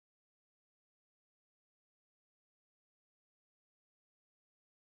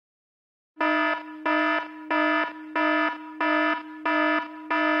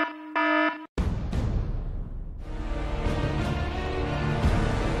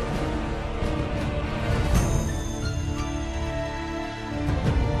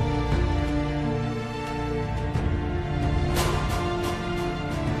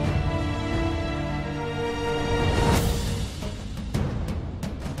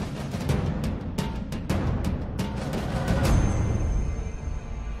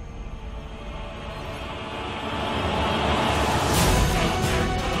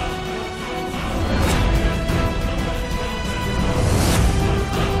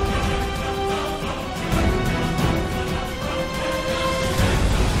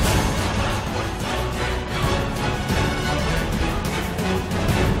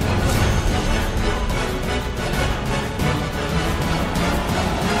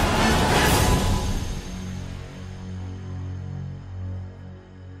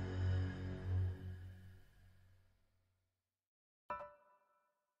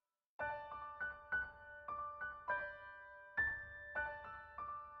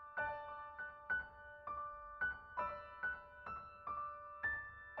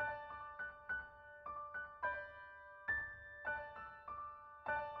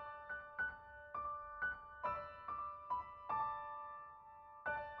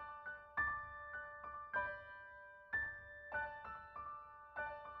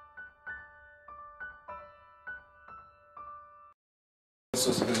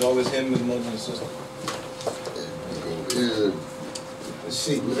sister, because it's always him with mother and sister. Let's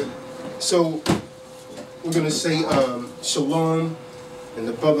see. So we're gonna say shalom, and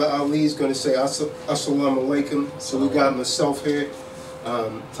the brother Ali is gonna say assalamu alaikum. So we got myself here,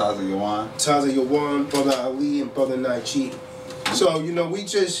 Tazadaq, brother Ali, and brother Najee. So we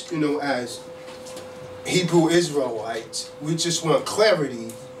just as Hebrew Israelites, we just want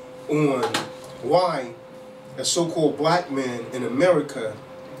clarity on why a so-called black man in America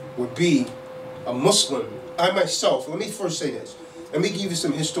would be a Muslim. I myself, let me first say this. Let me give you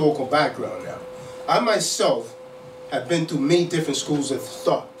some historical background now. I myself have been through many different schools of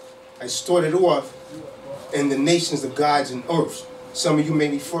thought. I started off in the nations of gods and earths. Some of you may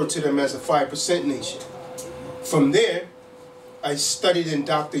refer to them as the 5% nation. From there, I studied in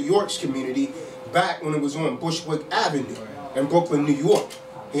Dr. York's community back when it was on Bushwick Avenue in Brooklyn, New York.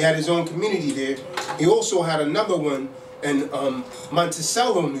 He had his own community there. He also had another one in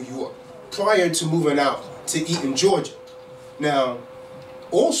Monticello, New York, prior to moving out to Eaton, Georgia. Now,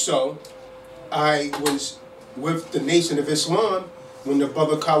 also, I was with the Nation of Islam when the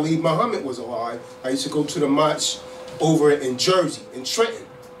brother Khalid Muhammad was alive. I used to go to the mosque over in Jersey, in Trenton,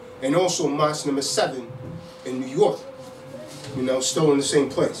 and also mosque number 7 in New York, still in the same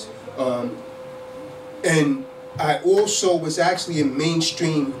place. And I also was actually in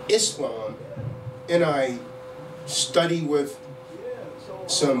mainstream Islam, and I studied with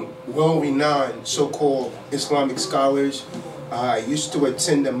some well-renowned so-called Islamic scholars. I used to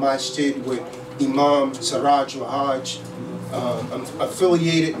attend the masjid with Imam Siraj Rahaj. I'm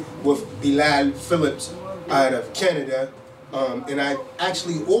affiliated with Bilal Phillips out of Canada. And I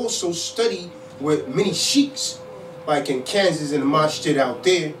actually also studied with many sheiks, like in Kansas in the masjid out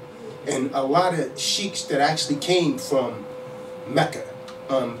there, and a lot of sheiks that actually came from Mecca.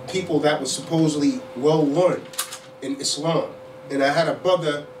 People that were supposedly well-learned in Islam. And I had a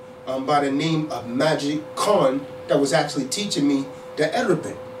brother by the name of Majid Khan that was actually teaching me the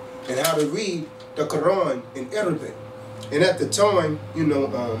Arabic and how to read the Quran in Arabic. And at the time,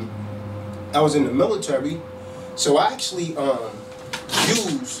 I was in the military, so I actually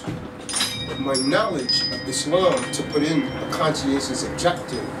used my knowledge of Islam to put in a conscientious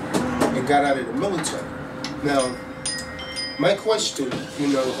objective and got out of the military. Now, my question,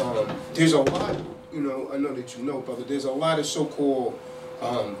 there's a lot, I know that brother, there's a lot of so-called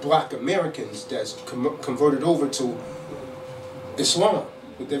black Americans that's converted over to Islam,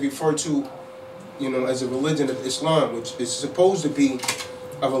 what they refer to, as a religion of Islam, which is supposed to be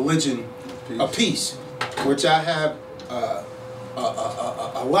a religion of peace, which I have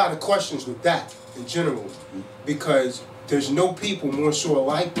a lot of questions with that in general, because there's no people more so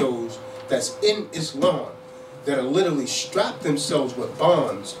like those that's in Islam that are literally strap themselves with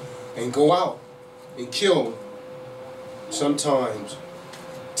bombs and go out and kill sometimes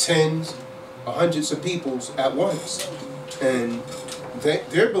tens or hundreds of people at once. And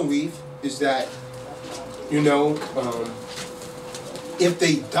their belief is that, if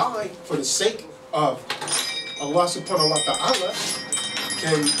they die for the sake of Allah subhanahu wa ta'ala,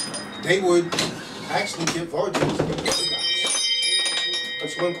 then they would actually get virgins to the gods.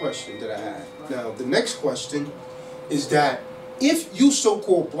 That's one question that I had. Now, the next question is that if you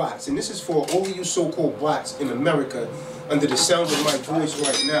so-called blacks, and this is for all of you so-called blacks in America, under the sound of my voice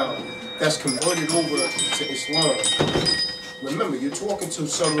right now, that's converted over to Islam, remember, you're talking to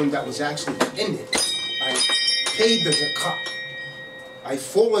someone that was actually in it. I paid the zakat. I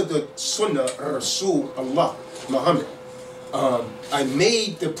followed the sunnah of Rasul Allah, Muhammad. I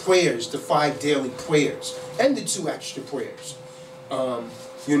made the prayers, the 5 daily prayers, and the 2 extra prayers.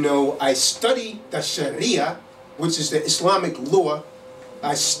 I study the Sharia, which is the Islamic law.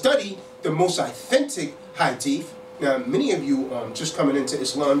 I study the most authentic hadith. Now, many of you just coming into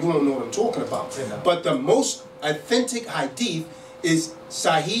Islam, you don't know what I'm talking about. Yeah. But the most authentic hadith is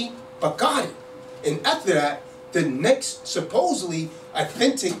Sahih Bukhari. And after that, the next supposedly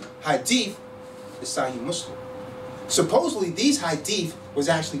authentic hadith is Sahih Muslim. Supposedly, these hadith was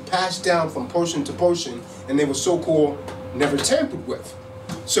actually passed down from person to person, and they were so-called never tampered with.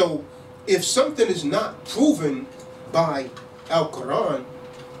 So, if something is not proven by Al-Quran,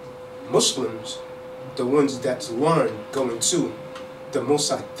 Muslims, the ones that's learned going to the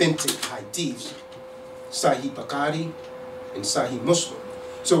most authentic hadiths, Sahih Bukhari and Sahih Muslim.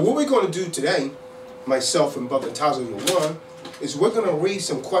 So what we're going to do today, myself and Brother Tazadaq, is we're going to raise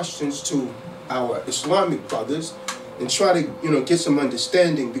some questions to our Islamic brothers and try to, get some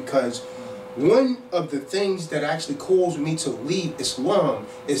understanding, because one of the things that actually caused me to leave Islam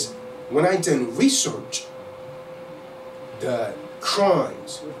is when I done research the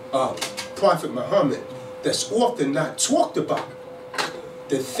crimes of Prophet Muhammad that's often not talked about.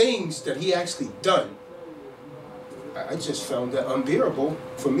 the things that he actually done, I just found that unbearable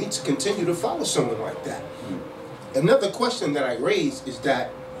for me to continue to follow someone like that. Another question that I raise is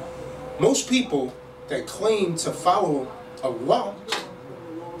that most people that claim to follow Allah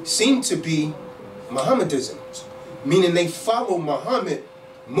seem to be Mohammedans, meaning they follow Muhammad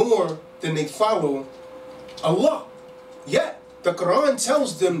more than they follow Allah. Yet, the Quran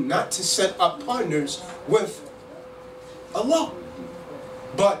tells them not to set up partners with Allah.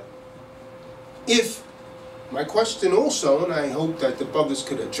 But if, my question also, and I hope that the brothers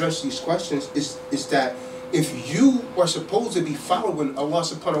could address these questions, is that if you are supposed to be following Allah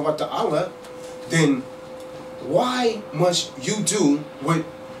subhanahu wa ta'ala, then why must you do what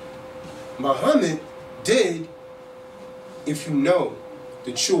Muhammad did if you know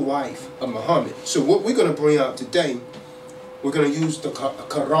the true life of Muhammad? So what we're going to bring out today, we're going to use the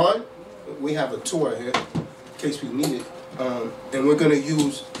Quran. We have a Torah here in case we need it. And we're going to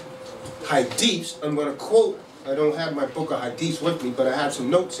use hadiths. I'm going to quote, I don't have my book of hadiths with me, but I have some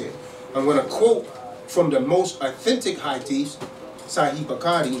notes here. I'm going to quote from the most authentic hadiths, Sahih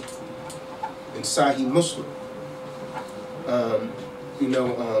Bukhari and Sahih Muslim.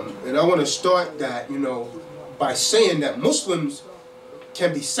 And I want to start that, by saying that Muslims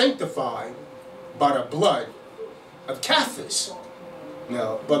can be sanctified by the blood of Kafirs.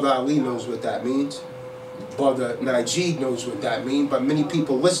 Now, Brother Ali knows what that means. Brother Najee knows what that means, but many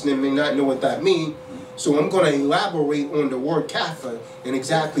people listening may not know what that means. So I'm going to elaborate on the word kafir and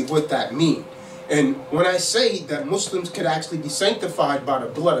exactly what that means. And when I say that Muslims could actually be sanctified by the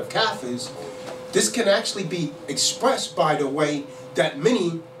blood of Kafirs, this can actually be expressed by the way that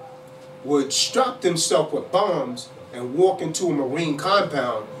many would strap themselves with bombs and walk into a marine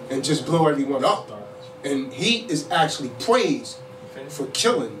compound and just blow everyone up. And he is actually praised for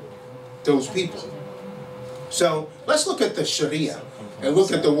killing those people. So let's look at the Sharia and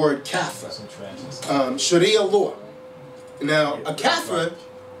look at the word kafir. Sharia law. Now, a kafir,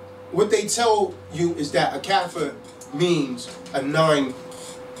 what they tell you is that a kafir means a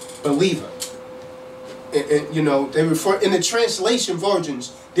non-believer. And they refer, in the translation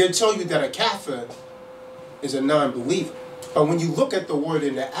versions, they'll tell you that a kafir is a non-believer. But when you look at the word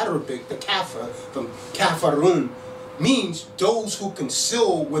in the Arabic, the kafir, from kafarun, means those who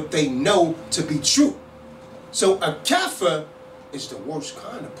conceal what they know to be true. So a kafir is the worst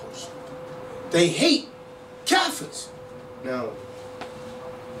kind of person. They hate kafirs. Now,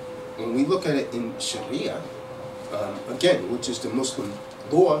 when we look at it in Sharia, again, which is the Muslim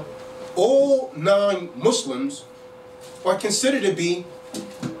law, all non-Muslims are considered to be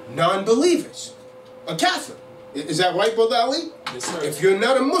non-believers. A kafir. Is that right, Brother Ali? Yes, sir. If you're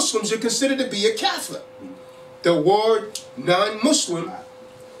not a Muslim, you're considered to be a kafir. The word non-Muslim,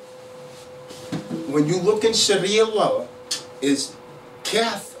 when you look in Sharia law, is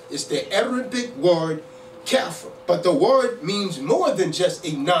kafir. It's the Arabic word kafir. But the word means more than just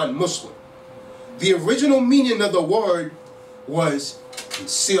a non-Muslim. The original meaning of the word was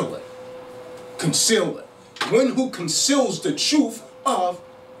concealer. Concealer. One who conceals the truth of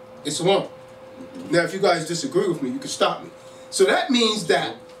Islam. Now, if you guys disagree with me, you can stop me. So that means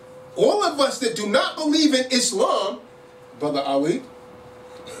that all of us that do not believe in Islam, Brother Ali,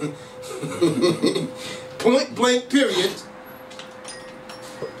 point blank period,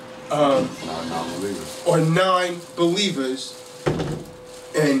 or non-believers,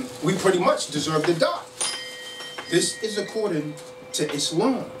 and we pretty much deserve to die. This is according to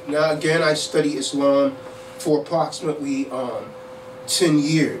Islam. Now, again, I study Islam for approximately 10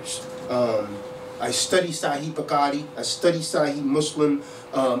 years. I study Sahih Bukhari, I study Sahih Muslim,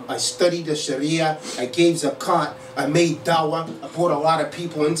 I studied the Sharia, I gave zakat, I made dawah, I brought a lot of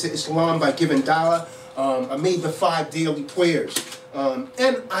people into Islam by giving dawah, I made the 5 daily prayers,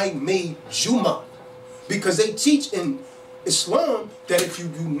 and I made Jummah, because they teach in Islam that if you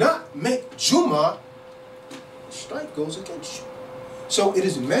do not make Jummah, the strike goes against you. So it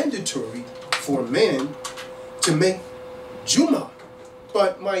is mandatory for a man to make Jummah.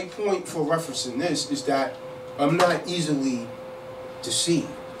 But my point for referencing this is that I'm not easily deceived.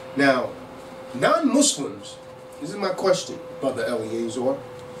 Now, non-Muslims, this is my question, Brother Eliezer,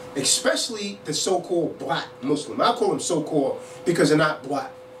 especially the so-called black Muslim. I call them so-called because they're not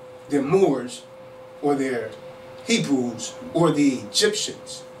black. They're Moors, or they're Hebrews, or the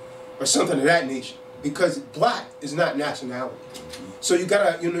Egyptians, or something of that nature. Because black is not nationality. So you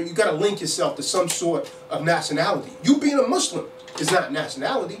gotta link yourself to some sort of nationality. You being a Muslim is not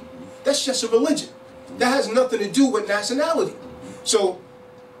nationality. That's just a religion. That has nothing to do with nationality. So,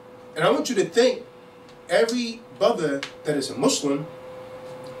 and I want you to think, every brother that is a Muslim,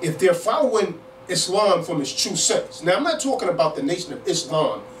 if they're following Islam from its true sense. Now, I'm not talking about the Nation of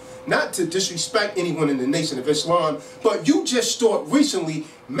Islam, not to disrespect anyone in the Nation of Islam, but you just started recently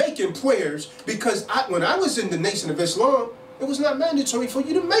making prayers because when I was in the Nation of Islam, it was not mandatory for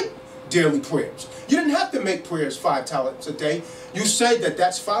you to make daily prayers. You didn't have to make prayers 5 times a day. You said that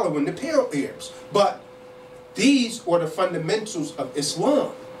that's following the prayers. But these are the fundamentals of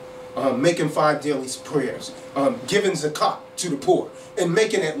Islam. Making 5 daily prayers, giving zakat to the poor, and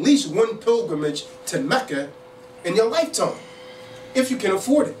making at least 1 pilgrimage to Mecca in your lifetime, if you can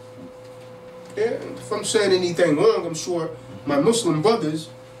afford it. And if I'm saying anything wrong, I'm sure my Muslim brothers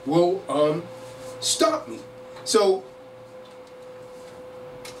will stop me. So,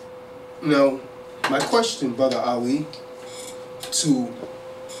 my question, Brother Ali, to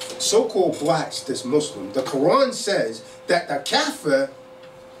so-called blacks that's Muslim, the Quran says that the Kafir,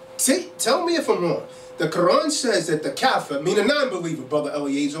 tell me if I'm wrong, the Quran says that the Kafir, meaning a non-believer, Brother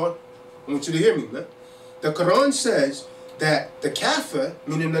Eliezer, I want you to hear me, man. The Quran says that the Kafir,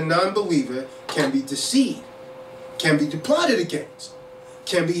 meaning a non-believer, can be deceived, can be plotted against,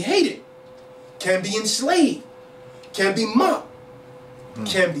 can be hated, can be enslaved, can be mocked,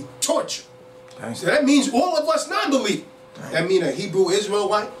 can be tortured. So that means all of us non-believers. That means a Hebrew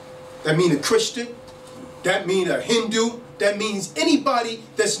Israelite, that means a Christian, that means a Hindu, that means anybody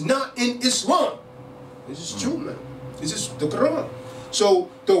that's not in Islam. This is true, man. This is the Quran. So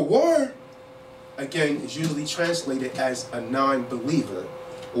the word, again, is usually translated as a non-believer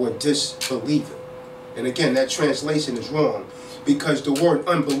or disbeliever. And again, that translation is wrong because the word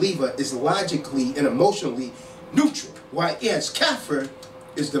unbeliever is logically and emotionally neutral. While yes, Kafir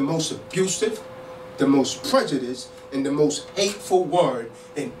is the most abusive, the most prejudiced, and the most hateful word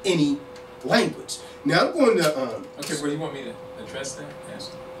in any language. Now I'm going to okay, bro, you want me to address that?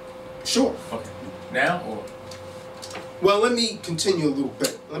 Yes. Sure. Okay. Now or? Well, let me continue a little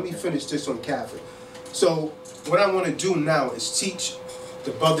bit. Let me finish this on Kafir. So what I want to do now is teach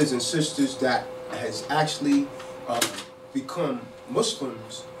the brothers and sisters that has actually become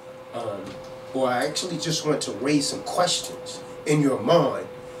Muslims, or I actually just want to raise some questions in your mind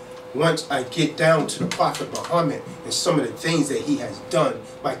once I get down to the Prophet Muhammad and some of the things that he has done.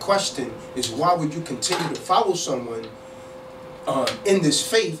 My question is, why would you continue to follow someone in this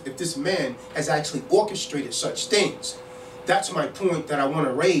faith if this man has actually orchestrated such things? That's my point that I want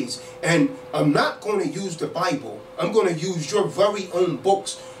to raise. And I'm not going to use the Bible. I'm going to use your very own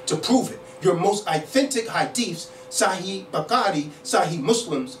books to prove it. Your most authentic hadiths, Sahih Bukhari, Sahih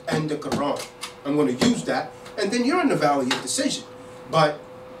Muslims, and the Quran. I'm going to use that. And then you're in the valley of decision. But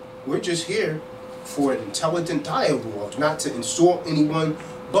we're just here for an intelligent dialogue, not to insult anyone,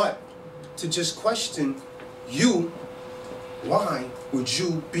 but to just question you. Why would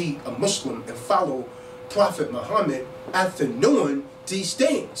you be a Muslim and follow Prophet Muhammad after knowing these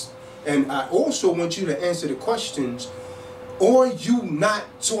things? And I also want you to answer the questions, are you not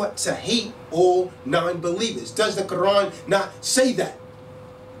taught to hate all non-believers? Does the Quran not say that?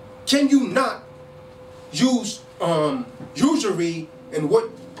 Can you not use usury and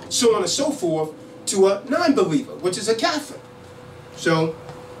what so on and so forth to a non-believer, which is a Kafir? So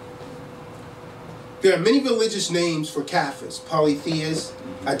there are many religious names for Kafirs: polytheists,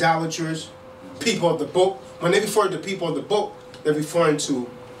 idolaters, people of the book. When they refer to people of the book, they're referring to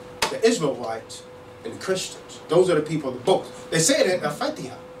the Israelites and the Christians. Those are the people of the book. They say it in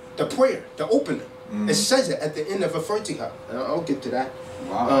Al-Fatiha, the prayer, the opener. It says it at the end of Al-Fatiha. I'll get to that.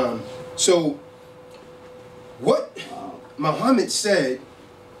 Wow. So what Muhammad said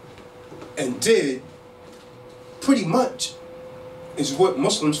and did pretty much is what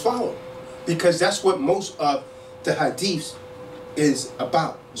Muslims follow, because that's what most of the hadiths is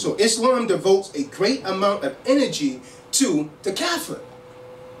about. So Islam devotes a great amount of energy to the Kafir.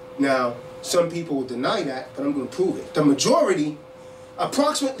 Now, some people will deny that, but I'm going to prove it. The majority,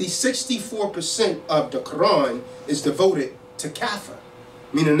 approximately 64% of the Quran is devoted to Kafir,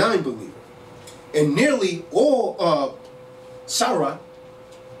 meaning non-believer. And nearly all of Sira,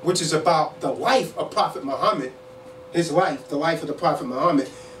 which is about the life of Prophet Muhammad, his life, the life of the Prophet Muhammad,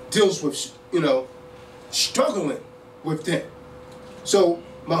 deals with, struggling with them. So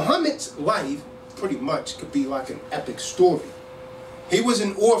Muhammad's life pretty much could be like an epic story. He was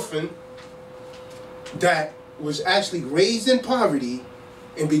an orphan that was actually raised in poverty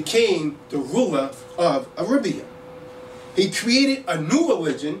and became the ruler of Arabia. He created a new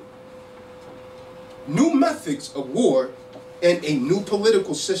religion, new methods of war, and a new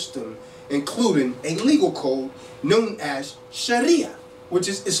political system, including a legal code known as Sharia, which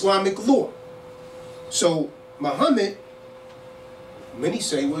is Islamic law. So Muhammad, many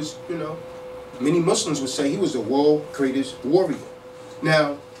say was, many Muslims would say he was the world's greatest warrior.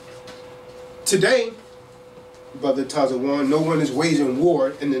 Now, Today, Brother Tazadaq, no one is waging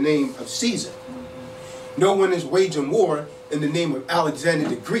war in the name of Caesar. No one is waging war in the name of Alexander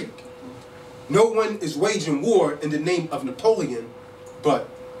the Greek. No one is waging war in the name of Napoleon, but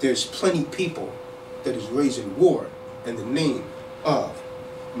there's plenty people that is waging war in the name of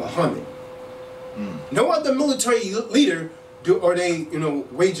Muhammad. No other military leader are they,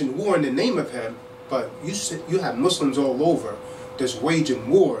 waging war in the name of him, but you have Muslims all over that's waging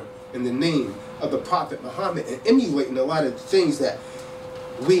war in the name of the Prophet Muhammad and emulating a lot of the things that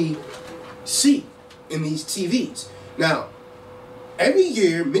we see in these TVs. Now, every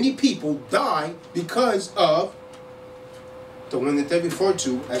year, many people die because of the one that they refer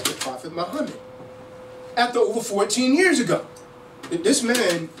to as the Prophet Muhammad. After over 14 years ago. This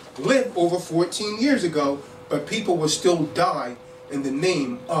man lived over 14 years ago, but people will still die in the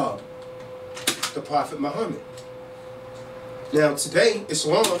name of the Prophet Muhammad. Now today,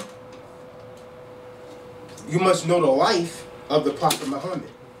 Islam, you must know the life of the Prophet Muhammad.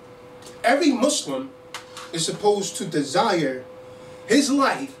 Every Muslim is supposed to desire his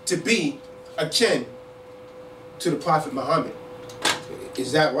life to be akin to the Prophet Muhammad.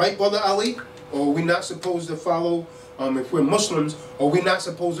 Is that right, Brother Ali? Or are we not supposed to follow, if we're Muslims, are we not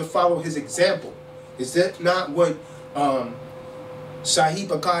supposed to follow his example? Is that not what Sahih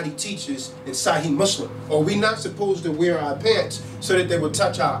Bukhari teaches in Sahih Muslim? Are we not supposed to wear our pants so that they will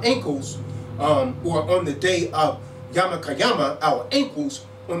touch our ankles, or on the day of Yama Kayama, our ankles,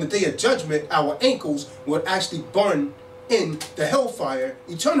 on the day of judgment, our ankles would actually burn in the hellfire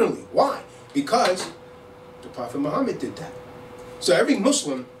eternally. Why? Because the Prophet Muhammad did that. So every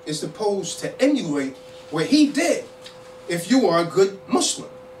Muslim is supposed to emulate what he did if you are a good Muslim.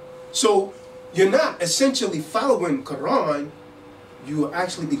 So you're not essentially following Quran, you are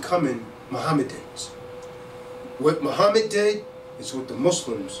actually becoming Mohammedans. What Muhammad did is what the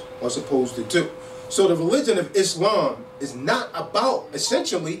Muslims are supposed to do. So the religion of Islam is not about,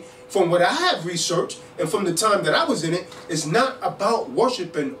 essentially, from what I have researched and from the time that I was in it, it's not about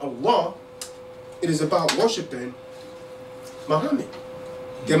worshiping Allah. It is about worshiping Muhammad.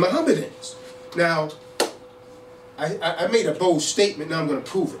 They're Mohammedans. Now, I made a bold statement, now I'm going to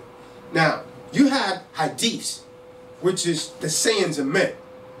prove it. Now, you have hadiths, which is the sayings of men.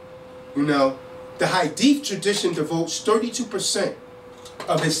 The hadith tradition devotes 32%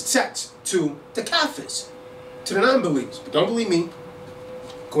 of its text to the Kafirs, to the non-believers. But don't believe me,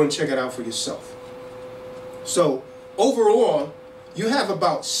 go and check it out for yourself. So, overall, you have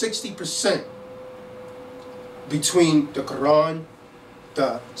about 60% between the Quran,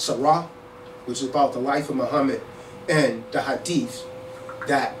 the Sira, which is about the life of Muhammad, and the Hadith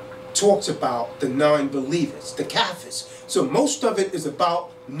that talks about the non-believers, the Kafirs. So most of it is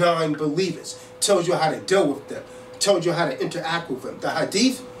about non-believers. Tells you how to deal with them. Tells you how to interact with them. The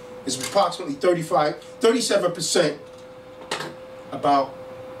Hadith is approximately 37% about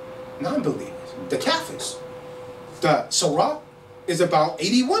non-believers, the Kafirs. The Sira is about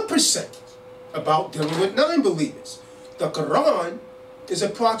 81% about dealing with non-believers. The Quran is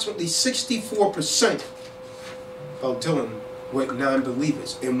approximately 64% about dealing with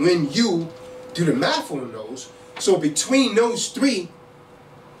non-believers. And when you do the math on those, so between those three,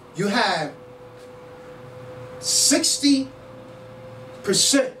 you have 60%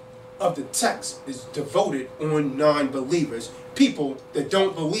 of the text is devoted on non-believers, people that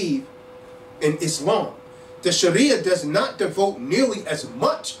don't believe in Islam. The Sharia does not devote nearly as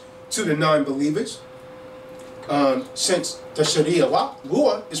much to the non-believers, since the Sharia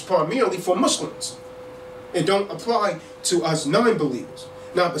law is primarily for Muslims. It don't apply to us non-believers.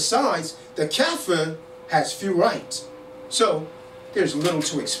 Now, besides, the Kafir has few rights. So, there's little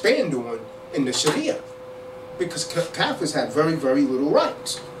to expand on in the Sharia, because Kafirs have very, very little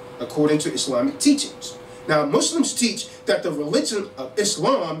rights, according to Islamic teachings. Now, Muslims teach that the religion of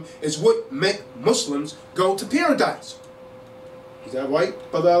Islam is what make Muslims go to paradise. Is that right,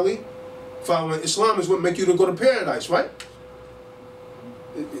 Brother Ali? Following Islam is what make you to go to paradise, right?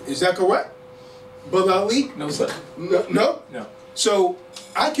 Is that correct, Brother Ali? No, sir. No? No? No. So,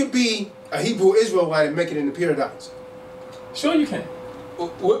 I could be a Hebrew Israelite and make it into paradise. Sure you can.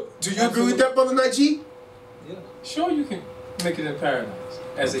 What? Do you agree with that, Brother Najee? Yeah. Sure you can make it in paradise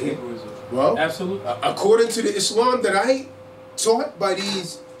as a Hebrew Israelite. Well, absolutely. According to the Islam that I taught by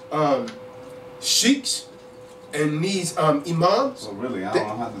these sheiks and these imams. So really, I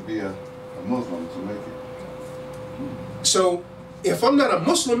don't have to be a Muslim to make it. So, if I'm not a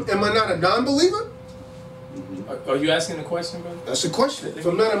Muslim, am I not a non-believer? Are you asking a question, brother? That's a question. If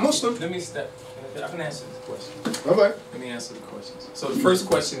I'm not a Muslim, let me step. I can answer this question. All right. Let me answer the questions. So the first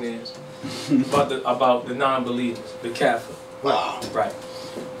question is about the non-believers, the Kafir. Wow. Right.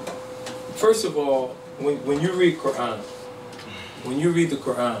 First of all, when you read Quran, when you read the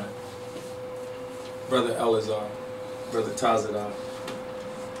Quran, Brother Elazar, Brother Tazadaq,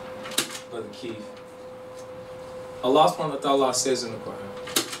 Brother Keith, Allah subhanahu wa ta'ala says in the Quran,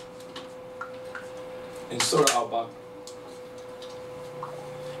 in Surah Al-Baqarah,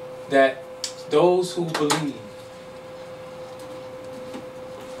 that those who believe,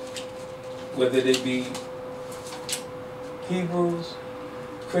 whether they be Hebrews,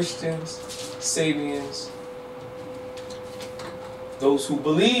 Christians, Sabians, those who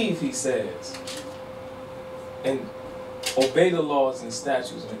believe, he says, and obey the laws and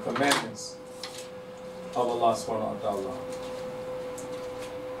statutes and the commandments of Allah subhanahu wa ta'ala,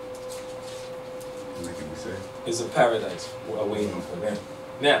 is a paradise awaiting for them.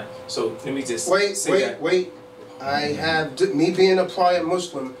 Now, so let me just wait. I have, me being a prior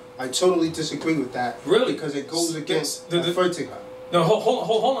Muslim, I totally disagree with that. Really? Because it goes against the Fatiha. No,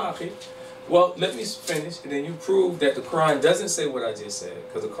 hold on, okay. Well, let me finish, and then you prove that the Quran doesn't say what I just said,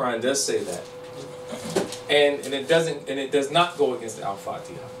 because the Quran does say that, and it does not go against the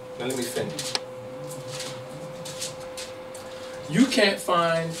Al-Fatiha. Now let me finish. You can't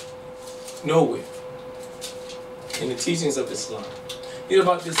find nowhere in the teachings of Islam, you know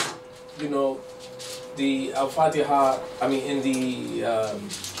about this, you know, the Al-Fatiha. I mean, in the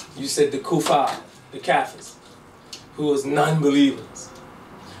you said the Kufar, the Kafirs, who was non-believers.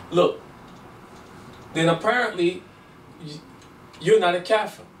 Look, then apparently you're not a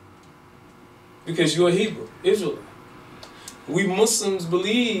Kafir because you're a Hebrew, Israelite. We Muslims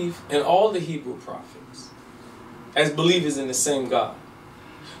believe in all the Hebrew prophets as believers in the same God.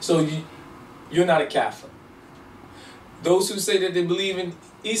 So you're not a Kafir. Those who say that they believe in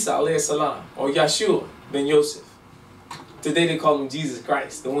Isa alayhi salam or Yeshua ben Yosef, today they call him Jesus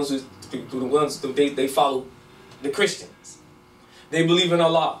Christ. The ones who they follow the Christians. They believe in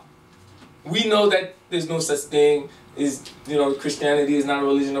Allah. We know that there's no such thing as, you know, Christianity is not a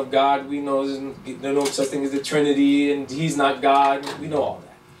religion of God. We know there's no such thing as the Trinity and He's not God. We know all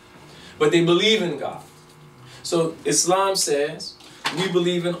that. But they believe in God. So Islam says we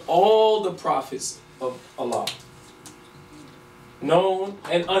believe in all the prophets of Allah, known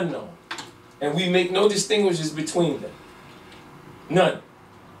and unknown. And we make no distinguishes between them. None.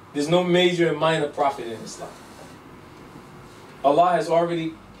 There's no major and minor prophet in Islam. Allah has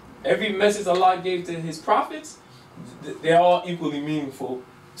already, every message Allah gave to His prophets, they're all equally meaningful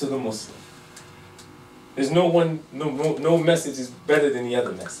to the Muslim. There's no message is better than the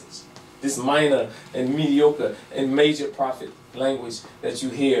other message. This minor and mediocre and major prophet language that you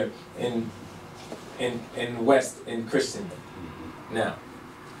hear in West and Christendom. Now,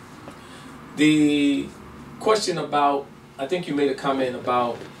 the question about, I think you made a comment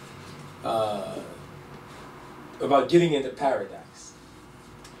about getting into paradise.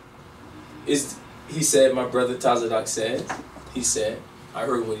 He said, my brother Tazadaq said, he said, I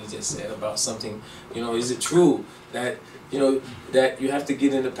heard what he just said about something, you know, is it true that, you know, that you have to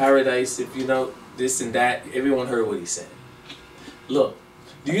get into paradise if you know this and that? Everyone heard what he said. Look,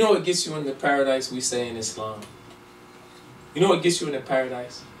 do you know what gets you into paradise, we say in Islam? You know what gets you into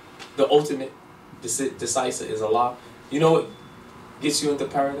paradise? The ultimate decisive is Allah. You know what gets you into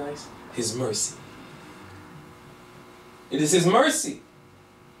paradise? His mercy. It is His mercy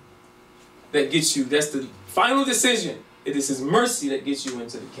that gets you. That's the final decision. It is His mercy that gets you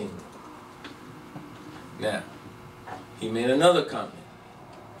into the kingdom. Now, he made another comment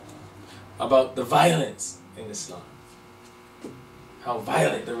about the violence in Islam. How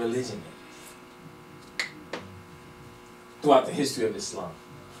violent the religion is throughout the history of Islam.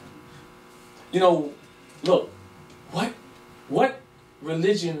 You know, look, what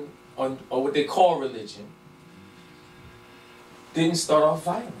religion, or what they call religion, didn't start off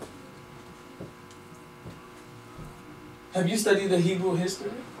violent? Have you studied the Hebrew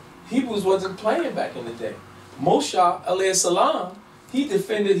history? Hebrews wasn't playing back in the day. Moshe alayhi salam, he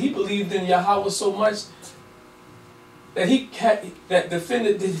believed in Yahweh so much that he didn't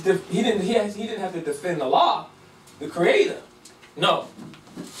have to defend Allah, the Creator. No.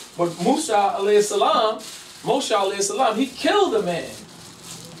 But Moshe alayhi salam, he killed a man,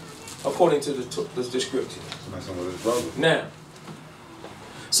 according to the scripture. Now,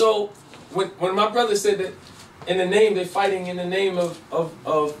 so when my brother said that in the name, they're fighting in the name of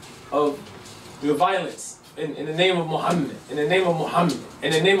the violence, in the name of Muhammad, in the name of Muhammad,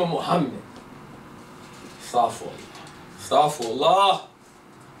 in the name of Muhammad. Astaghfirullah.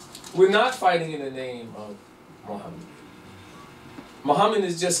 We're not fighting in the name of Muhammad. Muhammad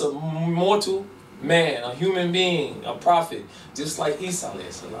is just a mortal man, a human being, a prophet, just like Isa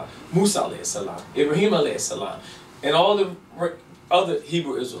alayhi salam, Musa alayhi salam, Ibrahim alayhi salam. and all the other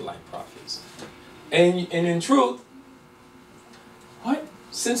Hebrew Israelite prophets. And in truth, what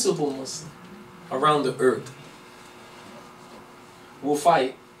sensible Muslim around the earth will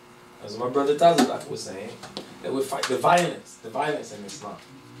fight, as my brother Tazadaq was saying, that will fight the violence in Islam?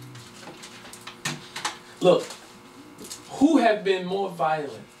 Look, who have been more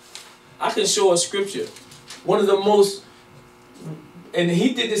violent? I can show a scripture. One of the most, and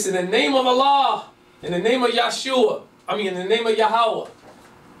he did this in the name of Allah, in the name of Yahshua. I mean, in the name of Yahweh.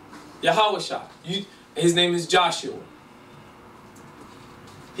 Yahweh Shah. His name is Joshua.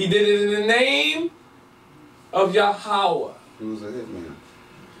 He did it in the name of Yahweh. He was a hitman.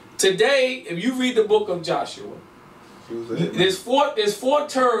 Today, if you read the book of Joshua, there's four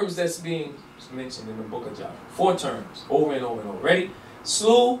terms that's being mentioned in the book of Joshua. 4 terms, over and over and over. Ready?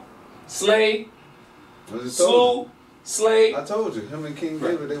 Slew, slay, slew, slay. I told you, him and King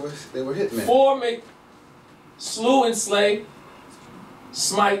David, they were hitmen. 4 make slew and slay,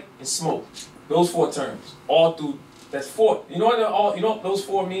 smite and smote. Those 4 terms, all through. That's 4. You know what? You know what those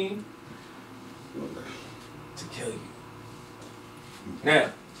 4 mean? To kill you.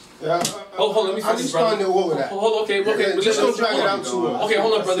 Now. Yeah, hold on, let me finish, I just brother. find it over that. Hold on, okay. Just don't drag it out too much. Okay,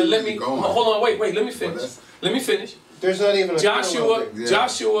 hold on, brother. Let me hold on. Wait. Let me finish. Let me finish. There's not even a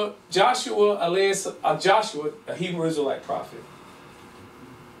Joshua, a Hebrew Israelite prophet.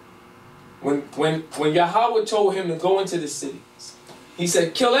 When Yahweh told him to go into the cities, he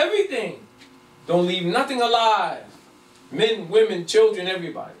said, "Kill everything. Don't leave nothing alive. Men, women, children,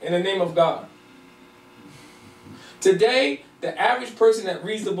 everybody. In the name of God." Today, the average person that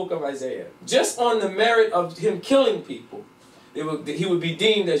reads the book of Isaiah, just on the merit of him killing people, he would be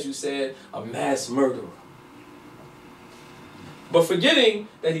deemed, as you said, a mass murderer. But forgetting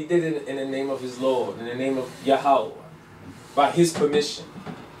that he did it in the name of his Lord, in the name of Yahweh, by his permission.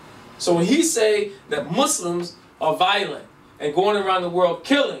 So when he say that Muslims are violent and going around the world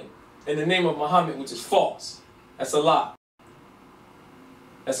killing in the name of Muhammad, which is false, that's a lie.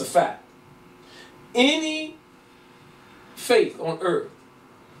 That's a fact. Any faith on earth.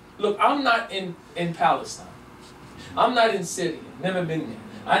 Look, I'm not in Palestine. I'm not in Syria. Never been there.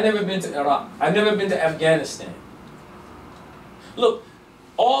 I've never been to Iraq. I've never been to Afghanistan. Look,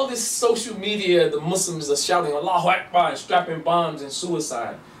 all this social media, the Muslims are shouting Allahu Akbar and strapping bombs and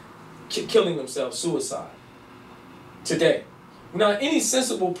suicide, killing themselves, suicide. Today. Now, any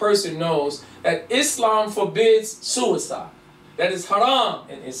sensible person knows that Islam forbids suicide. That is haram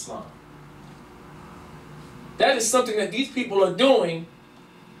in Islam. That is something that these people are doing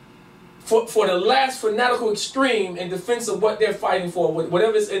for the last fanatical extreme in defense of what they're fighting for,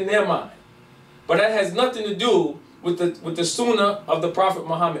 whatever's in their mind. But that has nothing to do with the sunnah of the Prophet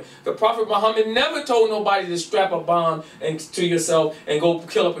Muhammad. The Prophet Muhammad never told nobody to strap a bomb to yourself and go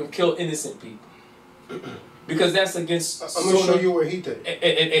kill innocent people. Because that's against I'm going to show you where he did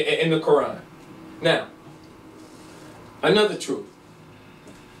in the Quran. Now, another truth.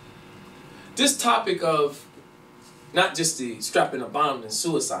 This topic of not just the strapping a bomb and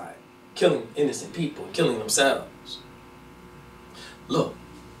suicide, killing innocent people, killing themselves. Look,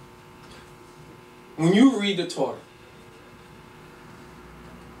 when you read the Torah,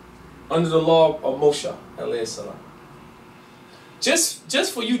 under the law of Moshe, alayhi salam,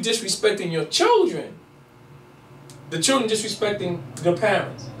 just for you disrespecting your children, the children disrespecting their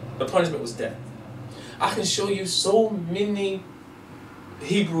parents, the punishment was death. I can show you so many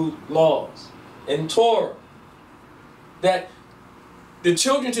Hebrew laws in Torah that the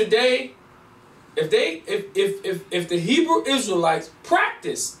children today, if the Hebrew Israelites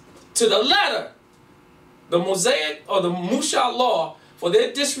practice to the letter the Mosaic or the Musa law for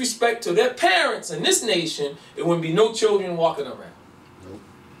their disrespect to their parents in this nation, it wouldn't be no children walking around. Nope.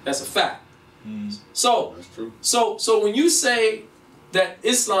 That's a fact. So that's true. So when you say that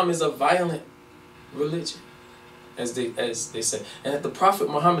Islam is a violent religion, as they say, and that the Prophet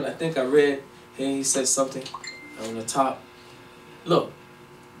Muhammad, I think I read here, he said something on the top. Look,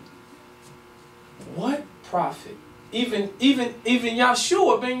 what prophet? Even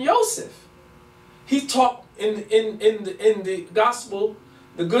Yahshua ben Yosef, he talked in the gospel,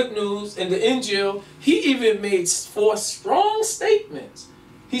 the good news, in the Injil. He even made 4 strong statements.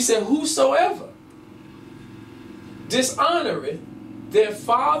 He said, "Whosoever dishonoreth their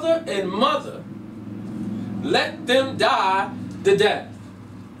father and mother, let them die the death."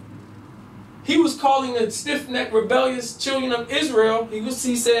 He was calling the stiff-necked, rebellious children of Israel,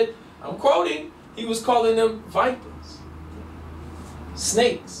 he said, I'm quoting, he was calling them vipers,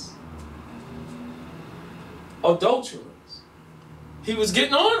 snakes, adulterers. He was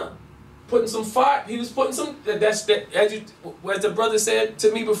getting on them, putting some fire. He was putting some, as the brother said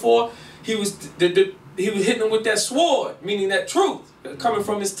to me before, he was, he was hitting them with that sword, meaning that truth coming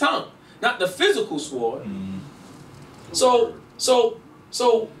from his tongue, not the physical sword. So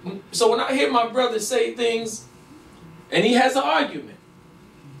when I hear my brother say things, and he has an argument,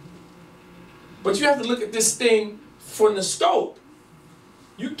 but you have to look at this thing from the scope.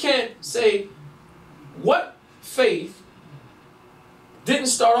 You can't say what faith didn't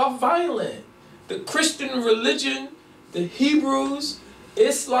start off violent. The Christian religion, the Hebrews,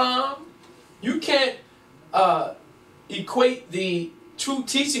 Islam. You can't equate the true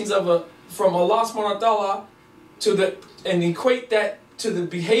teachings from Allah subhanahu wa ta'ala and equate that to the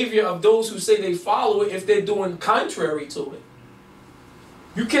behavior of those who say they follow it if they're doing contrary to it.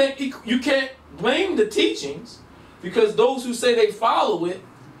 You can't blame the teachings because those who say they follow it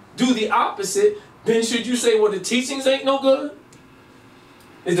do the opposite. Then should you say, well, the teachings ain't no good?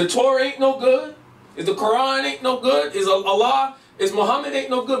 Is the Torah ain't no good? Is the Quran ain't no good? Is Allah, is Muhammad ain't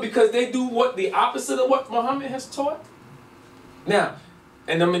no good because they do what the opposite of what Muhammad has taught? Now,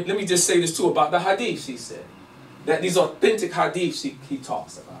 and let me just say this too about the hadiths he said. That these authentic hadiths he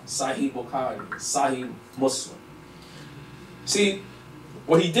talks about. Sahih Bukhari, Sahih Muslim. See,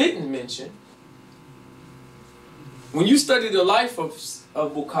 what he didn't mention, when you study the life of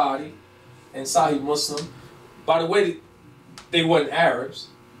Bukhari and Sahih Muslim, by the way, they weren't Arabs.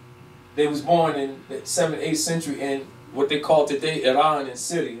 They was born in the 7th, 8th century in what they call today Iran and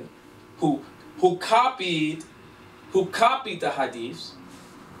Syria, who copied the hadiths.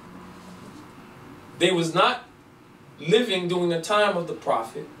 They was not living during the time of the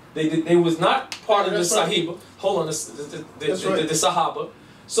Prophet. They was not part of the Sahaba. Hold on, the Sahaba.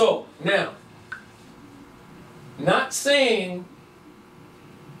 So now, not saying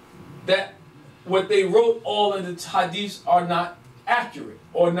that what they wrote, all of the hadiths are not accurate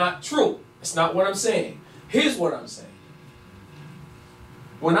or not true. That's not what I'm saying. Here's what I'm saying.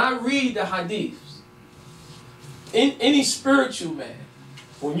 When I read the hadiths, in any spiritual man,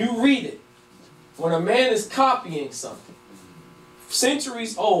 when you read it, when a man is copying something,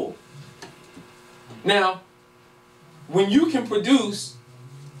 centuries old. Now, when you can produce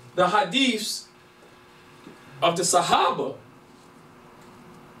the hadiths of the Sahaba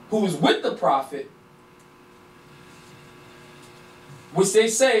who was with the Prophet, which they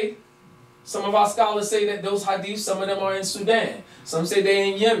say, some of our scholars say that those hadiths, some of them are in Sudan, some say they're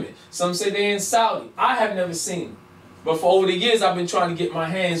in Yemen, some say they're in Saudi. I have never seen them. But for over the years, I've been trying to get my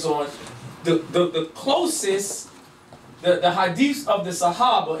hands on the closest, the hadiths of the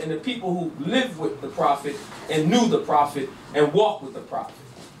Sahaba and the people who lived with the Prophet and knew the Prophet and walked with the Prophet.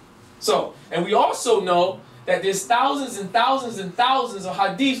 So, and we also know that there's thousands and thousands and thousands of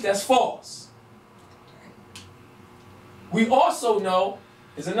hadiths that's false. We also know,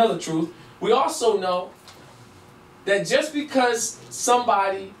 is another truth, we also know that just because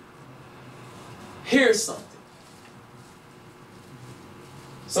somebody hears something,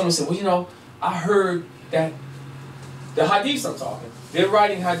 someone said, well, you know, I heard that the hadiths I'm talking, they're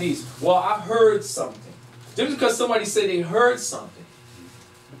writing hadiths. Well, I heard something. Just because somebody said they heard something,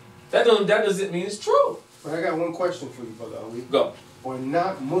 that doesn't mean it's true. But I got one question for you, Brother Ali. Go. Are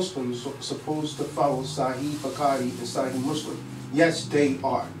not Muslims supposed to follow Sahih Bukhari and Sahih Muslim? Yes, they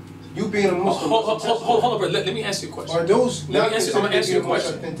are. You being a Muslim... Hold on, bro. Let me ask you a question. Are those I'm going to ask you a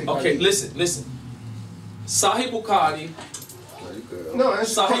question. Okay, listen. Sahih Bukhari, no,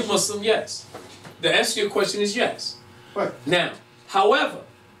 Sahih Muslim, yes. The answer to your question is yes. Right. Now, however,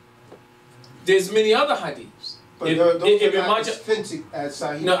 there's many other hadiths. But those are not authentic as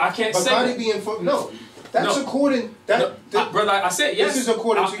Sahih. No, I can't say that. Being no, that's no. According... brother, I said yes. This is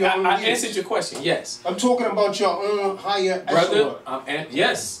according to your own I answered your question, yes. I'm talking about your own higher brother,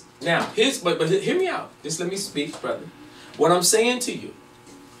 yes. Now, but hear me out. Just let me speak, brother. What I'm saying to you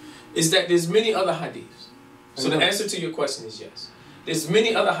is that there's many other hadiths. So the answer to your question is yes. There's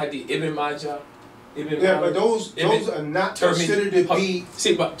many other hadith. Ibn Majah, but those are not considered to be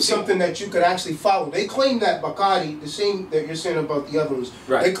something that you could actually follow. They claim that Bukhari, the same that you're saying about the other ones,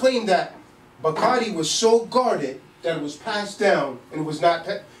 right. They claim that Bukhari was so guarded that it was passed down and it was not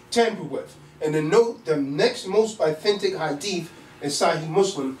tampered with. And the next most authentic hadith is Sahih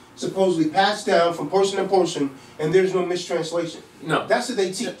Muslim, supposedly passed down from person to person, and there's no mistranslation. No. That's what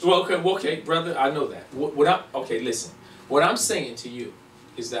they teach. Well, okay, brother, I know that. Okay, listen. What I'm saying to you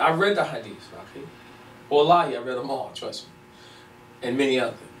is that I read the hadith, okay? Wallahi, I read them all, trust me. And many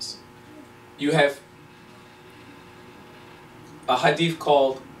others. You have a hadith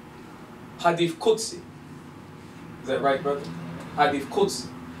called Hadith Qudsi. Is that right, brother? Hadith Qudsi.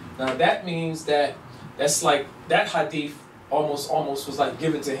 Now that means that's like, that hadith almost was like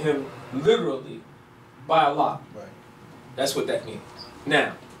given to him literally by Allah. Right. That's what that means.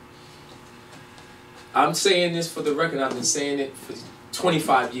 Now, I'm saying this for the record. I've been saying it for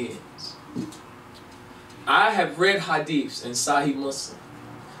 25 years. I have read hadiths in Sahih Muslim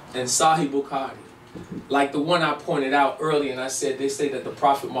and Sahih Bukhari, like the one I pointed out earlier, and I said they say that the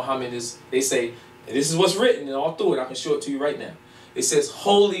Prophet Muhammad is, they say, and this is what's written, and all through it, I can show it to you right now. It says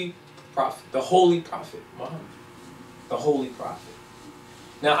Holy Prophet, the Holy Prophet Muhammad, the Holy Prophet.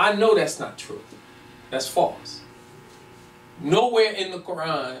 Now I know that's not true. That's false. Nowhere in the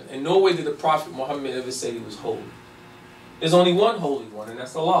Quran and nowhere did the Prophet Muhammad ever say he was holy. There's only one holy one, and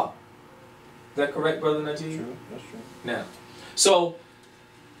that's Allah. Is that correct, Brother Najee? True, that's true. Now, so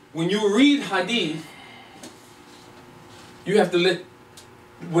when you read hadith, you have to let,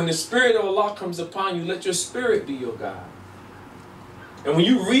 when the spirit of Allah comes upon you, let your spirit be your guide. And when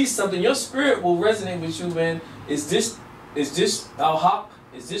you read something, your spirit will resonate with you, man. Is this al-haq?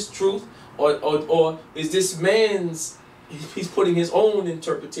 Is this truth? Or is this man's, he's putting his own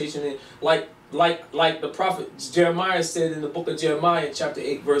interpretation in, like the prophet Jeremiah said in the book of Jeremiah, chapter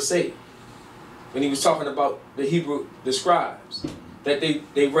 8, verse 8, when he was talking about the scribes, that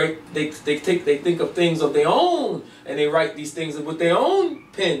they think of things of their own, and they write these things with their own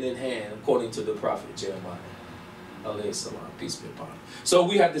pen in hand, according to the prophet Jeremiah, alayhi salam, peace be upon him. So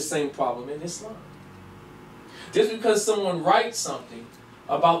we have the same problem in Islam. Just because someone writes something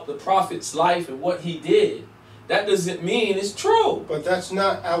about the prophet's life and what he did, that doesn't mean it's true. But that's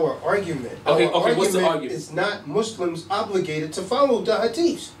not our argument. Okay, Our what's the argument? Is not Muslims obligated to follow the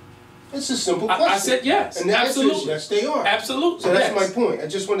hadiths. It's a simple question. I said yes. And the Absolutely. answer is yes, they are. Absolutely. So that's yes. my point. I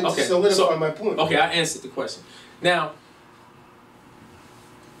just wanted Okay, to solidify so- my point. Okay, I answered the question. Now,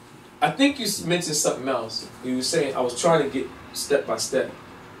 I think you mentioned something else. You were saying, I was trying to get step by step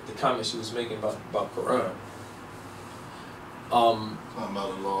the comments you was making about Quran. Talking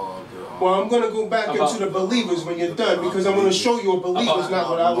about the law of the, Well, I'm going to go back into the believers when you're done, because I'm going to show you a believer is not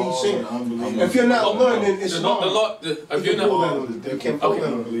what Ali's saying. If you're not learning Islam, If you're not, you can't put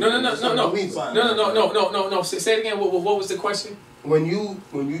that on. No. Say it again. What was the question? When you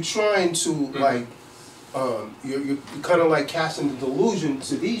trying to like, you're kind of like casting the delusion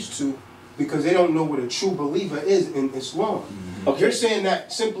to these two, because they don't know what a true believer is in Islam. Okay. You're saying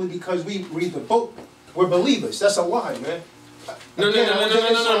that simply because we read the book, we're believers. That's a lie, man. No.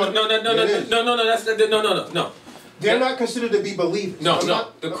 They're not considered to be believers. No.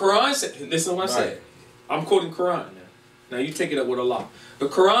 The Quran said, listen to what I said. I'm quoting Quran now. Now you take it up with Allah. The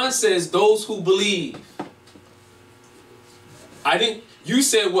Quran says those who believe. You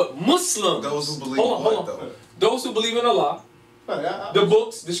said what Muslims. Those who believe hold on. Those who believe in Allah, the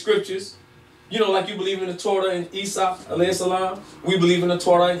books, the scriptures. You know, like you believe in the Torah and Isa, alayhi salam. We believe in the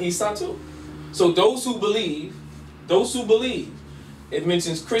Torah and Isa too. So those who believe, it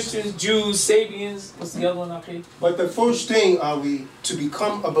mentions Christians, Jews, Sabians. What's the other one, okay? But the first thing, Ali, to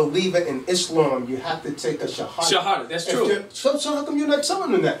become a believer in Islam, you have to take a shahada. Shahada, that's true. So how come you're not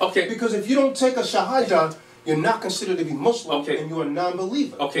telling them that? Okay. Because if you don't take a shahada, you're not considered to be Muslim, Okay. and you're a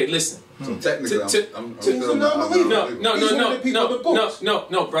non-believer. Okay, listen. So technically, I'm He's a non-believer.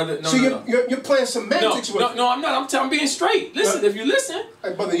 No, brother. No, So you're playing semantics with it. No, I'm not. I'm being straight. Listen, if you listen.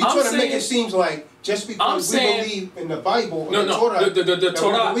 Hey, brother, you're trying to make it seem like just because we believe in the Bible or the Torah, the that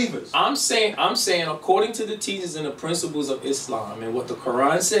Torah. we're believers. I'm saying according to the teachings and the principles of Islam and what the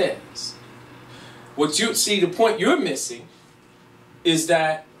Quran says, what you see, the point you're missing is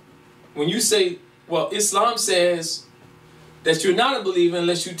that when you say, well, Islam says that you're not a believer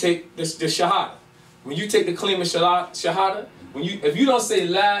unless you take the shahada. When you take the kalima shahada, if you don't say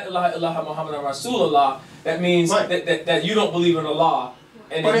la ilaha illallah Muhammadan Rasulullah, that means that you don't believe in Allah.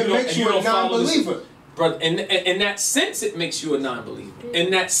 And But it you makes you a non-believer. But in that sense, it makes you a non-believer.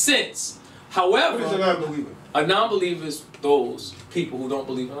 In that sense. However, What is a non-believer? a non-believer is those people who don't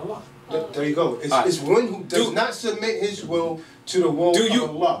believe in Allah. There you go. It's one who does not submit his will to the will of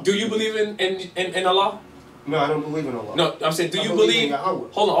Allah. Do you believe in Allah? No, I don't believe in Allah. No, I'm saying, do I you believe believe? in Yahweh.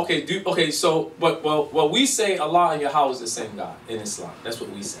 Hold on, okay. So, well, we say Allah and Yahweh is the same God in Islam. That's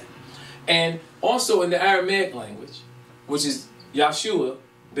what we say. And also in the Aramaic language, which is Yahshua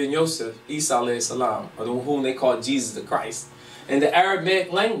ben Yosef, Isa alayhi salam, or whom they call Jesus the Christ. In the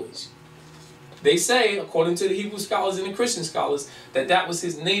Aramaic language, they say, according to the Hebrew scholars and the Christian scholars, that was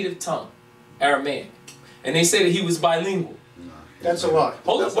his native tongue, Aramaic. And they say that he was bilingual. That's a lie.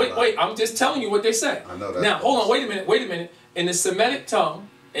 Hold on, wait. I'm just telling you what they say. I know that. Now, hold on, wait a minute. In the Semitic tongue,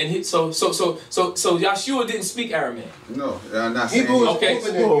 and so Yahshua didn't speak Aramaic. No, I'm not saying. Hebrew is Okay.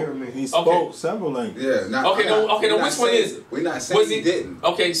 over than Aramaic. He spoke several languages. Yeah, not, Okay, we're not- no, we're not which one saying- is it? We're not saying he didn't.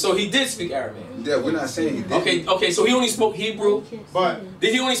 Okay, so he did speak Aramaic. Yeah, we're not saying he didn't. Okay, so he only spoke Hebrew. But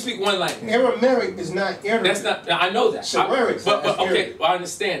Did he only speak one language? Aramaic is not Arabic. That's not. I know that. Syriac. But okay, well, I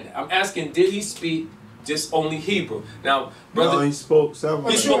understand that. I'm asking, did he speak just only Hebrew. Now, brother, no, he spoke several.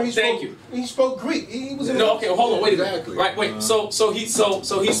 He spoke. Thank you. He spoke Greek. He was in no. Okay, hold on. Wait a minute. Exactly. Right. Wait. So he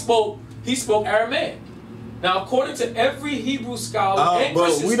spoke. He spoke Aramaic. Now, according to every Hebrew scholar and but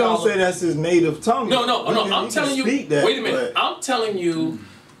Christian we don't scholar, say that's his native tongue. No. I'm telling you. That, wait a minute. I'm telling you.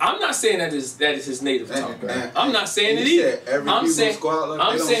 I'm not saying that is his native tongue. I'm not saying it either. I'm saying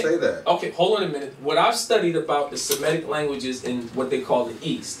say that. Okay, hold on a minute. What I've studied about the Semitic languages in what they call the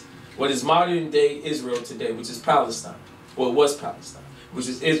East, what is modern day Israel today, which is Palestine, or it was Palestine, which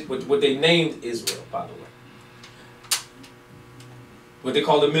is what they named Israel, by the way. What they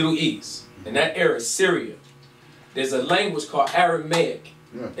call the Middle East. In that era, Syria. There's a language called Aramaic,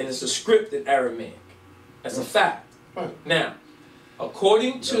 and it's a script in Aramaic. That's a fact. Now,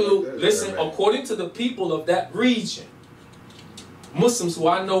 according to the people of that region, Muslims who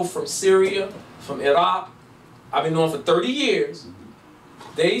I know from Syria, from Iraq, I've been knowing for 30 years,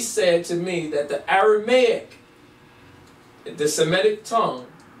 they said to me that the Aramaic, the Semitic tongue,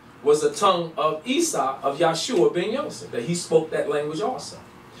 was a tongue of Isa, of Yeshua ben Yosef, that he spoke that language also.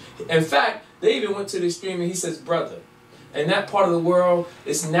 In fact, they even went to the extreme and he says, brother, in that part of the world,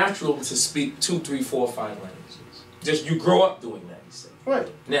 it's natural to speak 2, 3, 4, 5 languages. Just you grow up doing that, he said. Right.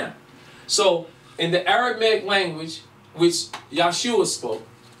 Now, so in the Aramaic language, which Yeshua spoke,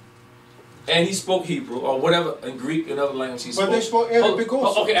 and he spoke Hebrew, or whatever, in Greek, and other language he spoke. But they spoke Arabic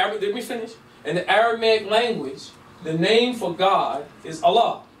also. Okay, Arabic, let me finish. In the Aramaic language, the name for God is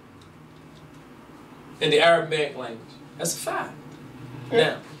Allah. In the Aramaic language. That's a fact.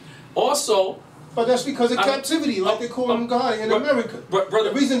 Now, also... But that's because of captivity, like they call him God in America. Brother,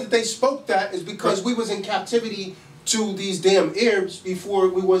 the reason that they spoke that is because we was in captivity to these damn Arabs before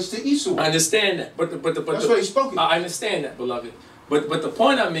we was to Esau. I understand that, but that's why he spoke it. I understand that, beloved. But the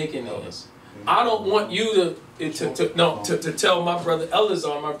point I'm making is, I don't want you to tell my brother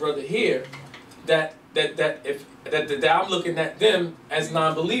Elazar, my brother here, that I'm looking at them as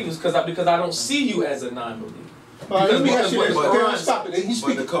non-believers because I don't see you as a non-believer. Let me ask you this. Stop it. He's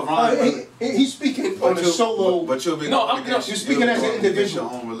speaking. He's speaking on a solo. But you're speaking as an individual.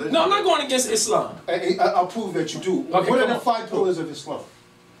 No, I'm not going against Islam. I'll prove that you do. Okay, what are the 5 pillars of Islam?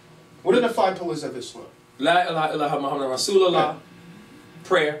 What are the 5 pillars of Islam? La ilaha illallah Muhammad Rasulullah,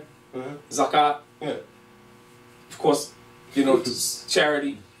 prayer, zakat, of course,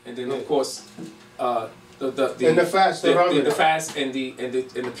 charity, and then of course the fast, the fast and the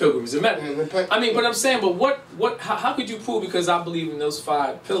pilgrimage. I mean, but I'm saying, but how could you prove? Because I believe in those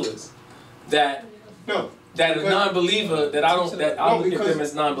 5 pillars that a non-believer I look at them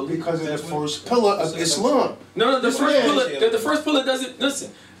as non-believers. Because of the first pillar of Islam. No, the first pillar doesn't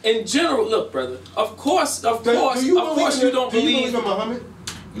listen. In general, look, brother. Of course, you don't believe. Do you believe in Muhammad?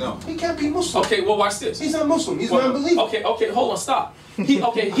 No. He can't be Muslim. Okay, well, watch this. He's not Muslim. He's not a believer. Okay, hold on, stop. He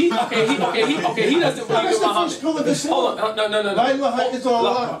doesn't believe in Muhammad. That's the first pillar of Islam. Hold on, no. La ilaha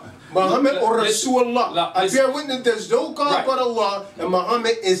illallah. Muhammad or Rasulullah. I bear witness there's no God but Allah, and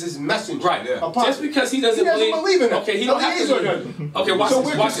Muhammad is his messenger. Right. Just because he doesn't believe in it. Okay, he don't have to believe. Okay, watch this. So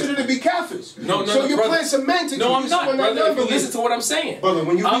we're considered to be Kafirs. No, so you're playing semantics. No, I'm not, brother. If you listen to what I'm saying. Brother,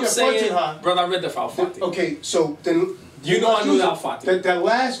 when you read Al-Fatiha. Brother, I read the Al-Fatiha. Okay, so then... You know I knew the Al-Fatiha. The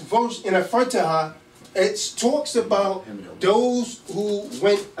last verse in Al-Fatiha, it talks about those who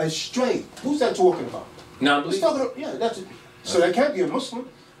went astray. Who's that talking about? Non-believers. Yeah, that's it. So that can't be a Muslim.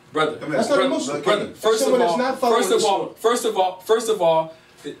 Brother, that's not a Muslim. Brother, first of all,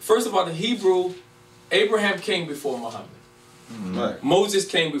 the Hebrew, Abraham came before Muhammad. Right. Moses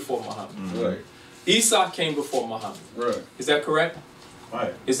came before Muhammad. Right. Esau came before Muhammad. Right. Is that correct?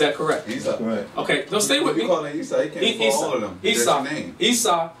 Right. Is that correct? Esau. Right. Okay, don't stay with me. You call him Esau? He came before all of them.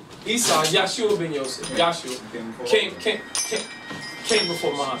 Esau, Yeshua ben Yosef, came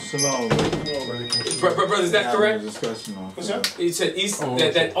before Muhammad. Brother, is that correct? What's that? He said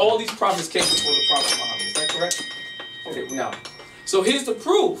that all these prophets came before the Prophet Muhammad. Is that correct? Okay, now, so here's the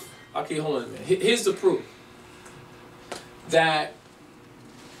proof. Okay, hold on a minute. Here's the proof that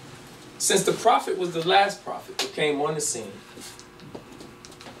since the prophet was the last prophet that came on the scene,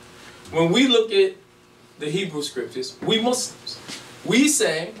 when we look at the Hebrew scriptures, we Muslims, we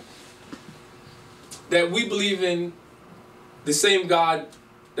say that we believe in the same God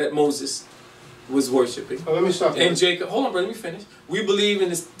that Moses was worshiping. Let me stop. And Jacob, hold on, brother, let me finish. We believe in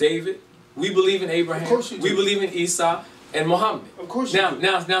this David. We believe in Abraham. Of course you do. We believe in Esau and Muhammad. Of course you do.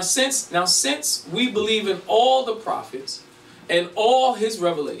 Now, since we believe in all the prophets and all his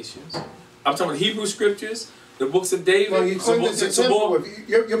revelations, I'm talking about Hebrew scriptures, the books of David. No, you're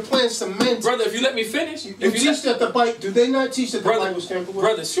playing semantics. Brother, if you let me finish. You teach that the Bible, do they not teach that the Bible was tampered with?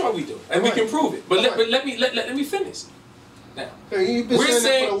 Brother, sure we do. And we can prove it. But let me finish. Now, You've been we're saying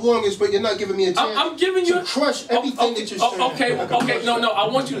saying that for the longest, but you're not giving me a chance. I'm giving you to crush everything that you're saying. Okay, no, I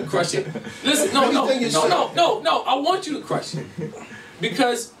want you to crush it. Listen, no, I want you to crush it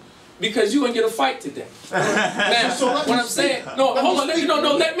because you gonna get a fight today. Now, what I'm saying,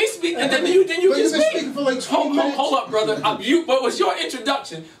 let me speak, and then you can speak. For like 20 minutes. Hold up, brother. But it was your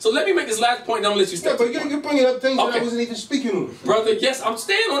introduction, so let me make this last point, and I'm gonna let you step. Yeah, but you're bringing up things that I wasn't even speaking on. Brother, yes, I'm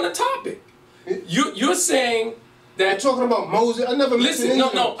staying on the topic. You're saying that I'm talking about Moses. I never mentioned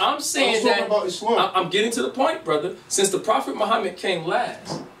anything. No, I'm saying that about Islam. I'm getting to the point, brother. Since the Prophet Muhammad came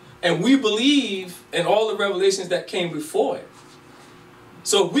last, and we believe in all the revelations that came before it.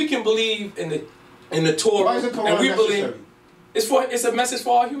 So if we can believe in the Torah, why is the Quran and we necessary? believe it's a message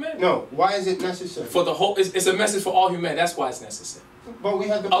for all humanity. No, why is it necessary? For the whole, it's a message for all humanity. That's why it's necessary. But we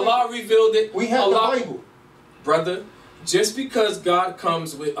have the Bible. Allah revealed it. We have the Bible, brother. Just because God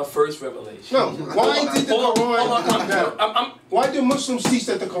comes with a first revelation. No, why did the Quran come down? Why do Muslims teach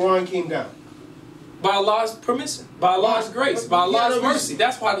that the Quran came down? By Allah's permission, by Allah's grace, by Allah's mercy.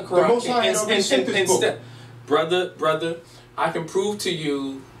 That's why the Quran came. Instead, brother, I can prove to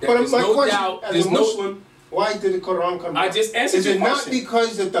you that there's no doubt. As a Muslim, why did the Quran come down? I just answered your question. Is it not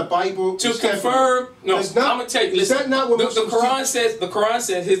because that the Bible to confirm? No, I'm gonna tell you. Listen, is that not what the Quran says? The Quran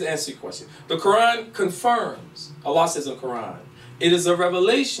says. Here's the answer to your question. The Quran confirms. Allah says in the Quran, it is a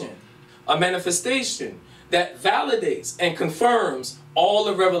revelation, a manifestation that validates and confirms all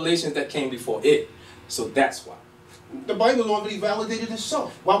the revelations that came before it. So that's why. The Bible already validated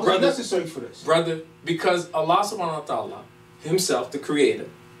itself. Why was it necessary for this? Brother, because Allah subhanahu wa ta'ala, himself, the creator,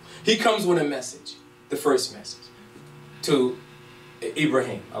 he comes with a message, the first message, to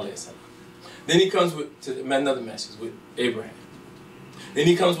Ibrahim, alayhi salam. Then he comes with another message with Abraham. Then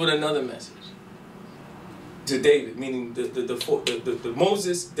he comes with another message to David, meaning the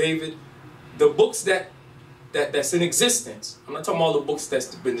Moses, David, the books that's in existence. I'm not talking about all the books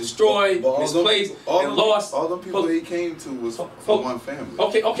that's been destroyed, misplaced, and lost. All the people he came to was from one family.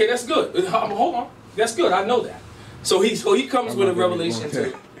 Okay, that's good. Hold on, that's good. I know that. So he comes with a revelation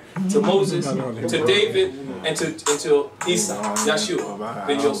to Moses, to David, and to Isa, Yeshua,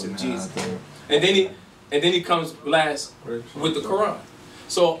 ben Yosef, Jesus, and then he comes last with the Quran.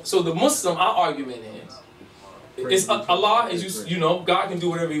 So the Muslim, our argument is. It's Allah, as you know, God can do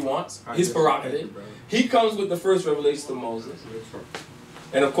whatever He wants. His prerogative. He comes with the first revelation to Moses,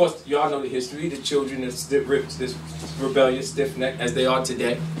 and of course, y'all know the history. The children is this rebellious, stiff-necked as they are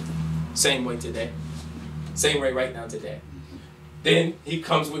today. Same way today. Same way right now today. Then He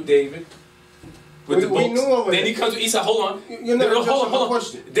comes with David, with the books. Then He comes with Isa. Hold on. Hold on.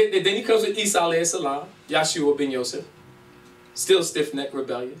 Then He comes with Isa alayhi salam, Yeshua ben Yosef, still stiff-necked,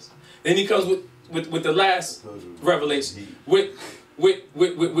 rebellious. Then He comes with the last revelation, with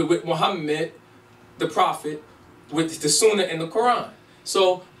Muhammad, the prophet, with the sunnah and the Quran.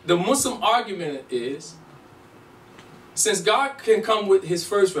 So the Muslim argument is, since God can come with His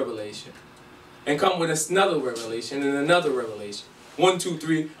first revelation, and come with another revelation and another revelation, 1, 2,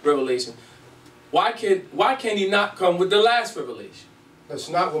 3 revelation, why can He not come with the last revelation? That's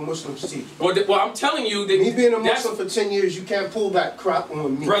not what Muslims teach. Well, I'm telling you that me being a Muslim for 10 years, you can't pull that crap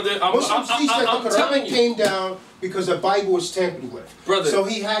on me. Brother, Muslims teach that the Quran came down because the Bible was tampered with. Brother, so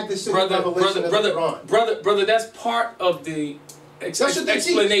He had this revelation of the Quran. Brother, that's part of the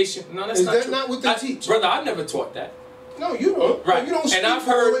explanation. No, that's not true. Is that not what they teach? Brother, I never taught that. No, you don't. Right. You don't speak and I've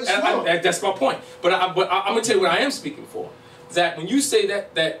heard, that's my point. But I'm going to tell you what I am speaking for. That when you say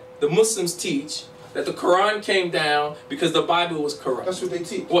that the Muslims teach that the Quran came down because the Bible was corrupt. That's what they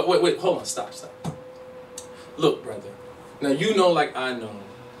teach. Wait, hold on, stop. Look, brother. Now, you know like I know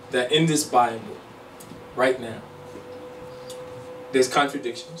that in this Bible, right now, there's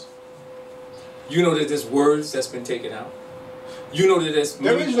contradictions. You know that there's words that's been taken out. You know that there's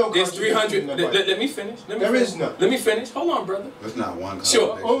 300. Let me finish. There is none. Let me finish. Hold on, brother. There's not one.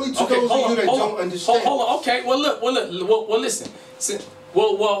 Sure. Only to those of you that don't understand. Hold on. Okay. Well, listen.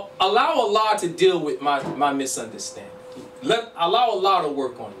 Well, allow Allah to deal with my misunderstanding. Allow Allah to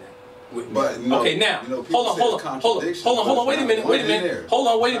work on that. But okay, now hold on. Wait a minute.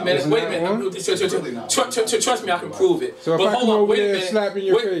 Trust me, I can prove it. So if I come over there and slap in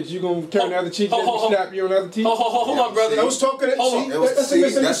your face, you gonna turn the other cheek and slap you on the other cheek? Hold on, brother. I was talking. That's a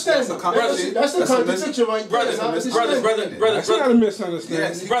misunderstanding. That's the contradiction right there. Brother. That's not a misunderstanding.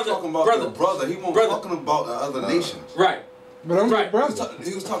 Yes, he's talking about your brother. He wasn't talking about the other nations. Right. But I'm your brother.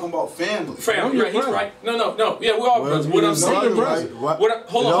 He was talking about family. Right, he's right. No. Yeah, we're all brothers. What I'm saying, hold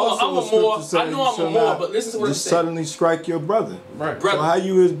on. I know I'm a more, but listen to what I'm saying. Just suddenly strike your brother. Right. So how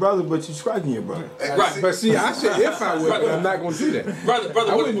you his brother, but you striking your brother? Right. But see, I said if I would, but I'm not going to do that. Brother,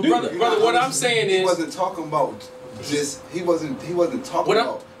 what I'm saying is... He wasn't talking about just he wasn't talking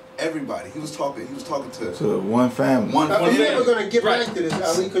about everybody. He was talking to one family. One family. I'm never gonna get back to this,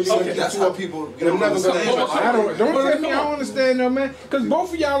 Ali, because you're gonna get more people. I'm never gonna. I don't understand though, man. Because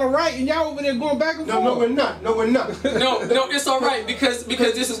both of y'all are right, and y'all over there going back and forth. No, we're not. No, it's all right because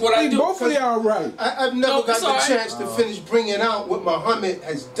this is what I do. Both of y'all are right. I've never got the chance to finish bringing out what Muhammad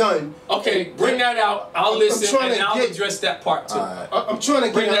has done. Okay, bring that out. I'll listen, and I'll address that part too. I'm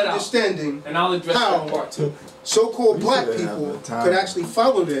trying to get an understanding, and I'll address that part too. So-called black people could actually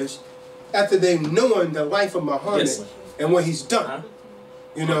follow this after they've known the life of Muhammad and what he's done.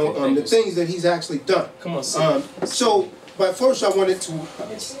 You know, the things that he's actually done. Come on, but first I wanted to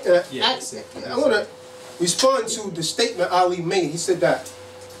I want to respond to the statement Ali made. He said that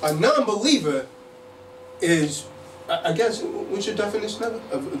a non-believer is, I guess, what's your definition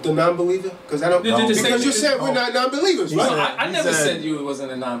of the non-believer? Because I don't know. Because you said we're not non-believers, right? No, I never said you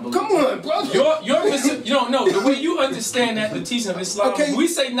wasn't a non-believer. Come on, brother. You don't know. The way you understand that, the teaching of Islam, we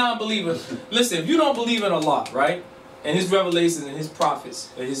say non-believer. Listen, if you don't believe in Allah, right? And his revelations and his prophets,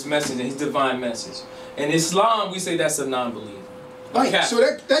 and his message and his divine message. In Islam, we say that's a non-believer. Right, so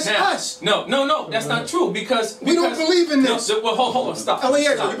that's us. No, that's not true because we don't believe in this. Well, hold on, stop.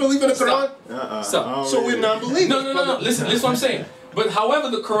 Eliezer, you believe in the Quran? Stop. So we're non-believers. No. Listen what I'm saying. But however,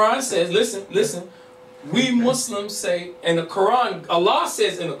 the Quran says, listen. We Muslims say, and the Quran, Allah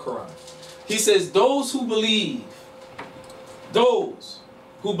says in the Quran, He says, those who believe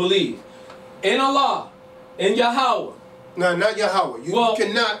in Allah, in Yahweh. No, not Yahweh. You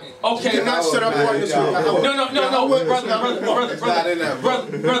cannot set up partners with Yahweh. No,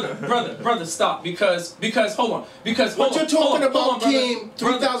 brother, stop. Because hold on. What you're talking about came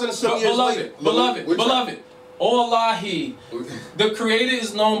 3,000 and some years later. Beloved. Oh Allah, the Creator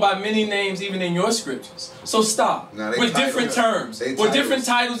is known by many names, even in your scriptures. So stop. With different terms, with different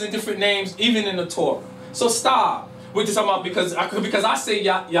titles and different names, even in the Torah. So stop. We're just talking about because I say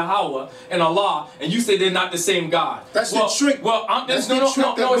Yahweh and Allah, and you say they're not the same God. That's the trick. Well, that's the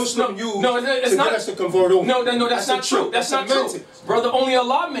trick that Muslims use to get us to convert over. No, that's not true. That's not true, brother. Only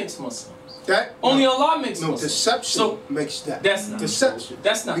Allah makes Muslims. Only Allah makes Muslims. No, deception makes that. That's not deception.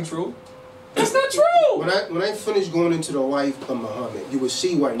 That's not true. That's not true. When I finish going into the life of Muhammad, you will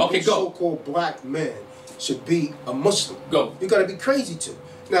see why no so-called black man should be a Muslim. Go. You gotta be crazy to.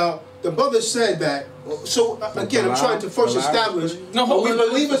 Now, the brother said that. So again, I'm trying to first establish: are we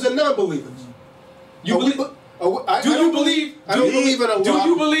believers or non-believers? You believe? Do you believe? I don't believe in Allah. Do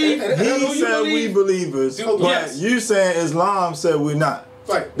you believe? He said we believers, but you saying Islam said we're not.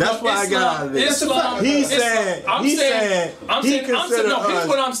 Right. That's why I got out of this. He's saying here's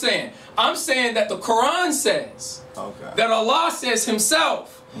what I'm saying. I'm saying that the Quran says that Allah says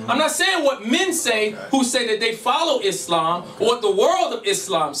Himself. I'm not saying what men say who say that they follow Islam or what the world of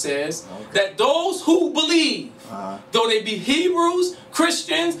Islam says, that those who believe, though they be Hebrews,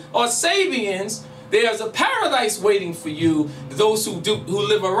 Christians, or Sabians, there's a paradise waiting for you, those who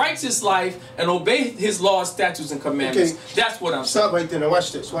live a righteous life and obey His laws, statutes, and commandments. That's what I'm saying. Stop right there. Now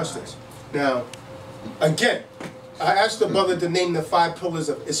watch this. Now, again, I asked the brother to name the 5 pillars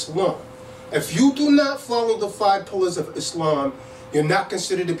of Islam. If you do not follow the 5 pillars of Islam, you're not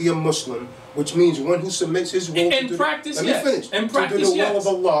considered to be a Muslim, which means one who submits his will to practice, let me finish. In practice, to do the will of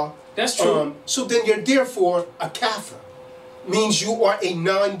Allah. That's true. So then you're therefore a Kafir. Means you are a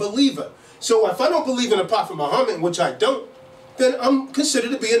non-believer. So if I don't believe in the Prophet Muhammad, which I don't, then I'm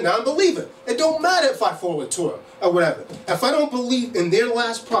considered to be a non-believer. It don't matter if I follow the Torah or whatever. If I don't believe in their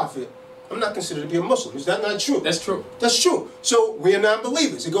last prophet, I'm not considered to be a Muslim. Is that not true? That's true. That's true. So we are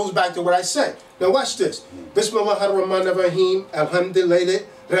non-believers. It goes back to what I said. Now watch this. Bismillahir-Rahmanir-Rahim. Alhamdulillah.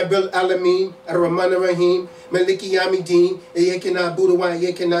 Rabbil Alameen. Ar-Rahmanir-Rahim. Maliki Yamidin. Iyyaka na'budu wa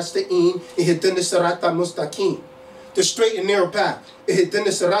iyyaka nasta'in. Ihdinas sirata mustaqim. The straight and narrow path.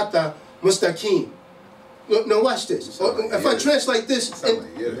 Ihdinas sirata mustaqim. Now watch this. If I translate this,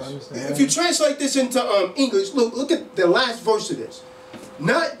 if you translate this into English, look at the last verse of this.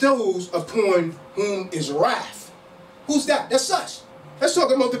 Not those upon whom is wrath. Who's that? That's us. That's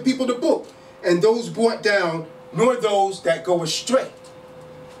talking about the people of the book. And those brought down, nor those that go astray.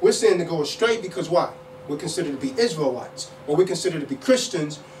 We're saying to go astray because why? We're considered to be Israelites, or we're considered to be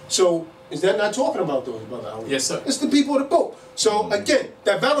Christians. So is that not talking about those, brother Ali? Yes, sir. It's the people of the book. So again,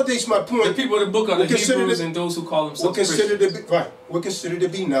 that validates my point. The people of the book are the Hebrews and those who call themselves Christians. We're considered to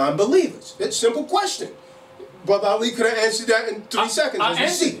be non-believers. It's a simple question. Brother Ali could have answered that in 3 seconds.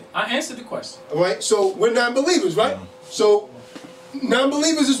 I answered the question. All right, so we're non-believers, right? So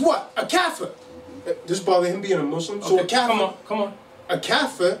non-believers is what? A Kafir. This bother him being a Muslim. So a Kafir. Come on. A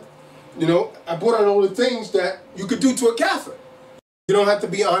Kafir, you know, I brought out all the things that you could do to a Kafir. You don't have to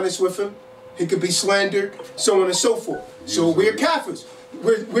be honest with him. he could be slandered, so on and so forth. So we're Kafirs.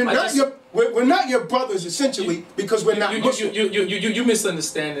 We're not your brothers essentially because we're not Muslim. You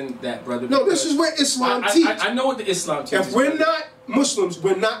misunderstanding that, brother. No, this is where Islam teaches. I know what the Islam teaches. If we're not Muslims,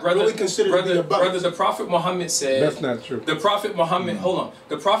 we're not really considered to be your brothers. Brother, the Prophet Muhammad said. That's not true. The Prophet Muhammad, hold on.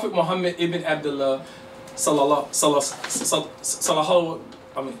 The Prophet Muhammad ibn Abdullah, sallallahu alaihi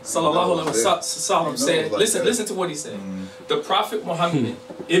wasallam said. Listen to what he said. The Prophet Muhammad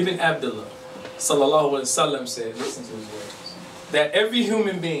ibn Abdullah, sallallahu alaihi wasallam said. Listen to his words. That every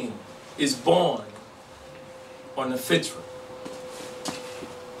human being is born on the fitra.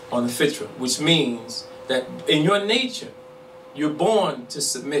 On the fitra, which means that in your nature, you're born to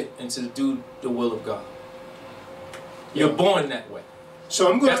submit and to do the will of God. You're born that way.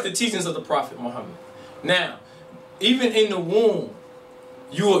 So that's the teachings of the Prophet Muhammad. Now, even in the womb,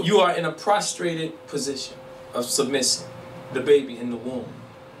 you are in a prostrated position of submission, the baby in the womb.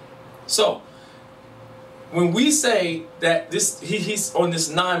 So, when we say that he's on this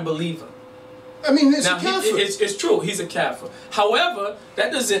non-believer, I mean, it's a kafir. It's true, he's a kafir. However,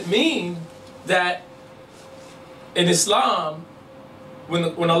 that doesn't mean that in Islam,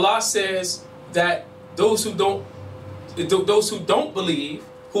 when Allah says that those who don't believe,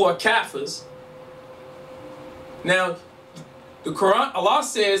 who are kafirs, now the Quran, Allah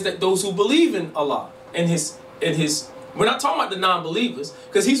says that those who believe in Allah and his we're not talking about the non-believers,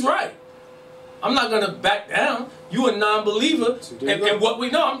 because he's right. I'm not going to back down. You a non-believer, and what we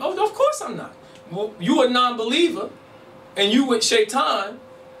know, of course I'm not. Well, you a non-believer, and you with shaitan,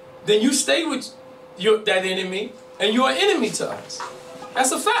 then you stay with that enemy, and you're an enemy to us.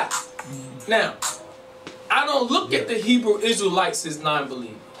 That's a fact. Now, I don't look at the Hebrew Israelites as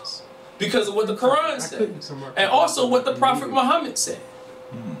non-believers because of what the Quran says, and also what the Prophet Muhammad said.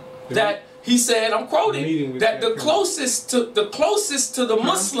 That he said, I'm quoting, that the closest to the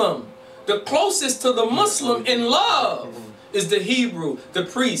Muslim. The closest to the Muslim in love is the Hebrew, the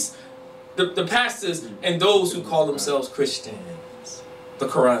priests, the pastors, and those who call themselves Christians. The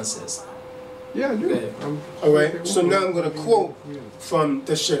Quran says. Yeah, I do. All right. So now I'm going to quote from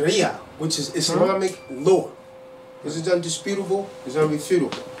the Sharia, which is Islamic law. This is undisputable. It's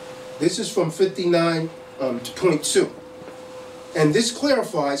unrefutable. This is from 59.2. And this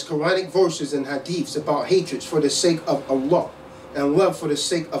clarifies Quranic verses and hadiths about hatred for the sake of Allah and love for the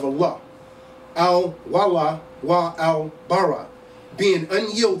sake of Allah. Al-Wala wa al-Bara, being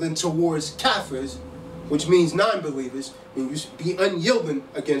unyielding towards Kafirs, which means non-believers, and you be unyielding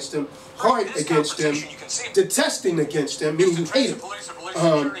against them, hard against them, detesting against them, meaning you hate them,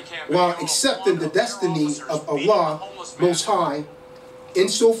 while accepting the destiny of Allah Most High,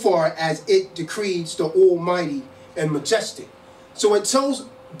 insofar as it decrees the Almighty and Majestic. So it tells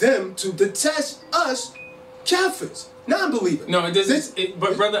them to detest us, Kafirs. Non-believer. No, it doesn't.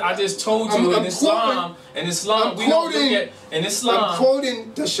 But brother, I just told you in Islam, we don't look at in Islam. I'm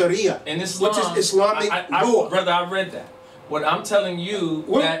quoting the Sharia, in Islam, which is Islamic law. Brother, I read that. What I'm telling you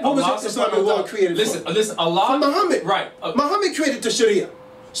that what Allah was Islamic law created? Listen, Allah. From Muhammad. Right. Muhammad created the Sharia.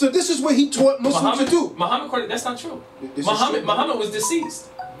 So this is what he taught Muslims to do. Muhammad, that's not true. Muhammad was deceased.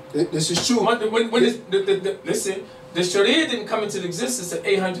 This is true. Listen, the Sharia didn't come into existence at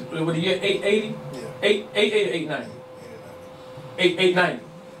 880? Yeah. 890. 890.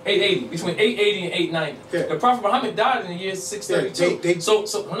 880. Between 880 and 890. Yeah. The Prophet Muhammad died in the year 632.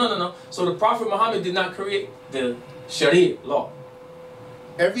 Yeah, no. So the Prophet Muhammad did not create the Sharia law.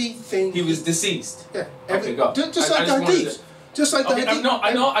 Everything. He was deceased. Yeah. Okay, go. Just like the hadiths. Just like the hadith.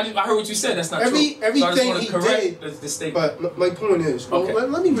 I know. I heard what you said. That's not true. Everything he did. But my point is,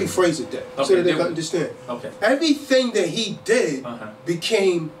 let me rephrase it then, so that they can understand. Okay. Everything that he did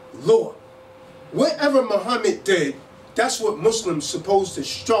became law. Whatever Muhammad did, that's what Muslims supposed to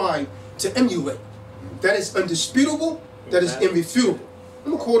strive to emulate. That is undisputable. That is irrefutable.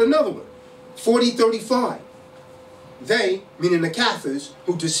 I'm gonna quote another one. 40:35. They, meaning the Kafirs,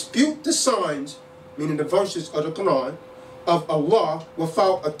 who dispute the signs, meaning the verses of the Quran, of Allah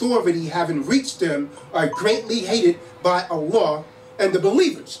without authority having reached them, are greatly hated by Allah and the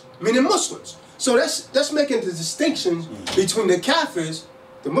believers, meaning Muslims. So that's making the distinctions between the Kafirs,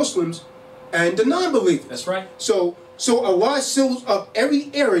 the Muslims, and the non-believers. That's right. So Allah seals up every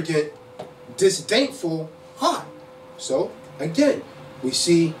arrogant, disdainful heart. So again, we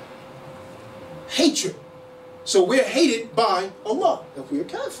see hatred. So we're hated by Allah if we're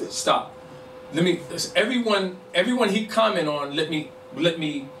Kafirs. Stop. Let me. Everyone he comment on. Let me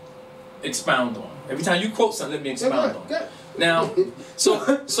expound on. Every time you quote something, let me expound on. Yeah. Now,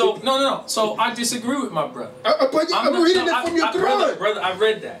 no. So I disagree with my brother. But I'm reading it from your Quran. Brother, I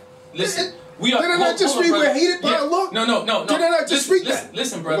read that. Listen. We are. Did I not just read we're hated by Allah? No. Did I not just read that?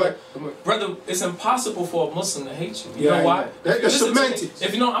 Listen, brother. Brother, it's impossible for a Muslim to hate you. You Yeah, know why? yeah. That's semantics.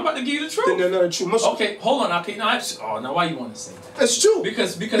 If you know, I'm about to give you the truth. Then they're not a true Muslim. Okay, hold on. Okay, now why you want to say that? That's true.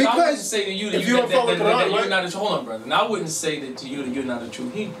 Because I wouldn't say to you that if you don't follow Quran, you're not a true. Hold on, brother. Now I wouldn't say that to you that you're not a true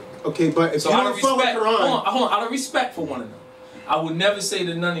Hebrew. Okay, but if you don't follow Quran, hold on, out of respect for one another, I would never say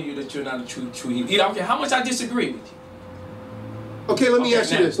to none of you that you're not a true Hebrew. I don't care how much I disagree with you. Okay, let me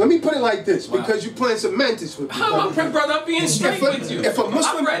ask you this. Let me put it like this, because you're playing semantics with me. How am I, brother? I'm being straight with you. If a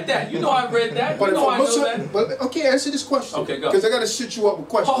Muslim, I read that. You know I read that. But you know I know that. But okay, answer this question. Okay, go. Because I got to sit you up with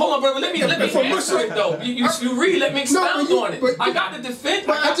questions. Hold on, brother. Let me answer it though. You read. Let me expound on it. I got to defend.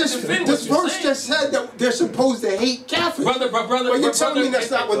 This verse just said that they're supposed to hate Kafirs. Brother. But you're telling me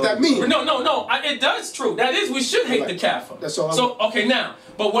that's not what that means. No. It does true. That is, we should hate the Kafir. That's all. So okay, now.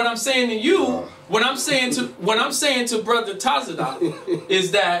 But what I'm saying to you, what I'm saying to Brother Tazadaq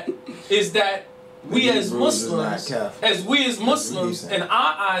is that we as Muslims, in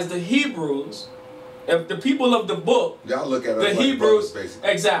our eyes, the Hebrews, if the people of the book, y'all look at the Hebrews,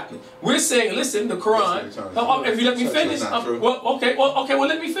 exactly. We're saying, listen, the Quran. If you let me finish, well,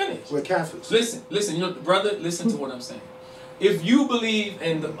 let me finish. We're Kafirs. Listen, you know, brother, listen to what I'm saying. If you believe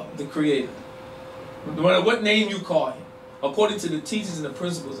in the Creator, no matter what name you call Him, according to the teachings and the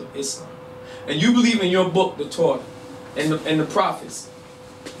principles of Islam, and you believe in your book, the Torah, and the prophets,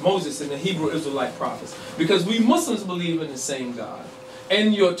 Moses and the Hebrew Israelite prophets, because we Muslims believe in the same God,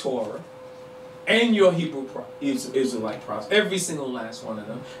 and your Torah, and your Hebrew Israelite prophets, every single last one of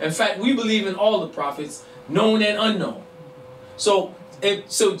them. In fact, we believe in all the prophets, known and unknown. So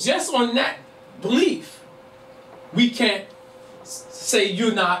just on that belief, we can't say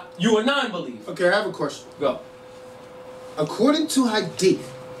you're a non-believer. Okay, I have a question. Go. According to Hadith,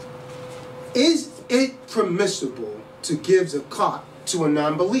 is it permissible to give zakat to a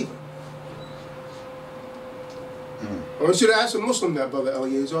non-believer? I want you to ask a Muslim that, Brother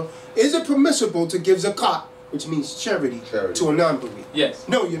Eliezer. Is it permissible to give zakat, which means charity, to a non-believer? Yes.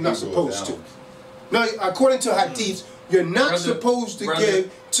 No, you're not supposed to. No, according to Hadith, you're not supposed to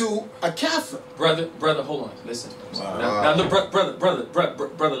give to a Kafir. Brother, hold on. Listen. Now look,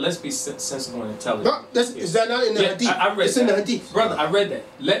 brother, let's be sensible and intelligent. No, is that not in the Hadith? I read it's that. in the Hadith. Brother, I read that.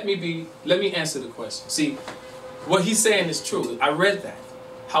 Let me answer the question. See, what he's saying is true. I read that.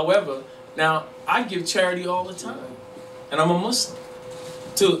 However, now I give charity all the time. And I'm a Muslim.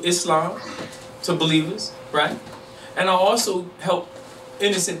 To Islam, to believers, right? And I also help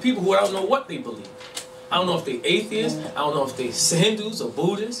innocent people who I don't know what they believe. I don't know if they're atheists, I don't know if they're Hindus or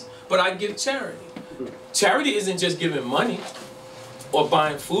Buddhists, but I give charity. Charity isn't just giving money or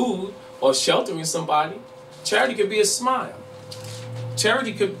buying food or sheltering somebody. Charity could be a smile.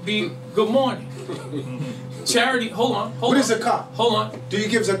 Charity could be good morning. Charity, hold on. What is zakat? Hold on. Do you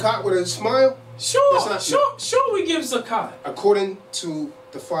give zakat with a smile? Sure we give zakat. According to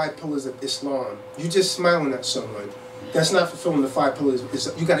the 5 pillars of Islam, you just smiling at someone. That's not fulfilling the 5 pillars.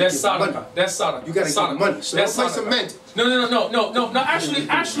 You got to give money. That's sadaqah. You got to give money. So that's like semantics. No.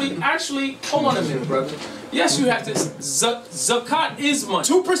 Actually, hold on a minute, brother. Yes, you have to. Zakat is money.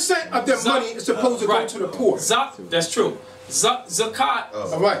 2% of their money is supposed to go to the poor. That's true. Zakat.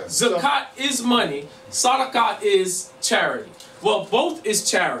 Right. Zakat is money. Sadaqah is charity. Well, both is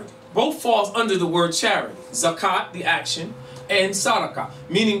charity. Both falls under the word charity. Zakat, the action, and sadaqah.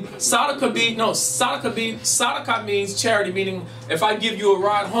 Meaning, sadaqah means charity, meaning if I give you a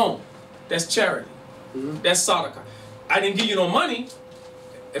ride home, that's charity. That's sadaqah. I didn't give you no money.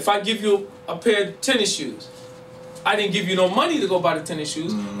 If I give you a pair of tennis shoes, I didn't give you no money to go buy the tennis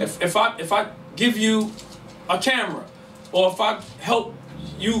shoes. If I give you a camera, or if I help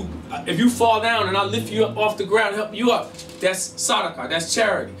you, if you fall down and I lift you up off the ground, help you up, that's sadaqah, that's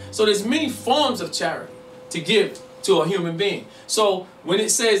charity. So there's many forms of charity to give to a human being. So when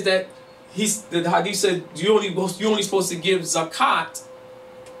it says that the hadith said you only supposed to give zakat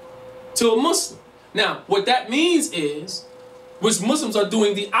to a Muslim. Now, what that means is, which Muslims are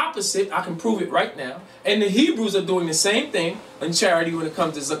doing the opposite, I can prove it right now, and the Hebrews are doing the same thing in charity when it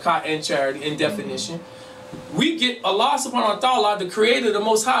comes to zakat and charity in definition. We get Allah subhanahu wa ta'ala, the creator, the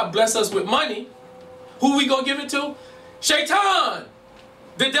most high, bless us with money. Who we gonna give it to? Shaitan,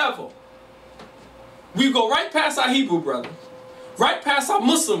 the devil. We go right past our Hebrew brother, right past our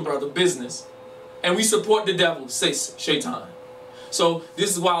Muslim brother business, and we support the devil, say Shaitan. So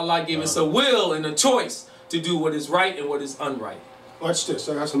this is why Allah gave us a will and a choice to do what is right and what is unright. Watch this,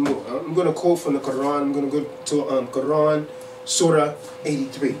 I got some more. I'm going to quote from the Quran. I'm going to go to Quran, Surah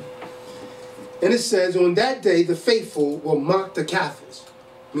 83. And it says, on that day the faithful will mock the Kafirs.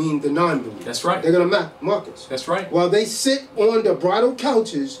 meaning the non-believers. That's right. They're going to mark us. That's right. While they sit on the bridal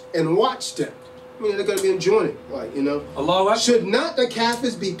couches and watch them. I mean, they're going to be enjoying it, like, you know. Allah. Should not the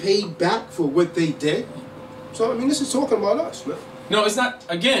Kafirs be paid back for what they did? So, I mean, this is talking about us, man. No, it's not.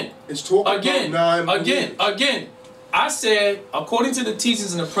 Again. It's talking about non-believers. Again. I said, according to the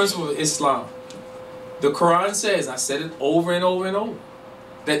teachings and the principles of Islam, the Quran says, I said it over and over and over,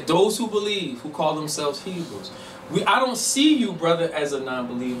 that those who believe, who call themselves Hebrews, I don't see you, brother, as a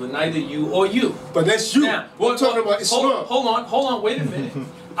non-believer, neither you or you. But that's you. Now, we're talking about Islam. Hold on, wait a minute.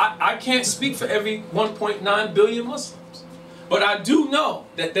 I can't speak for every 1.9 billion Muslims. But I do know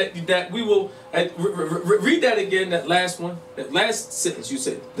that we will, read that again, that last one, that last sentence you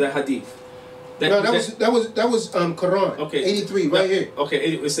said, the hadith. That was Quran. Okay. 83, right here. Okay,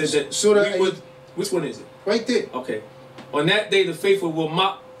 it says that Surah which one is it? Right there. Okay. On that day, the faithful will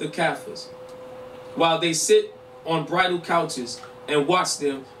mock the Kafirs while they sit on bridal couches and watch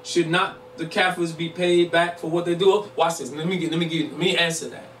them. Should not the Kafirs be paid back for what they do? Watch this. Let me answer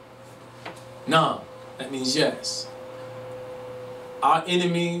that. No, that means yes. Our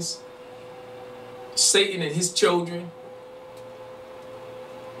enemies, Satan and his children,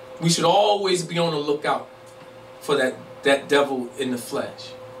 we should always be on the lookout for that devil in the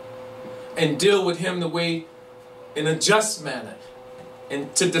flesh and deal with him the way, in a just manner,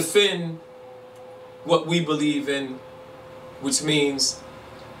 and to defend what we believe in, which means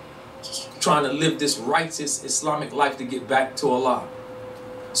trying to live this righteous Islamic life to get back to Allah.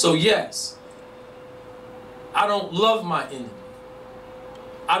 So yes, I don't love my enemy.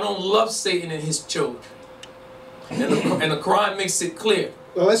 I don't love Satan and his children. And the Quran makes it clear.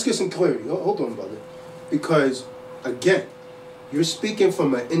 Well, let's get some clarity. Hold on, brother. Because, again, you're speaking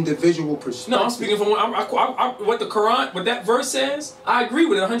from an individual perspective. No, I'm speaking from what the Quran, what that verse says. I agree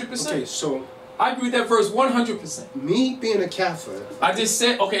with it 100%. Okay, so I agree with that verse 100%. Me being a Kafir, I just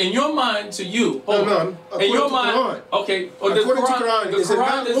said, okay, in your mind, to you. No, in your mind, Quran, okay. According to Quran, is it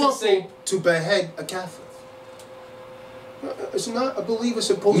not lawful say to behead a Kafir? It's not a believer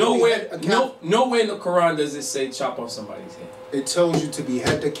supposed to behead a Kafir. Nowhere in the Quran does it say chop off somebody's head. It tells you to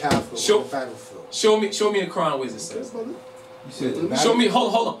behead the Kafir on the battlefield. Show me in the Quran where it says. Okay, You said show me,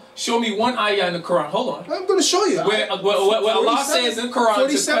 hold on. Show me one ayah in the Quran. Hold on. I'm going to show you. Where Allah says in the Quran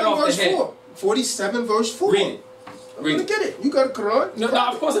to cut off the head. 47 verse 4. Read it. I'm going to get it. You got a Quran? No,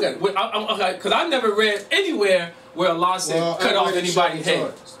 of course I got it. Because I never read anywhere where Allah said cut off anybody's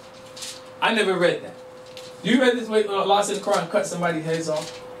head. I never read that. You read this way Allah said in the Quran cut somebody's heads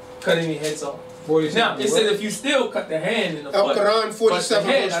off? Cut any heads off? Now, it says if you still cut the hand in the foot, Al-Quran 47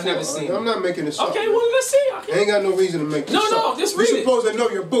 head, verse 4. I never seen I'm not making this up. Okay, well, let's see. I ain't got no reason to make this up. No, just read it. You're supposed to know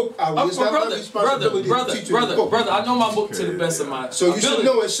your book. It's not my responsibility to teach you your book. Brother, I know my book to the best of my So you should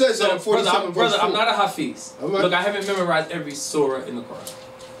know it says that in 47 brother, verse 4. I'm not a Hafiz. Look, I haven't memorized every surah in the Quran.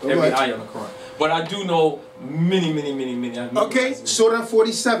 Every ayah in the Quran. But I do know many. Okay, Surah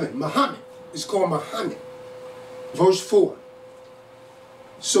 47, Muhammad. It's called Muhammad. Verse 4.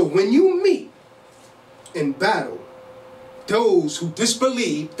 So when you meet in battle those who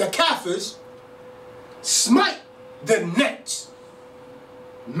disbelieve, the Kafirs, smite the necks.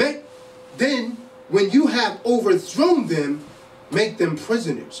 Then, when you have overthrown them, make them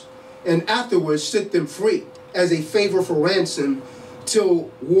prisoners, and afterwards set them free as a favor for ransom till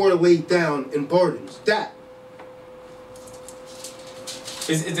war laid down in burdens. That.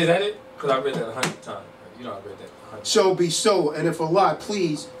 Is that it? Because I read that 100 times. You know I read that 100 times. Shall be so, and if Allah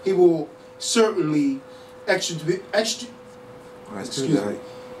please, He will certainly expedite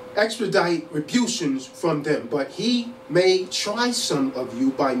retributions from them, but He may try some of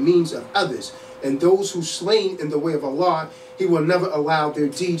you by means of others, and those who slain in the way of Allah, He will never allow their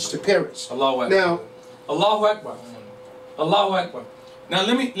deeds to perish. Allahu Akbar. Now, Allahu Akbar. Allahu Akbar. Now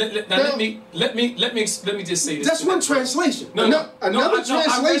let me just say this. That's one translation. Another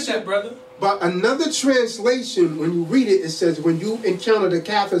translation, I read that, brother. But another translation, when you read it, it says, when you encounter the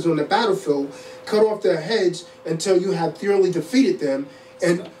Kafirs on the battlefield, cut off their heads until you have thoroughly defeated them.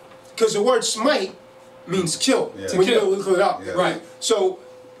 And because the word smite means kill. Yeah. When you look it up. Yeah. Right. So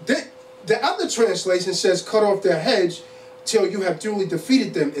the other translation says cut off their heads till you have thoroughly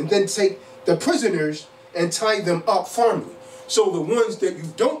defeated them, and then take the prisoners and tie them up firmly. So the ones that you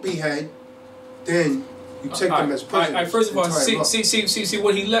don't behead, then you take them as prisoners. First of all, see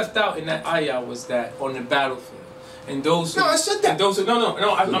what he left out in that ayah was that on the battlefield, and those. No, I said that. And those. No.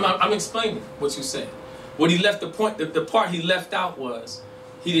 I'm explaining what you said. What he left the part he left out was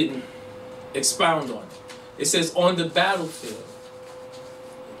he didn't expound on it. It says on the battlefield,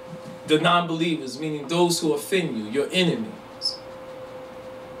 the non-believers, meaning those who offend you, your enemies.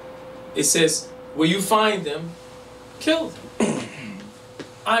 It says where you find them, kill them.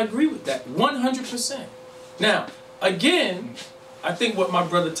 I agree with that 100%. Now, again, I think what my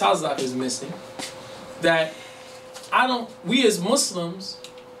brother Tazadaq is missing, that we as Muslims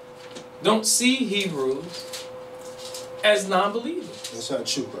don't see Hebrews as non-believers. That's not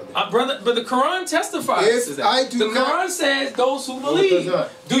true, brother. But the Quran testifies to that. The Quran says those who believe.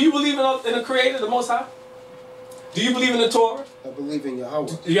 Do you believe in the Creator, the Most High? Do you believe in the Torah? I believe in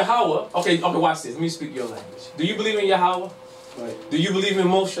Yahweh. Yahweh. Okay, watch this. Let me speak your language. Do you believe in Yahweh? Right. Do you believe in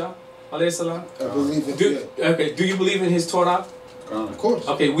Moshe? Alayhi salam? I believe in Okay, do you believe in his Torah? Of course.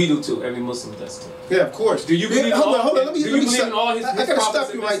 Okay, we do too. Every Muslim does too. Yeah, of course. Do you believe hold on. Let me believe stop. in all his I gotta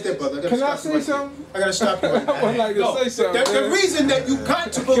stop you right there, brother. Can I say something? I gotta stop you right there. I would like to say something. The reason that you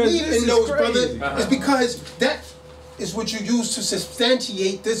got to believe in those, brother, is because that is what you use to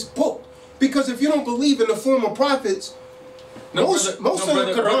substantiate this book. Because if you don't believe in the former prophets, most of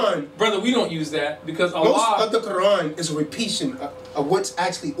the Quran, brother, we don't use that because Allah. Most of the Quran is a repeating of what's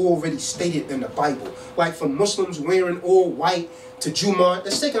actually already stated in the Bible. Like from Muslims wearing all white to Jumu'ah,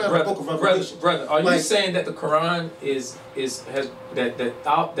 it's taken out of the Book of Revelation. Brother, are you saying that the Quran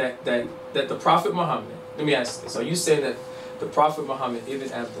that the Prophet Muhammad? Let me ask this: are you saying that the Prophet Muhammad ibn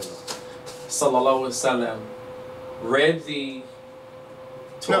Abdullah, sallallahu alaihi wasallam, read the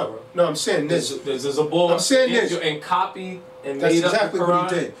Torah? No, I'm saying this. There's a book. I'm saying this and copied. And that's made exactly up the Quran.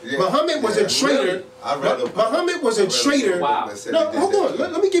 what he did. Yeah. Muhammad was a traitor. Muhammad was a traitor. Wow. No, hold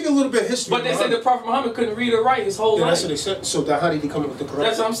on. Let me give you a little bit of history. But they said the Prophet Muhammad couldn't read or write his whole life. That's what they said. So how did he come up with the Quran?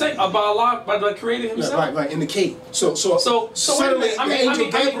 That's what I'm saying. By Allah, by the Creator Himself. Right, in the cave. So suddenly the angel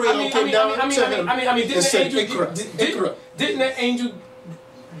Gabriel came down to him. Didn't that angel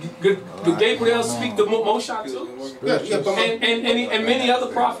Gabriel speak the Moshe too? And many other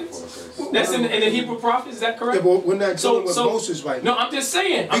prophets. That's in the Hebrew prophets. Is that correct? Yeah, but we're not dealing with Moses right now. No, I'm just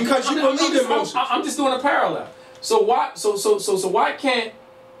saying. Because you believe in Moses. I'm just doing a parallel. So why can't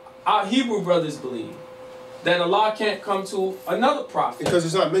our Hebrew brothers believe that Allah can't come to another prophet? Because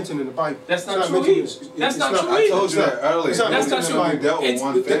it's not mentioned in the Bible. That's not true either. That's not true either. I told you that earlier. That's not true. We dealt with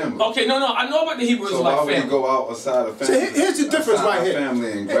one family. Okay, no, I know about the Hebrew Israelite family. So why would you go outside of family? So here's the difference right here.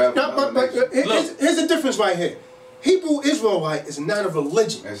 Family and grab here's the difference right here. Hebrew Israelite is not a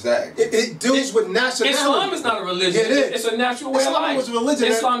religion. Exactly. It deals with nationality. Islam is not a religion. Yeah, it is. It's a natural way of life.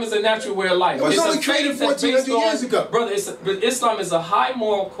 Islam is a natural way of life. It was only created 1400 years ago. Brother, Islam is a high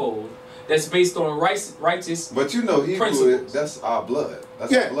moral code that's based on righteous. But you know, Hebrew, that's our blood.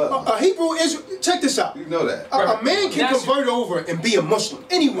 That's our blood. A Hebrew is. Check this out. You know that. A man can convert over and be a Muslim.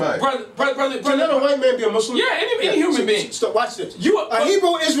 Anyone. Brother. Can a white man be a Muslim? Yeah, any human being. Stop. Watch this. A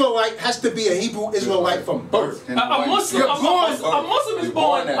Hebrew Israelite has to be a Hebrew Israelite from birth. A Muslim is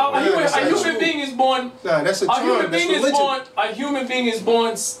born. A human being is born. Nah, that's a term. A human being is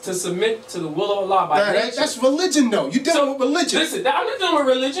born to submit to the will of Allah by nature. That's religion, though. You're dealing with religion. Listen, I'm not dealing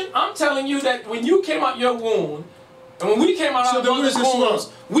with religion. I'm telling you that when you came out your womb, and when we came out our mother's wombs,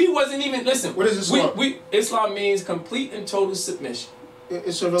 we wasn't even, listen. What is Islam? Islam means complete and total submission.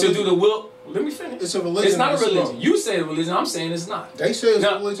 It's a religion. To do the will. Let me finish. It's a religion. It's not a religion. You say a religion. I'm saying it's not. They say it's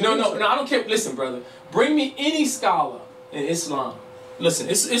a religion. No, I don't care. Listen, brother. Bring me any scholar in Islam. Listen,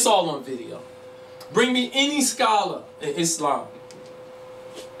 it's all on video. Bring me any scholar in Islam.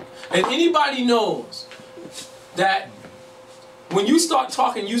 And anybody knows that when you start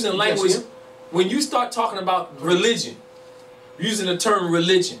talking using language, when you start talking about religion, using the term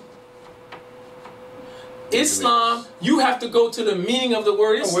religion, Islam, you have to go to the meaning of the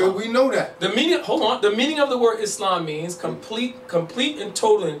word Islam. Well, we know that. The meaning, hold on, the meaning of the word Islam means complete and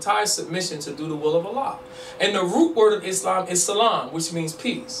total, entire submission to do the will of Allah. And the root word of Islam is salam, which means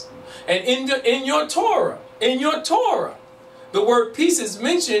peace. And in your Torah, the word peace is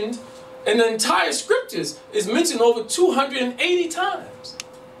mentioned in the entire scriptures, is mentioned over 280 times.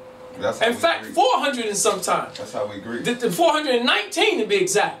 In fact, 400 and some times. That's how we agree. The 419 to be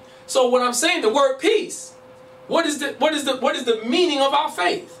exact. So what I'm saying, the word peace, what is the meaning of our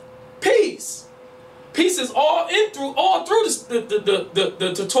faith? Peace. Peace is all through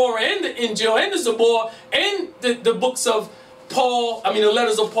the Torah and the Injil and the Zabur and the books of Paul, the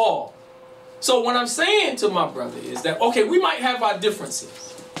letters of Paul. So what I'm saying to my brother is that, okay, we might have our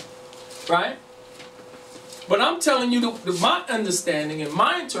differences, right? But I'm telling you my understanding and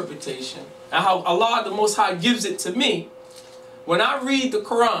my interpretation and how Allah the Most High gives it to me. When I read the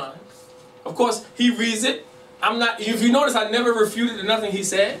Quran, of course, He reads it. If you notice, I never refuted nothing He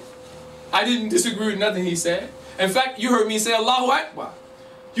said. I didn't disagree with nothing He said. In fact, you heard me say Allahu Akbar.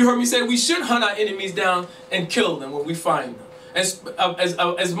 You heard me say we should hunt our enemies down and kill them when we find them. As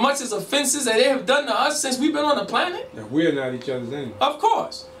much as offenses that they have done to us since we've been on the planet. Yeah, we're not each other's enemy. Of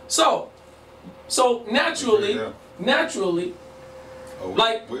course. So naturally,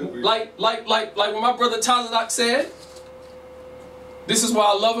 Like when my brother Tazadaq said, this is why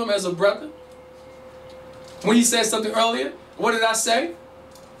I love him as a brother. When he said something earlier, what did I say?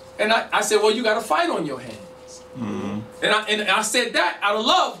 And I said, well, you got a fight on your hands. Mm-hmm. And I said that out of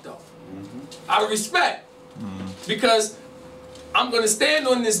love, though. Mm-hmm. Out of respect. Mm-hmm. Because I'm going to stand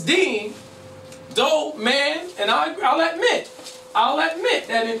on this deen, though, man, and I'll admit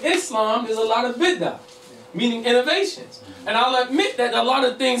that in Islam there's a lot of bid'ah, meaning innovations. And I'll admit that a lot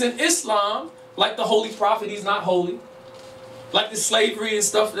of things in Islam, like the Holy Prophet, he's not holy. Like the slavery and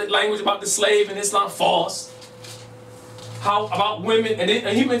stuff, the language about the slave in Islam, false. How about women, and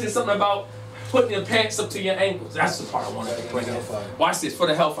he mentioned something about putting your pants up to your ankles. That's the part I wanted to bring up. Watch this, for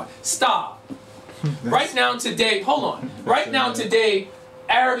the hellfire. Stop. Right now today, hold on. Right now today,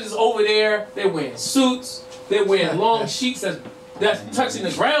 Arabs is over there, they're wearing suits, they're wearing long sheets that's touching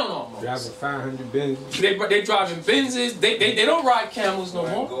the ground almost. Driving 500 Benzes. They driving Benzes, they don't ride camels no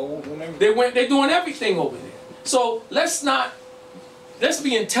more. They're doing everything over there. So let's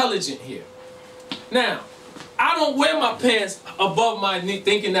be intelligent here. Now, I don't wear my pants above my knee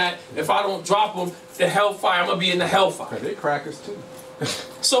thinking that if I don't drop them, the hellfire, I'm going to be in the hellfire. They crackers too.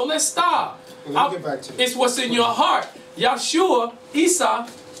 So let's stop. Let me get back to this. It's what's in your heart. Yahshua, Isa,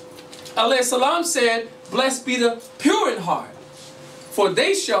 alayhi salam said, blessed be the pure in heart, for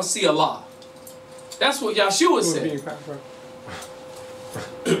they shall see Allah. That's what Yahshua said.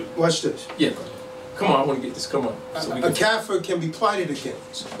 Watch this. Yeah, brother. Come on, I want to get this. Come on. So a kafir can be plotted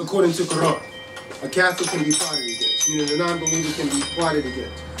against, according to Quran. A Kafir can be plotted against. Meaning a non-believer can be plotted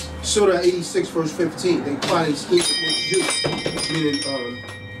against. Surah 86 verse 15. They plotted schemes against you. Meaning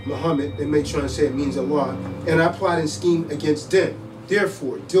Muhammad. They may try and say it means Allah. And I plot and scheme against them.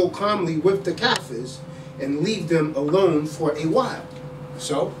 Therefore, deal calmly with the Kafirs and leave them alone for a while.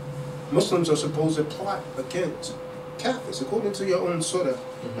 So, Muslims are supposed to plot against Kafirs, according to your own Surah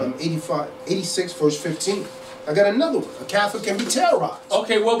 86 verse 15. I got another one. A Kafir can be terrorized.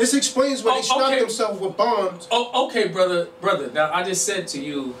 Okay, well, this explains why they struck themselves with bombs. Oh, okay, brother. Now, I just said to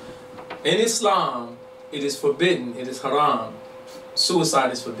you, in Islam, it is forbidden. It is haram.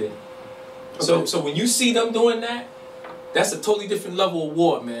 Suicide is forbidden. Okay. So when you see them doing that, that's a totally different level of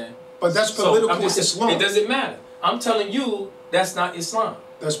war, man. But that's political Islam. It doesn't matter. I'm telling you, that's not Islam.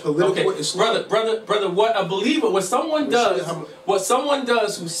 That's political Islam. Brother, what a believer, what someone does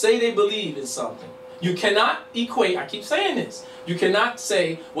who say they believe in something, you cannot equate, I keep saying this, you cannot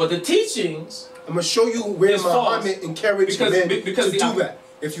say, well, the teachings... I'm going to show you where Muhammad encouraged men to do that.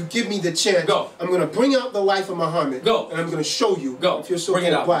 If you give me the chance, I'm going to bring out the life of Muhammad, and I'm going to show you, if you're so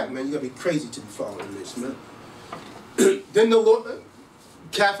black, man, you got to be crazy to be following this, man. Then the Lord...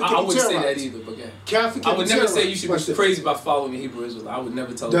 I wouldn't say that either, but yeah. I would never say you should be crazy about following the Hebrew Israelites. I would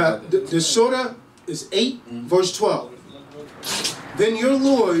never tell them that. The Surah is 8, verse 12. Then your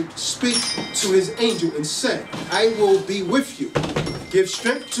Lord speak to his angel and said, I will be with you. Give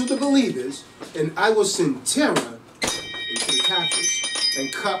strength to the believers, and I will send terror into the Kafirs and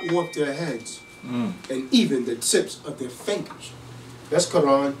cut off their heads and even the tips of their fingers. That's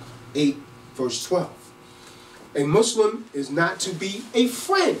Quran 8, verse 12. A Muslim is not to be a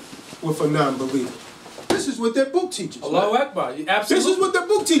friend with a non-believer. This is what their book teaches. Allahu Akbar. Absolutely. This is what their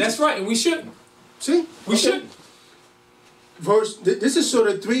book teaches. That's right, and we shouldn't. See? We shouldn't. This is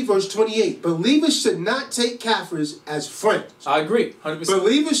Surah 3, verse 28. Believers should not take Kafirs as friends. I agree, 100%.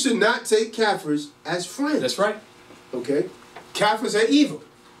 Believers should not take Kafirs as friends. That's right. Okay? Kafirs are evil.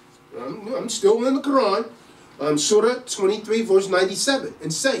 I'm still in the Quran. Surah 23, verse 97.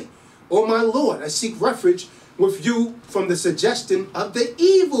 And say, O my Lord, I seek refuge with you from the suggestion of the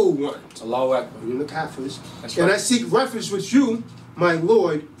evil ones. Allahu Akbar. You're in the Kafirs. That's right. And I seek refuge with you, my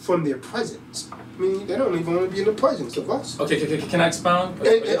Lord, from their presence. I mean, they don't even want to be in the presence of us. Okay, can I expound?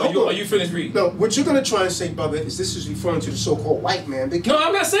 Are you finished reading? No, what you're going to try and say, brother, is this is referring to the so-called white man. No,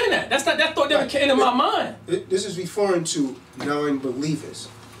 I'm not saying that. That thought never came into my mind. This is referring to non-believers.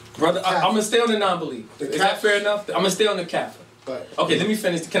 Brother, I'm going to stay on the non-believer. Is that fair enough? I'm going to stay on the Kafir. Okay, let me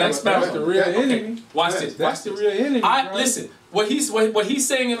finish. Can I expound? That's the real enemy. Watch this. That's the real enemy. Listen. What he's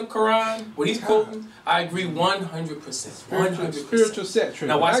saying in the Quran, what he's quoting, I agree 100%. 100%. Spiritual set trip.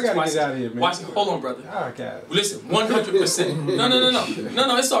 Now watch this. Watch get out of here, man. Watch it. Hold on, brother. Okay. Listen, 100%.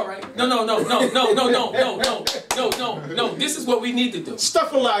 No. It's all right. No. This is what we need to do.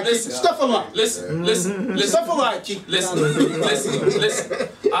 Stuff a lot. Listen. Stuff a lot. Listen. Stuff a lot. Listen.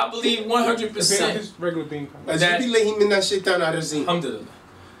 I believe 100%. Regular bean. Alhamdulillah.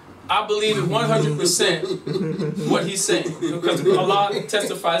 I believe it 100% what he's saying, because Allah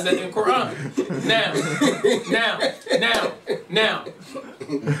testifies that in Quran. Now,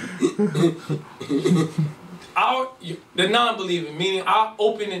 the non-believing, meaning our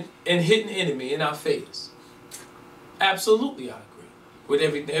open and hidden enemy in our face. Absolutely, I agree with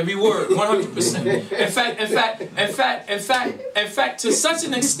every word, 100%. In fact, to such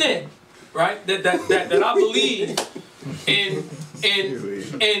an extent, right, that I believe in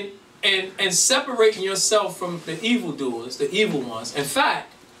separating yourself from the evildoers, the evil ones. In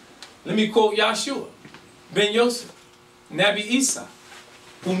fact, let me quote Yahshua ben Yosef, Nabi Isa,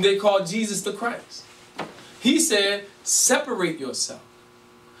 whom they call Jesus the Christ. He said, separate yourself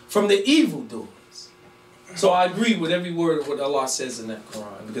from the evildoers. So I agree with every word of what Allah says in that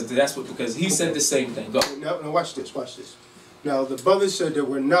Quran, because he said the same thing. Go. Now watch this, watch this. Now the brother said that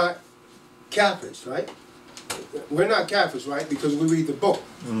we're not Kafirs, right? We're not Kafirs, right? Because we read the book.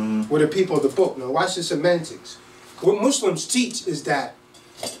 We're the people of the book. Now watch the semantics. What Muslims teach is that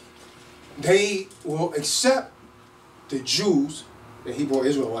they will accept the Jews, the Hebrew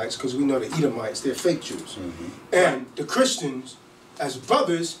Israelites, because we know the Edomites, they're fake Jews. And the Christians as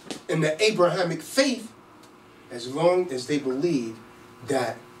brothers in the Abrahamic faith, as long as they believe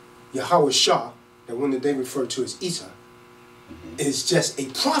that Yahweh Shah, the one that they refer to as Isa, is just a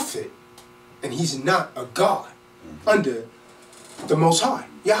prophet, and he's not a God under the Most High,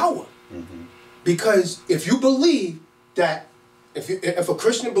 Yahweh. Because if you believe that, if a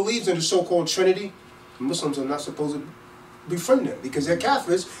Christian believes in the so-called Trinity, Muslims are not supposed to befriend them because they're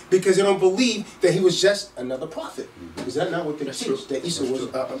Kafirs, because they don't believe that he was just another prophet. Is that not what they teach? That Isa was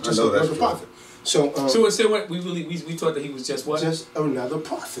just another prophet. So say what we thought that he was just what? Just another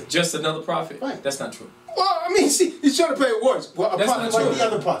prophet. Just another prophet. Right. That's not true. Well, I mean, see, he's trying to play words. Well, a prophet like the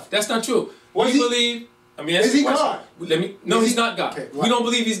other prophet. That's not true. We believe. I mean, is he God? No, he's not God. Okay, right. We don't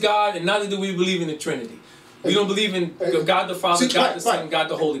believe he's God, and neither do we believe in the Trinity. We don't believe in God the Father, God the Son, God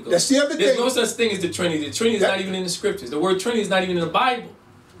the Holy Ghost. That's the other thing. There's no such thing as the Trinity. The Trinity is not even in the scriptures. The word Trinity is not even in the Bible.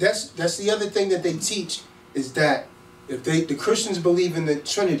 That's the other thing that they teach, is that if the Christians believe in the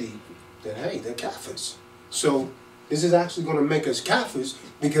Trinity, then hey, they're Kafirs. So this is actually going to make us Kafirs,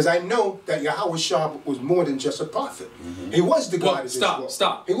 because I know that Yahweh Shah was more than just a prophet. He was the God of this world.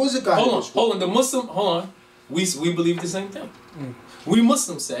 Stop. He was the God of this world. Hold on. The Muslim, hold on. We believe the same thing. We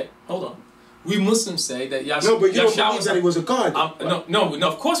Muslims say, hold on. We Muslims say that Yahshua... No, but you don't believe that he was a God. No,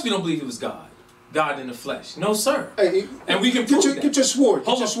 of course we don't believe he was God. God in the flesh. No, sir. Hey, and we can prove that. Get your sword.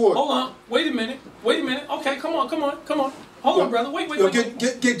 Get your sword. Hold on. Wait a minute. Okay, come on. Hold on, brother. Wait.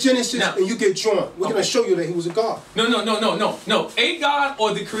 Get Genesis now, and you get John. We're going to show you that he was a God. No. A God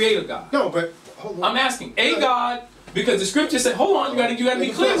or the creator God? No, but hold on. I'm asking. A God, because the scripture said, hold on, you got to be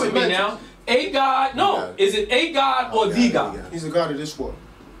clear with me now. A God, no. Is it a God or the God? He's the God of this world.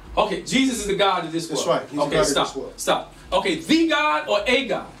 Okay, Jesus is the God of this world. That's right. He's the God of this world. Stop. Okay, the God or a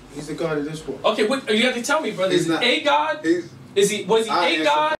God? He's the God of this world. Okay, you have to tell me, brother. Is it a God? Was he a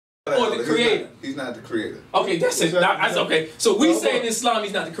God or the creator? He's not the creator. Okay, that's it. That's okay. So we say in Islam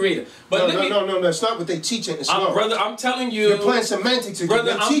he's not the creator. But no. That's not what they teach in Islam. Brother, I'm telling you. You're playing semantics again.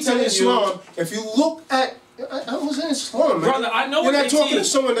 Brother, they teach in Islam. If you look at, I was in Islam, man. Brother, I know what they teach. You're not talking to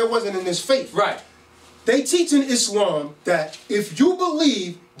someone that wasn't in this faith. Right. They teach in Islam that if you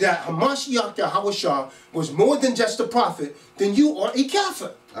believe that Hamashiach Yahweh Shah was more than just a prophet, then you are a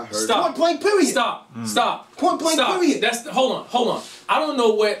Kafir. Stop. Point blank period. Stop. Point blank period. Hold on. I don't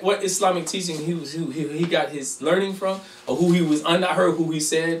know what Islamic teaching he got his learning from, or who he was under. I heard who he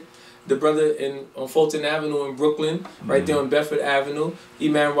said. The brother on Fulton Avenue in Brooklyn, right there on Bedford Avenue,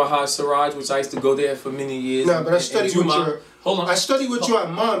 Imam Wahad Siraj, which I used to go there for many years. No, but I studied with your... Hold on. I studied with your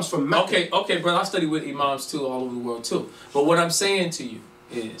imams from Mecca. Okay, brother. I studied with imams too, all over the world too. But what I'm saying to you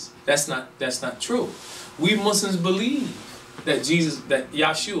is that's not true. We Muslims believe that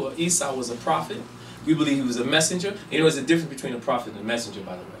Yahshua, Isa, was a prophet. We believe he was a messenger. And you know, there's a difference between a prophet and a messenger,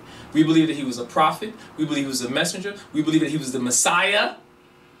 by the way. We believe that he was a prophet. We believe he was a messenger. We believe that he was the Messiah,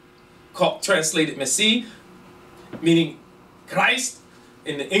 translated Messi, meaning Christ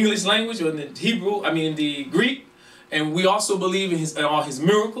in the English language, or in the Hebrew, in the Greek. And we also believe in all his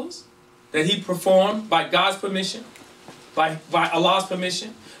miracles that he performed by God's permission, by Allah's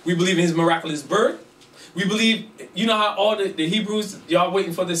permission. We believe in his miraculous birth. We believe, you know how all the Hebrews, y'all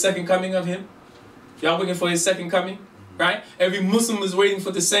waiting for the second coming of him? Y'all waiting for his second coming, right? Every Muslim is waiting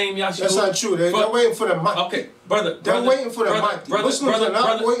for the same Yahshua. That's not true. They're waiting for the Mahdi. Okay, brother. They're waiting for the Mahdi. Muslims are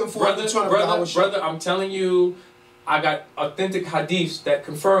not waiting for the return of Yahweh Shah. Brother, I'm telling you, I got authentic hadiths that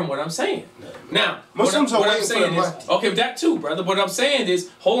confirm what I'm saying. Now, Muslims are waiting for the Mahdi. Okay, that too, brother. What I'm saying is,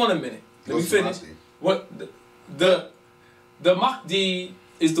 hold on a minute. Let me finish. What the Mahdi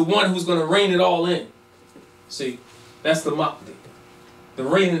is the one who's going to reign it all in. See, that's the Mahdi. The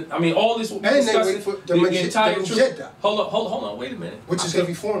reign. All this. And they wait for the entire truth. Hold on. Wait a minute. Which is going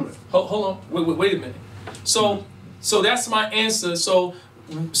to be formed. Hold on. Wait a minute. So that's my answer. So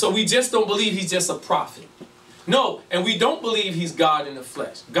we just don't believe he's just a prophet. No, and we don't believe he's God in the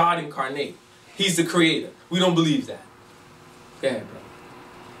flesh, God incarnate. He's the creator. We don't believe that. Go ahead,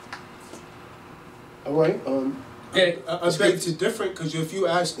 bro. All right. I beg to differ, because if you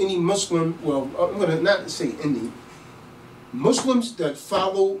ask any Muslim, well, I'm going to not say any, Muslims that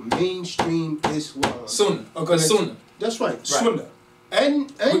follow mainstream Islam. Sunnah. Okay, Sunnah. That's right, Sunnah.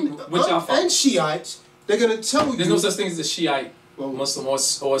 And Shiites, they're going to tell you. There's no such thing as a Shiite Muslim or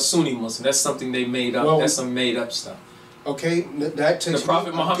a Sunni Muslim. That's something they made up. That's some made up stuff. Okay, that takes the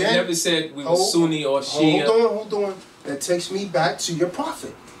Prophet Muhammad never said we were Sunni or Shia. Hold on. That takes me back to your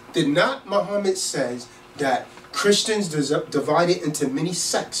Prophet. Did not Muhammad says that Christians divided into many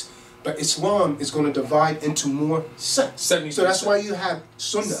sects, but Islam is going to divide into more sects. 70%. So that's why you have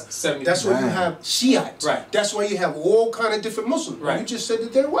Sunnah. 70%. That's why you have Shiites. Right. That's why you have all kind of different Muslims. Right. You just said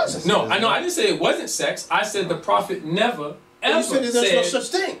that there wasn't. No, I know. I didn't say it wasn't sects. I said the Prophet never. You said that there's no such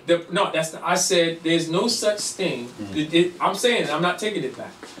thing. I said there's no such thing. I'm saying it, I'm not taking it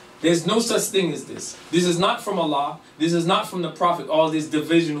back. There's no such thing as this. This is not from Allah. This is not from the Prophet. All these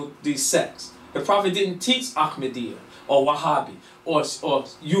divisional, these sects. The Prophet didn't teach Ahmadiyya or Wahhabi or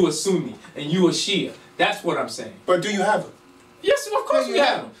you a Sunni and you a Shia. That's what I'm saying. But do you have them? Yes, of course we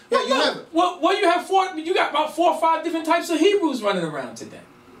have them. Yeah, you have them. Well, you have you got about 4 or 5 different types of Hebrews running around today.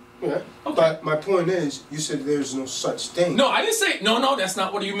 Yeah. Okay. But my point is, you said there's no such thing. No, I didn't say, no, that's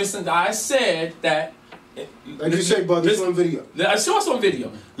not what you missing. I said that. Like you say, brother, it's on video. I saw us on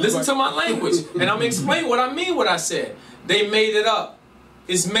video. Listen to my language, and I'm going to explain what I mean what I said. They made it up.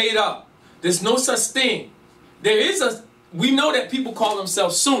 It's made up. There's no such thing. We know that people call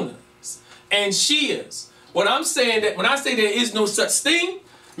themselves Sunnis and Shias. What I'm saying that when I say there is no such thing,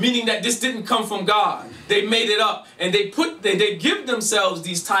 meaning that this didn't come from God. They made it up, and they give themselves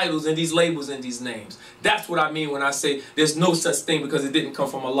these titles and these labels and these names. That's what I mean when I say there's no such thing, because it didn't come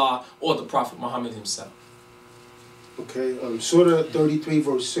from Allah or the Prophet Muhammad himself. Okay, Surah 33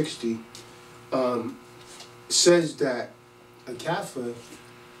 verse 60 says that a Kafir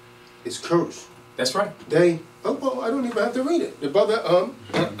is cursed. That's right. I don't even have to read it. The brother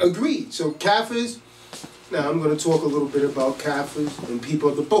agreed. So Kafirs. Now I'm going to talk a little bit about Kafirs and people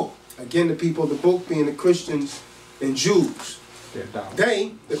of the book. Again, the people of the book being the Christians and Jews.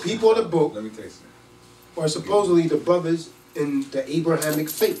 They, the people of the book, are supposedly the brothers in the Abrahamic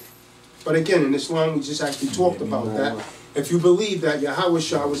faith. But again, in Islam, we just actually talked about that. If you believe that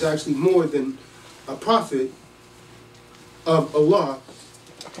Yahweh was actually more than a prophet of Allah,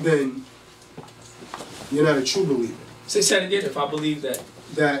 then you're not a true believer. Say that again, if I believe that.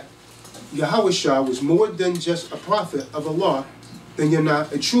 That Yahweh was more than just a prophet of Allah, then you're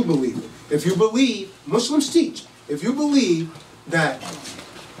not a true believer. If you believe, Muslims teach, if you believe that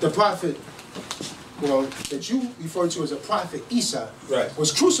the prophet, that you refer to as a prophet Isa,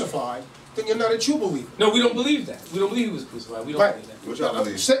 was crucified, then you're not a true believer. No, we don't believe that. We don't believe he was crucified. We don't believe that. What y'all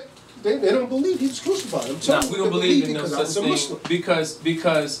believe? They don't believe he was crucified. I'm telling you, we don't believe in no such thing.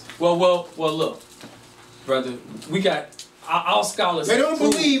 Because, well, look, brother, we got our scholars. They don't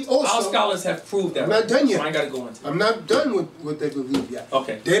believe. Also, our scholars have proved that. I'm not done yet. So I ain't got to go into. I'm not done with what they believe yet.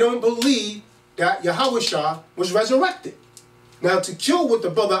 Okay. They don't believe that Yahweh was resurrected. Now, to kill what the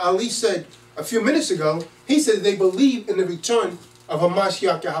brother Ali said a few minutes ago, he said they believe in the return of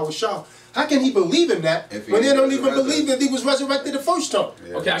Hamashiach Yahweh. How can he believe in that when they don't even believe that he was resurrected the first time?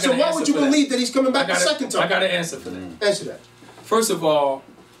 Yeah. Okay, so why would you believe that he's coming back the second time? I got an answer for that. Answer that. First of all,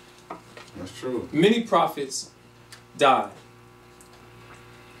 that's true. Many prophets died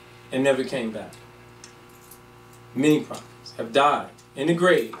and never came back. Many prophets have died in the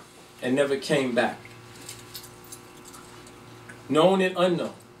grave and never came back. Known and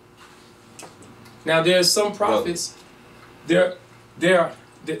unknown. Now there are some prophets. There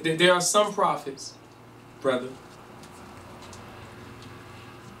are some prophets, brother,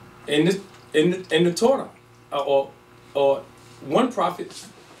 in the Torah, or one prophet.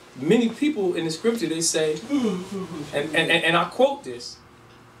 Many people in the scripture, they say, and I quote this.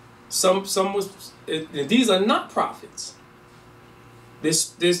 These are not prophets.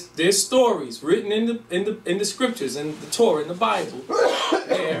 There's stories written in the scriptures, in the Torah, in the Bible,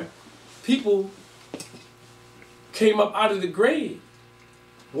 where people came up out of the grave,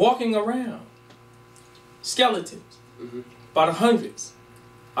 walking around, skeletons, by the hundreds,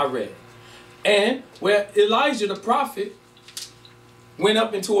 I read. And where Elijah the prophet went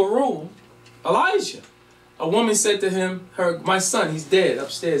up into a room, Elijah, a woman said to him, my son, he's dead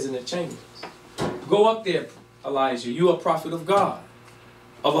upstairs in the chambers. Go up there, Elijah, you are a prophet of God,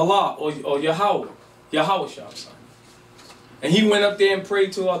 of Allah, or Yahweh, son. And he went up there and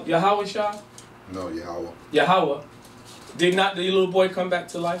prayed to Yahweh Shah, No, Yahweh. Yahweh. Did not the little boy come back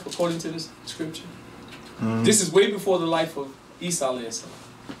to life according to this scripture? This is way before the life of Isa alayhi salam.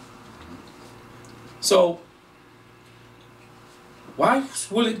 So, why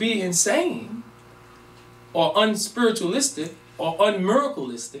will it be insane or unspiritualistic or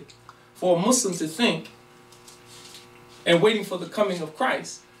unmiracleistic for a Muslim to think and waiting for the coming of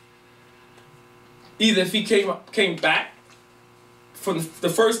Christ, either if he came back for the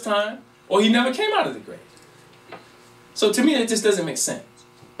first time or he never came out of the grave? So to me, it just doesn't make sense.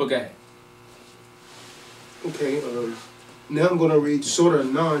 But go ahead. Okay, now I'm going to read Surah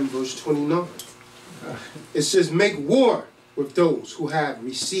 9, verse 29. It says, make war with those who have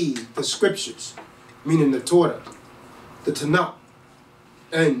received the scriptures, meaning the Torah, the Tanakh,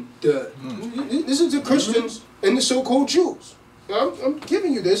 and this is the Christians and the so-called Jews. I'm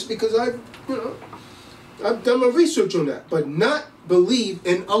giving you this because I've done my research on that, but not believe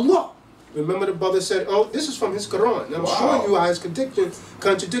in Allah. Remember the brother said, oh, this is from his Quran. Now, I'm showing you how it's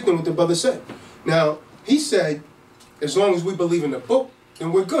contradicting what the brother said. Now, he said, as long as we believe in the book,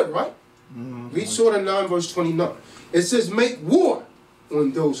 then we're good, right? Read Surah 9, verse 29. It says, make war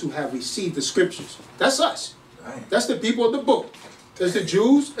on those who have received the scriptures. That's us. That's the people of the book. That's the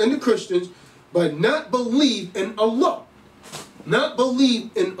Jews and the Christians, but not believe in Allah. Not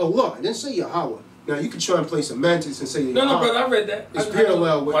believe in Allah. I didn't say Yahweh. Now, you can try and play semantics and say no, brother, I read that. It's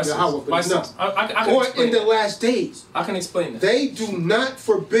parallel with Yahweh, but no. Or in the last days. I can explain that. They do not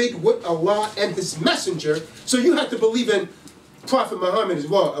forbid what Allah and His Messenger. So you have to believe in Prophet Muhammad as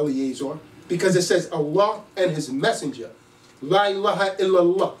well, Eliezer, because it says Allah and His Messenger. La ilaha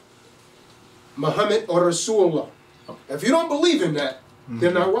illallah. Muhammad or Rasulullah. If you don't believe in that,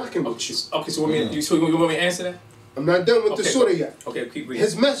 they're not rocking with you. Okay, so you want me to answer that? I'm not done with the surah yet. Okay, keep reading.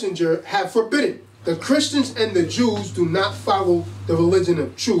 His messenger have forbidden. The Christians and the Jews do not follow the religion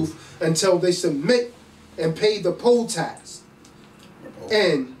of truth until they submit and pay the poll tax.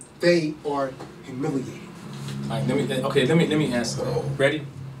 And they are humiliated. All right, let me answer that. Ready?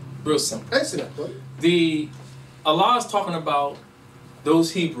 Real simple. Answer that, buddy. Allah is talking about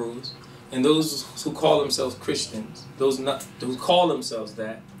those Hebrews and those who call themselves Christians, who call themselves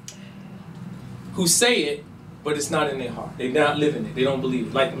that, who say it, but it's not in their heart. They're not living it. They don't believe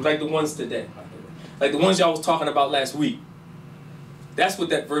it. Like the ones today, by the way. Like the ones y'all was talking about last week. That's what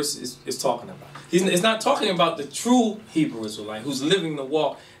that verse is talking about. It's not talking about the true Hebrew Israelite who's living the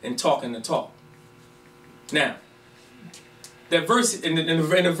walk and talking the talk. Now, that verse, and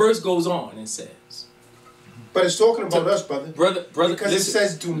the verse goes on and says, but it's talking about us, brother. Brother, because listen, it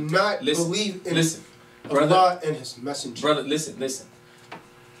says, do not believe in Allah and His Messenger. Brother, listen.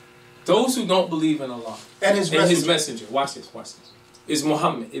 Those who don't believe in Allah and His Messenger, watch this, is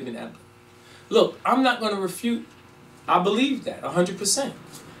Muhammad ibn Abdullah. Look, I'm not going to refute. I believe that 100%.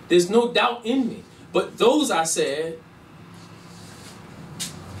 There's no doubt in me. But those I said,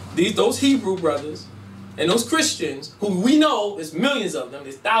 those Hebrew brothers and those Christians, who we know there's millions of them,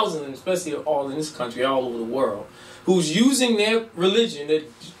 there's thousands of them, especially all in this country, all over the world, who's using their religion, in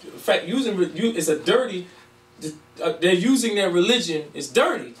fact, it's a dirty, they're using their religion, it's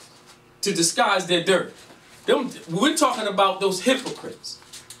dirty, to disguise their dirt. We're talking about those hypocrites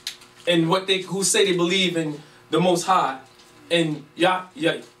and who say they believe in the Most High and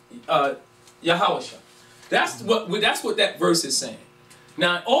Yahweh. That's what that verse is saying.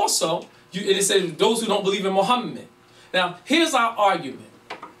 Now also, it says those who don't believe in Muhammad. Now here's our argument.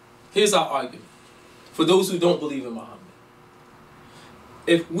 For those who don't believe in Muhammad.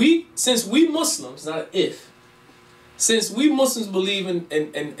 Since we Muslims, not if, since we Muslims believe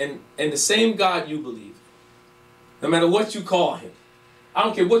in the same God you believe in, no matter what you call Him, I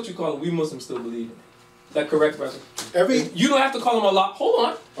don't care what you call Him, we Muslims still believe in it. Is that correct, brother? You don't have to call Him Allah. Hold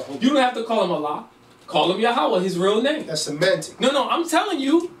on. You don't have to call Him Allah. Call Him Yahweh, His real name. That's semantic. No, I'm telling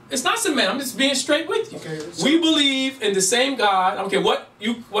you, it's not semantic. I'm just being straight with you. Okay, we believe in the same God. I don't care what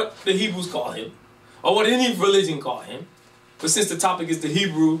the Hebrews call Him, or what any religion call Him. But since the topic is the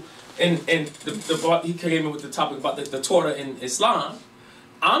Hebrew, and he came in with the topic about the Torah in Islam,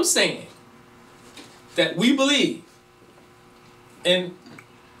 I'm saying that we believe in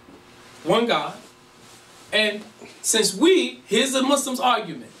one God, and since here's the Muslims'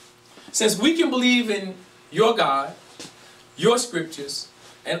 argument, since we can believe in your God, your scriptures,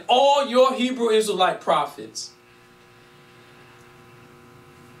 and all your Hebrew Israelite prophets,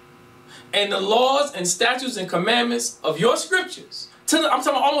 and the laws and statutes and commandments of your scriptures, I'm talking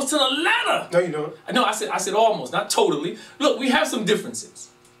about almost to the letter. No, you don't. No, I said almost, not totally. Look, we have some differences.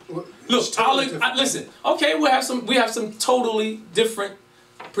 Look, listen. Okay, we have some totally different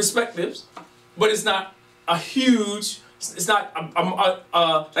perspectives, but it's not a huge It's not.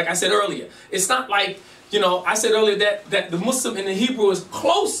 Like I said earlier, it's not like, you know. I said earlier that the Muslim and the Hebrew is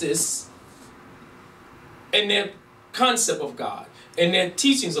closest in their concept of God, and their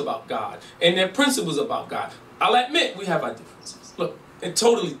teachings about God, and their principles about God. I'll admit we have our differences. Look, in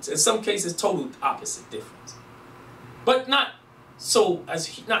some cases, total opposite difference, but not so as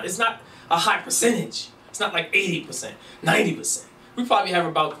it's not a high percentage. It's not like 80%, 90%. We probably have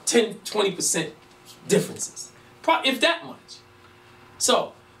about 10, 20% differences, if that much.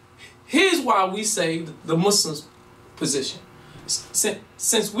 So here's why we say the Muslims' position.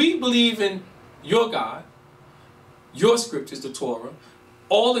 Since we believe in your God, your scriptures, the Torah,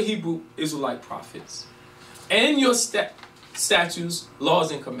 all the Hebrew Israelite prophets, and your statutes,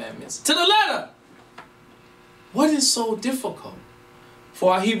 laws, and commandments, to the letter, what is so difficult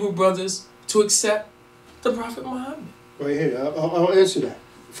for our Hebrew brothers to accept the Prophet Muhammad? Right here, I'll answer that.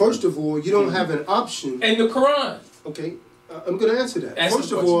 First of all, you don't have an option. And the Quran. Okay, I'm going to answer that.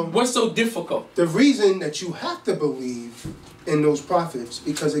 First of all, what's so difficult? The reason that you have to believe in those prophets,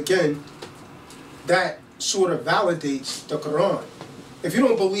 because again, that sort of validates the Quran. If you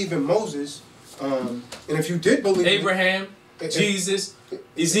don't believe in Moses, and if you did believe Abraham, Jesus,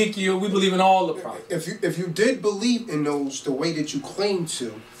 Ezekiel, we believe in all the prophets. If you did believe in those the way that you claim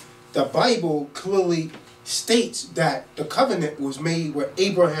to, the Bible clearly states that the covenant was made with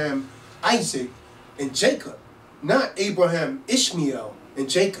Abraham, Isaac, and Jacob, not Abraham, Ishmael, and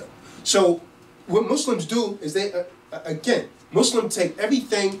Jacob. So what Muslims do is they, again, Muslims take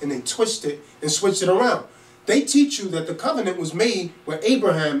everything and they twist it and switch it around. They teach you that the covenant was made with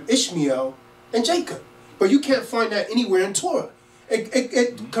Abraham, Ishmael, and Jacob. But you can't find that anywhere in Torah.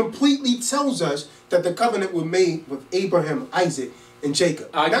 It completely tells us that the covenant was made with Abraham, Isaac, and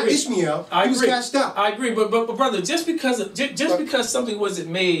Jacob. Not Ishmael. He was cast out. I agree, but brother, just because something wasn't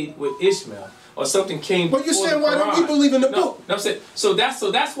made with Ishmael or something came. But you're saying why don't we believe in the book? No, I'm saying so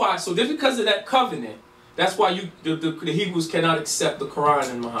that's why. So just because of that covenant, that's why the Hebrews cannot accept the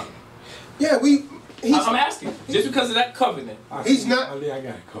Quran and Muhammad. Yeah, I'm asking. Just because of that covenant, he's not. I got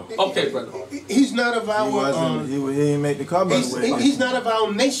it covered. Okay, brother. He's not of our. He didn't make the covenant. He's not of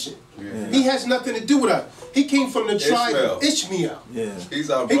our nation. Yeah. He has nothing to do with us. He came from the tribe of Ishmael. Yeah.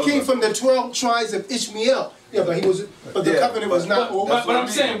 He's our brother. He came from the 12 tribes of Ishmael. Yeah, but he was. But the covenant was not. But I'm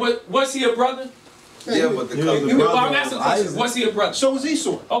saying, was he a brother? Yeah, but the covenant. I'm asking a question. Was he a brother? So was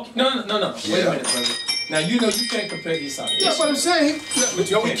Esau. Okay. No. Wait a minute, brother. Now you can't compare Esau. Yeah, but I'm saying, we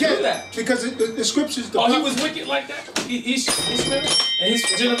can't do that because the scriptures. He was wicked like that. Ishmael and his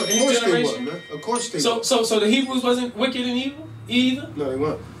generation. Of course they were. So the Hebrews wasn't wicked and evil either. No, they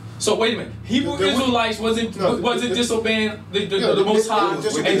weren't. So wait a minute. Hebrew Israelites wasn't disobeying the Most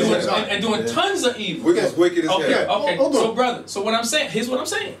High and doing tons of evil. We're as wicked as hell. Okay. So brother, what I'm saying. Here's what I'm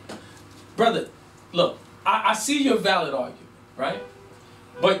saying, brother. Look, I see your valid argument, right?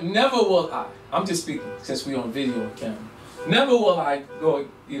 But never will I. I'm just speaking since we're on video and camera. Never will I go,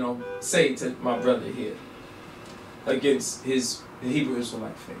 say to my brother here against the Hebrew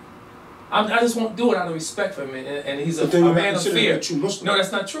Israelite faith. I just won't do it out of respect for him, and he's a man of fear. No,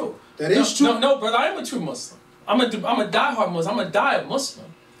 that's not true. That is true. No, brother, I am a true Muslim. I'm a diehard Muslim. I'm a diehard Muslim.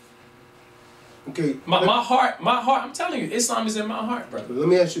 Okay. My heart. I'm telling you, Islam is in my heart, brother. Let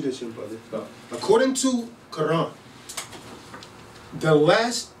me ask you this, brother. Go. According to Quran, the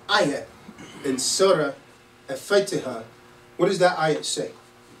last ayat in Surah Al-Fatiha, what does that ayat say?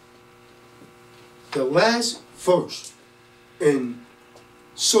 The last verse in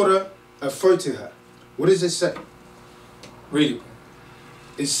Surah Al-Fatiha, what does it say? Read it.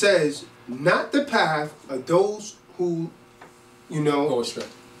 It says, not the path of those who, go astray.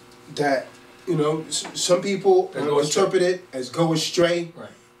 That, some people interpret it as go astray. Right.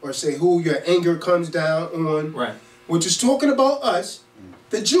 Or say who your anger comes down on. Right. Which is talking about us,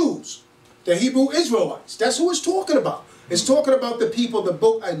 the Jews, the Hebrew Israelites. That's who it's talking about. It's talking about the people, the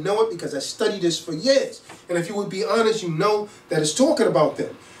book, I know it because I studied this for years. And if you would be honest, you know that it's talking about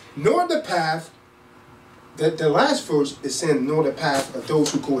them. Nor the path, the last verse is saying, nor the path of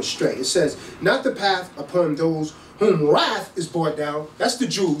those who go astray. It says, not the path upon those whom wrath is brought down. That's the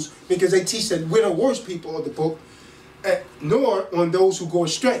Jews, because they teach that we're the worst people of the book. Nor on those who go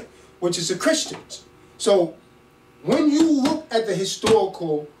astray, which is the Christians. So, when you look at the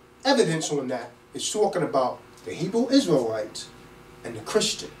historical evidence on that, it's talking about the Hebrew Israelites and the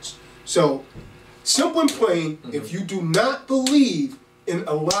Christians. So, simple and plain, if you do not believe in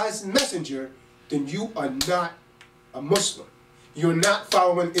Allah's messenger, then you are not a Muslim. You're not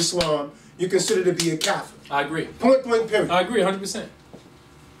following Islam. You're considered to be a Kafir. I agree. Point blank, period. I agree 100%.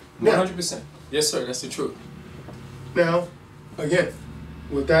 100%. Yes, sir. That's the truth. Now, again,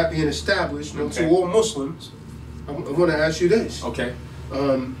 with that being established, to all Muslims, I want to ask you this. Okay.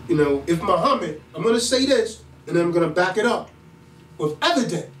 You know, if Muhammad, I'm going to say this, and then I'm going to back it up with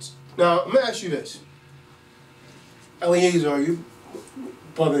evidence. Now, I'm going to ask you this. Eliezer, you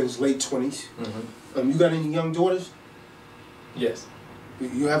brother in his late 20s. You got any young daughters? Yes.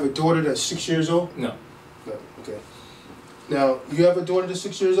 You have a daughter that's 6 years old? No. No. Okay. Now, you have a daughter that's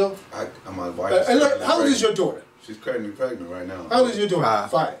 6 years old? My wife is how old is your daughter? She's currently pregnant right now. How old is your daughter?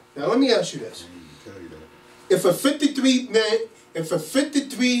 5. Now, let me ask you this. Tell you that. If a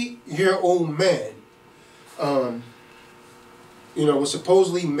 53-year-old man, you know, was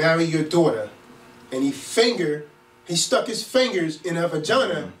supposedly marry your daughter, and he stuck his fingers in her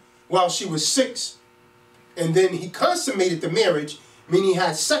vagina while she was 6, and then he consummated the marriage, meaning he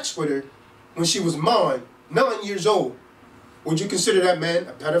had sex with her when she was 9 years old, would you consider that man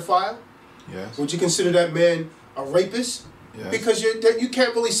a pedophile? Yes. Would you consider that man a rapist? Yes. Because you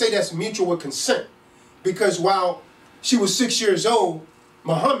can't really say that's mutual consent. Because while she was 6 years old,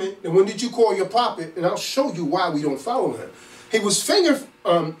 Muhammad, and when did you call your prophet? And I'll show you why we don't follow him. He was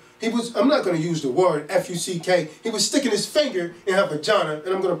I'm not going to use the word F-U-C-K. He was sticking his finger in her vagina,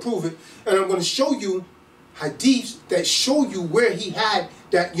 and I'm going to prove it. And I'm going to show you hadiths that show you where he had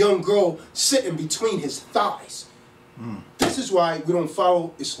that young girl sitting between his thighs. This is why we don't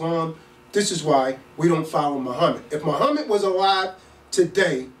follow Islam. This is why we don't follow Muhammad. If Muhammad was alive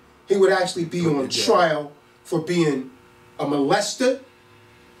today, he would actually be on trial for being a molester,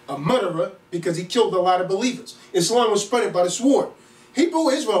 a murderer, because he killed a lot of believers. Islam was spread by the sword. Hebrew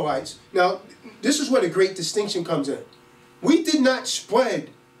Israelites, now this is where the great distinction comes in. We did not spread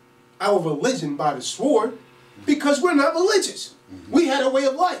our religion by the sword because we're not religious. We had a way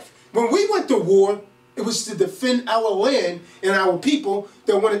of life. When we went to war, it was to defend our land and our people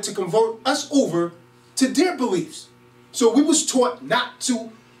that wanted to convert us over to their beliefs. So we was taught not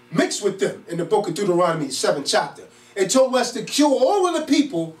to mix with them in the book of Deuteronomy, 7th chapter. It told us to kill all of the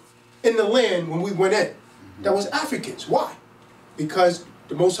people in the land when we went in. That was Africans. Why? Because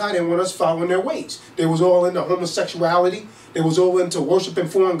the Most High didn't want us following their ways. They was all into homosexuality. They was all into worshiping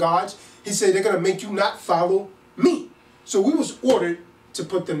foreign gods. He said, they're going to make you not follow me. So we was ordered to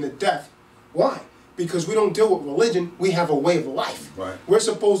put them to death. Why? Because we don't deal with religion. We have a way of life. Right. We're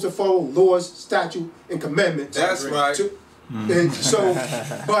supposed to follow laws, statutes, and commandments. That's right. And so,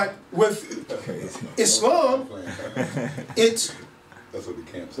 but with Islam, it's that's what the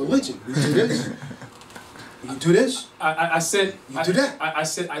camp says. religion. You do this. You do this. I said. You do that. I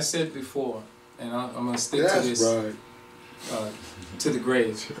said before, and I'm going to stick to That's this right. To the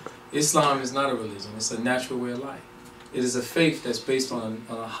grave. Islam is not a religion. It's a natural way of life. It is a faith that's based on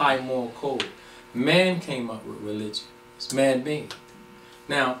a high moral code. Man came up with religion. It's man-made.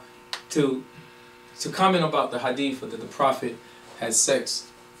 Now, to comment about the hadith that the Prophet had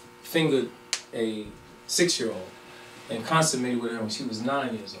fingered a 6-year-old and consummated with her when she was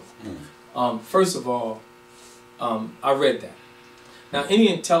 9 years old. First of all, I read that. Now,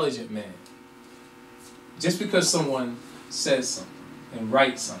 any intelligent man, just because someone says something and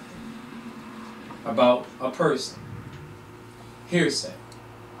writes something about a person, hearsay,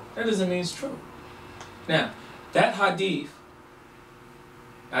 that doesn't mean it's true. Now, that hadith,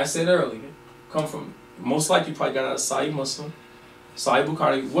 I said earlier, come from, most likely probably got out of Sahih Muslim, Sahih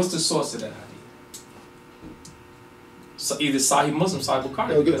Bukhari. What's the source of that hadith? So either Sahih Muslim, Sahih Bukhari.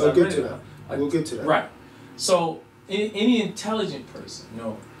 We'll get to that. We'll get to that. Right. So any intelligent person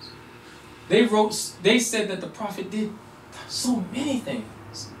knows. They said that the Prophet did so many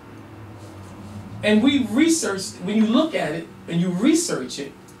things. And we researched, when you look at it and you research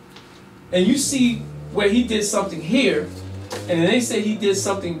it, and you see where he did something here, and then they say he did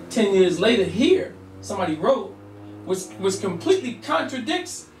something 10 years later here, somebody wrote, which completely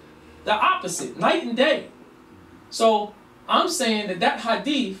contradicts the opposite, night and day. So I'm saying that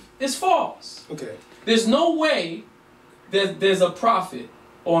hadith is false. Okay. There's no way that there's a prophet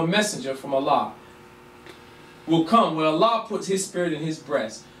or a messenger from Allah will come where Allah puts his spirit in his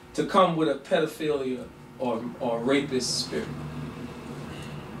breast to come with a pedophilia or rapist spirit.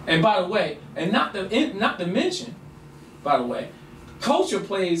 And by the way, and not to mention, by the way, culture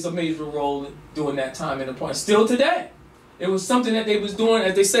plays a major role during that time in the point. Still today, it was something that they was doing,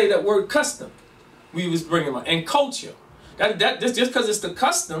 as they say that word custom. We was bringing up and culture. Just because it's the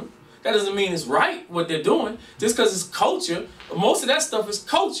custom, that doesn't mean it's right what they're doing. Just because it's culture, most of that stuff is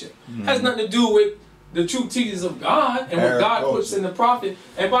culture. Has nothing to do with the true teachings of God and what God puts in the prophet.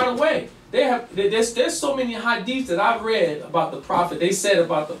 And by the way, there's so many hadiths that I've read about the prophet. They said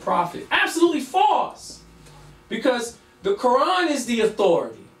about the prophet, absolutely false, because the Quran is the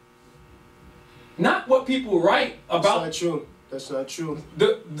authority, not what people write about. It's not true. That's not true.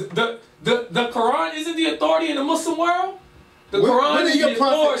 The Quran isn't the authority in the Muslim world. The What Quran did is your the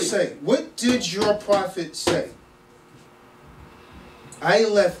prophet authority. say? What did your prophet say? I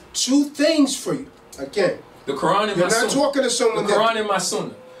left two things for you. Again, The Quran and you're my not sunnah. talking to someone The Quran and my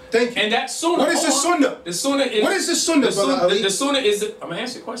sunnah. Thank you. And that sunnah. What is the sunnah? The sunnah is. What is the sunnah, the brother Ali? The sunnah is. I'm gonna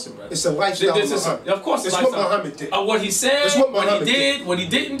answer your question, brother. It's a lifestyle of Muhammad. Of course, it's lifestyle. what Muhammad did. What he said, It's what what he Muhammad did, what he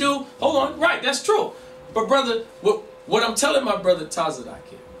didn't do. Hold on, right? That's true. But brother, what I'm telling my brother Tazadaq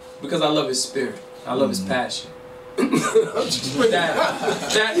here, because I love his spirit, I love his passion. No.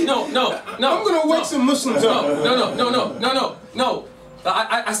 I'm gonna wake some Muslims up. No.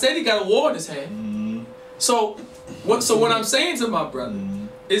 I said he got a war in his hand. So what I'm saying to my brother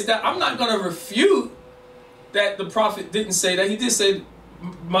is that I'm not gonna refute that the Prophet didn't say that. He did say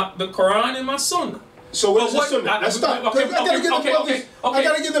the Quran and my Sunnah. So what is the Sunnah? Let's stop. I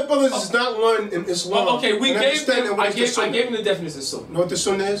gotta get the brothers. It's not one in Islam. Okay, I gave him the definition of Sunnah. You know what the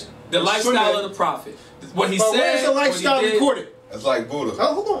Sunnah is? The lifestyle of the Prophet. What he said. Where's the lifestyle recorded? It's like Buddha.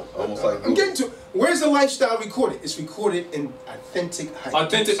 Oh, hold on. Almost like I'm getting to it. Where's the lifestyle recorded? It's recorded in authentic hadith.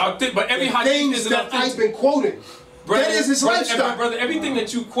 Authentic, but every hadith things is that authentic. I've been quoting. Brother, that is his lifestyle. Brother, everything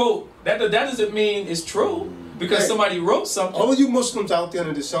that you quote, that doesn't mean it's true because somebody wrote something. All of you Muslims out there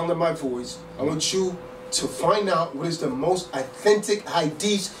under the sound of my voice, I want you to find out what is the most authentic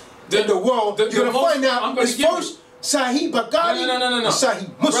hadith in the world. You're going to find out it's first Sahih Bukhari and Sahih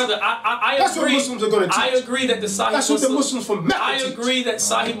Muslim. Brother, I That's agree. what Muslims are going to teach. I agree that the Sahih That's Muslim, what the Muslims from Mecca I agree that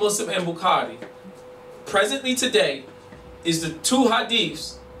Sahih Muslim and Bukhari, presently today, is the two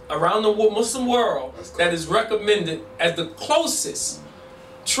hadiths around the Muslim world that is recommended as the closest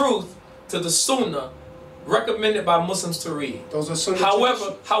truth to the Sunnah recommended by Muslims to read. Those are Sunnah.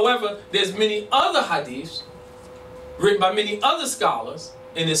 However, there's many other hadiths written by many other scholars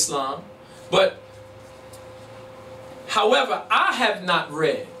in Islam, but however, I have not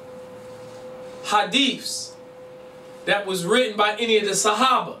read hadiths that was written by any of the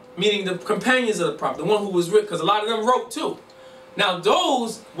Sahaba, meaning the companions of the Prophet, the one who was written, because a lot of them wrote too. Now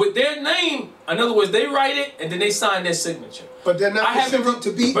those with their name, in other words, they write it and then they sign their signature. But they're not considered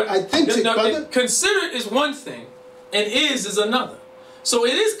to be authentic, brother. Considered is one thing, and is another. So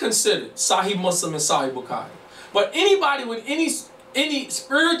it is considered Sahih Muslim and Sahih Bukhari. But anybody with any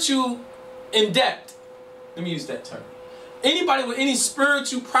spiritual in depth, let me use that term. Anybody with any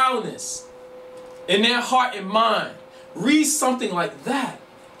spiritual prowess in their heart and mind reads something like that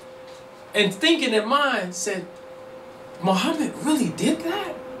and think in their mind said, Muhammad really did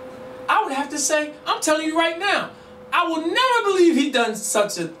that? I would have to say, I'm telling you right now, I will never believe he done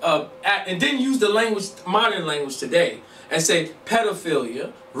such a act and then use the language, modern language today, and say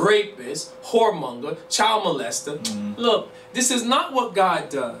pedophilia, rapist, whoremonger, child molester. Look, this is not what God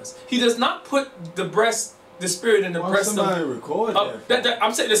does. He does not put the spirit in the breast of... record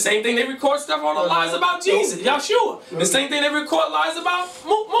I'm saying the same thing they record stuff on the lies about Jesus, Yahshua. The same thing they record lies about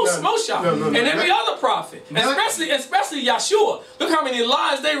Moshe and every other prophet, especially Yahshua. Look how many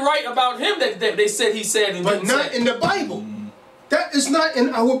lies they write about him that they said he said and but not in the Bible. That is not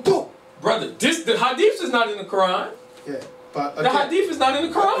in our book, brother. The hadith is not in the Quran. Yeah, but the hadith is not in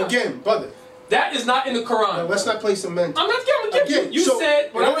the Quran. Again, brother. That is not in the Quran. No, let's not play cement. I'm not giving you. You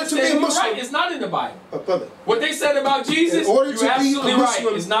said in order to be a Muslim, right, it's not in the Bible. But brother, what they said about Jesus, you're absolutely right.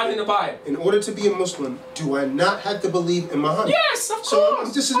 It's not in the Bible. In order to be a Muslim, do I not have to believe in Muhammad? Yes, of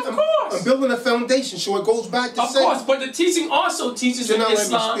course. So I'm building a foundation, so it goes back to Of course, but the teaching also teaches in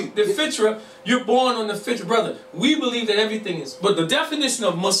Islam, the fitra, you're born on the fitra. Brother, we believe that everything is, but the definition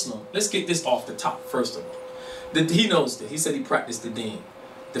of Muslim, let's get this off the top, first of all. He knows that. He said he practiced the deen,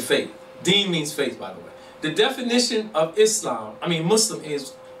 the faith. Deen means faith, by the way. The definition of Muslim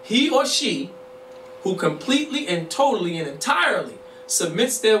is he or she who completely and totally and entirely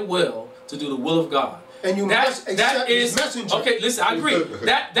submits their will to do the will of God. And you must accept his messenger. Okay, listen, I agree.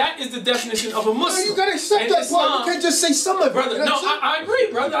 That is the definition of a Muslim. No, you gotta accept that part. You can't just say some of it. Brother, no, I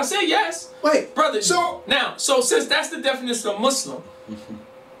agree, brother. I say yes. Wait, brother. So since that's the definition of Muslim,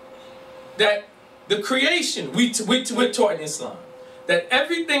 that the creation we're taught in Islam, that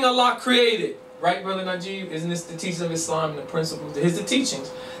everything Allah created. Right, Brother Najib? Isn't this the teaching of Islam and the principles? Here's the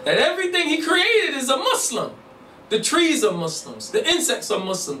teachings. That everything he created is a Muslim. The trees are Muslims. The insects are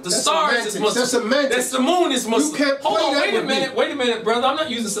Muslims. The stars is Muslims. That's the moon is Muslim. You can't Hold on, wait a minute, brother. I'm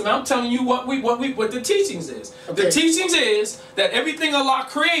not using something. I'm telling you what the teachings is. Okay. The teachings is that everything Allah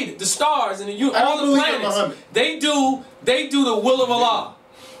created, the stars and all the planets, they do the will of Allah.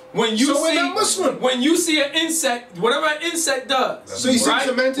 When you when you see an insect, whatever an insect does, so you see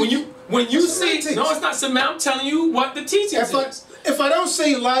semantics? When you see, no, it's not semantics. I'm telling you what the teaching is. If I don't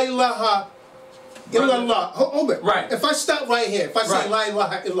say La ilaha illallah. Hold it. Right. If I stop right here, if I say la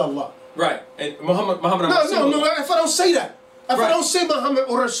ilaha illallah. Right. And Muhammad No. If I don't say that, if I don't say Muhammad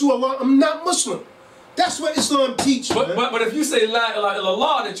or Rasulullah, I'm not Muslim. That's what Islam teaches. But if you say la ilaha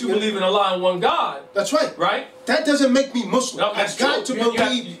illallah, that you believe in Allah and one God. That's right. Right? That doesn't make me Muslim. No, that's I've got true. to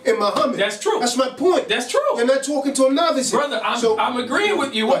believe in Muhammad. That's true. That's my point. That's true. You're not talking to a novice. Brother, I'm agreeing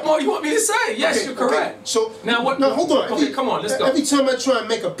with you. What more do you want me to say? Yes, you're correct. Okay. So now what? Now hold on. Okay, come on, let's go. Every time I try and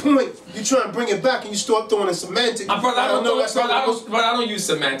make a point, you try and bring it back and you start throwing in semantics. Brother, I don't use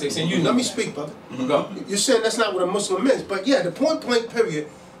semantics, and you know. Let me speak, brother. Go. You're saying that's not what a Muslim is, but yeah, the point blank period.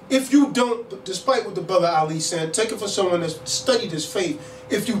 If you don't, despite what the brother Ali said, take it for someone that's studied his faith.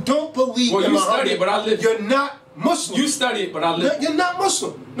 If you don't believe in Muhammad, study it, but I live. You're not Muslim. You study it, but I live. You're not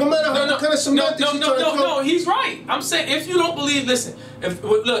Muslim. No matter how kind of semantics you try to throw. No, he's right. I'm saying if you don't believe, listen. If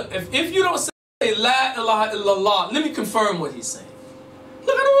you don't say la ilaha illallah, let me confirm what he's saying.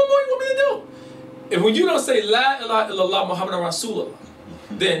 Look, I don't know what you want me to do. If when you don't say la ilaha illallah Muhammad Rasulullah,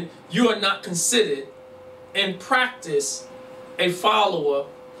 then you are not considered in practice a follower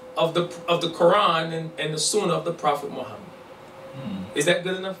of the Quran and the sunnah of the Prophet Muhammad. Is that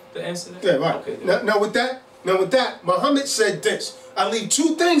good enough to answer that? Yeah, right. Okay, now with that, Muhammad said this: I leave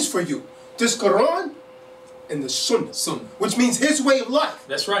two things for you: this Quran and the sunnah. Which means his way of life.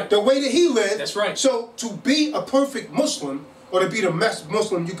 That's right. The way that he lived. That's right. So to be a perfect Muslim, or to be the best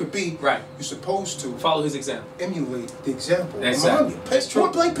Muslim you could be, right, you're supposed to follow his example, emulate the example of Muhammad. Muhammad. That's true.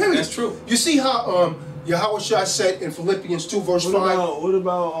 Point blank period. That's true. You see how Yahweh Shah said in Philippians 2 verse 5. What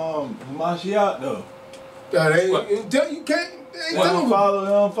about Mashiach though? You can't. They don't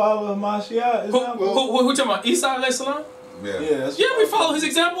follow Mashiach. Who talking about? Isa alayhi salam? Yeah, we follow his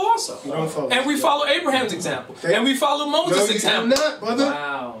example also. And we follow Abraham's example. And we follow Moses' example. No, not, brother.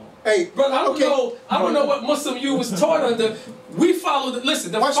 Wow. Hey, brother, I don't know what Muslim you was taught under. We follow the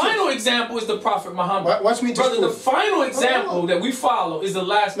final example is the Prophet Muhammad. Watch me, brother. The final example that we follow is the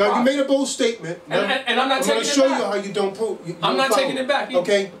last. Now prophet. you made a bold statement, and I'm not taking it back. I'm going to show you how you don't prove. I'm not taking it back.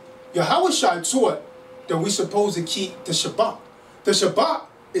 Okay, Yahweh Shah taught that we supposed to keep the Shabbat. The Shabbat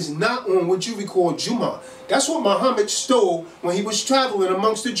is not on what you recall Jummah. That's what Muhammad stole when he was traveling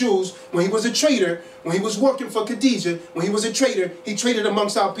amongst the Jews, when he was a trader, when he was working for Khadijah, when he was a trader, he traded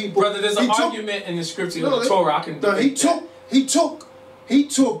amongst our people. Brother, there's an argument in the scripture of the Torah. I can he took.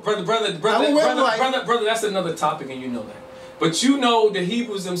 Brother, that's another topic, and you know that. But you know the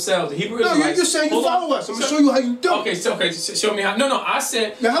Hebrews themselves, the Hebrew Israelites. No, you're just saying you follow us. I'm going to show you how you do. Okay, show me how. No, I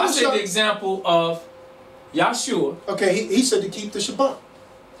said the example of Yahshua. Okay, he said to keep the Shabbat.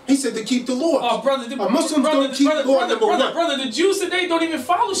 He said to keep the law. Oh, brother, Muslims don't keep the law. Brother, the Jews today don't even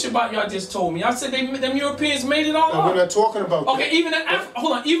follow Shabbat. Y'all just told me. I said them Europeans made it all up. We're not talking about that. Okay,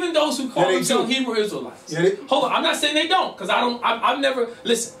 hold on. Even those who call themselves Hebrew Israelites. Hold on. I'm not saying they don't, because I've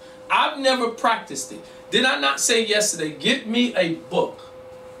never practiced it. Did I not say yesterday? Get me a book.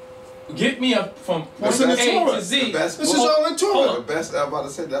 Get me from point A to Z. This is all in Torah. The best. I'm about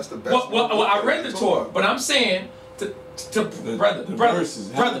to say that's the best. Well, I read the Torah, but I'm saying brother,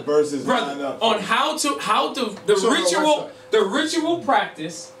 on how to the ritual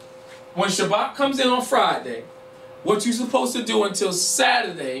practice when Shabbat comes in on Friday, what you're supposed to do until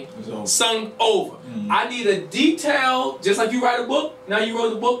Saturday, sung over. I need a detailed, just like you write a book. Now you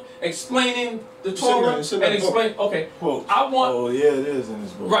wrote a book explaining the Torah and explain. Okay, I want. Oh yeah, it is in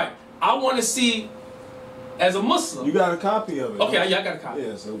this book. Right. I want to see, as a Muslim. You got a copy of it. Okay, I got a copy.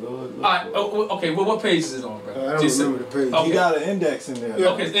 Yeah, so go look. All right. Okay. Well, what page is it on, bro? I don't remember the page. Okay. You got an index in there. Yeah.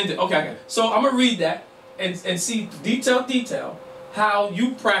 Okay, it's index. Okay. So I'm gonna read that and see detail how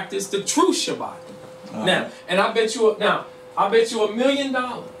you practice the true Shabbat. Now, and I bet you $1 million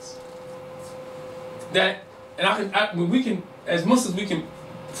that, and we can, as Muslims, we can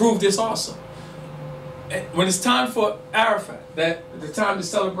prove this also. When it's time for Arafat, the time to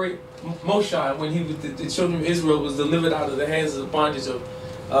celebrate Moshe, when he was the children of Israel was delivered out of the hands of the bondage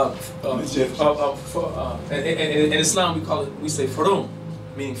in Islam we say Farum,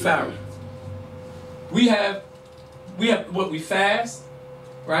 meaning Pharaoh. We have what we fast,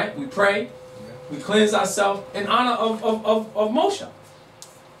 right? We pray, we cleanse ourselves in honor of Moshe.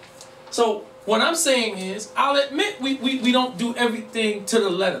 So what I'm saying is, I'll admit we don't do everything to the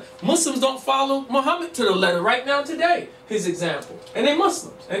letter. Muslims don't follow Muhammad to the letter right now today, his example. And they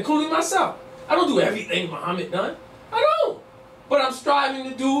Muslims, including myself. I don't do everything Muhammad done. I don't. But I'm striving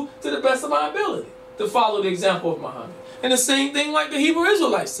to do to the best of my ability to follow the example of Muhammad. And the same thing like the Hebrew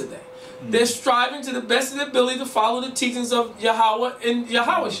Israelites today. They're striving to the best of their ability to follow the teachings of Yahweh and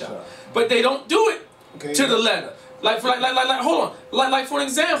Yahweh Shah. But they don't do it to the letter. Hold on. Like for an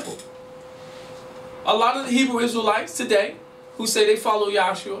example, a lot of the Hebrew Israelites today who say they follow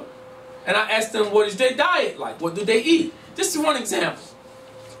Yahshua, and I ask them what is their diet like, what do they eat? This is one example,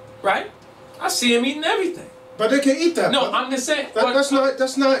 right? I see them eating everything. But they can eat that. No, brother. I'm just saying. That's not.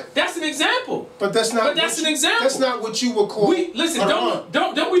 That's an example. But that's not. But that's an example. That's not what you would call. Listen,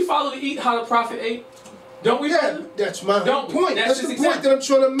 don't we follow the eat how the prophet ate? Don't we? Yeah, that's my whole point. That's the point example. that I'm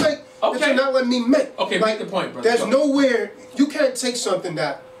trying to make. Okay. That you're not letting me make. Okay, like, make the point, brother. There's nowhere you can't take something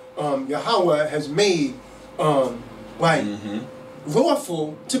that Yahweh has made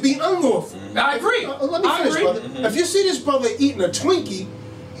lawful to be unlawful. I agree. Let me finish, brother. If you see this brother eating a Twinkie,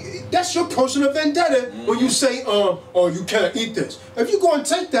 that's your personal vendetta when you say, oh, you can't eat this. If you go and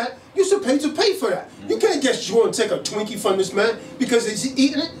take that, you're supposed to pay for that. You can't just go and take a Twinkie from this man because he's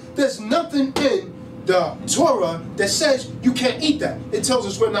eating it. There's nothing in the Torah that says you can't eat that. It tells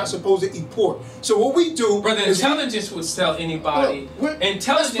us we're not supposed to eat pork. So what we do, brother, intelligence would tell anybody.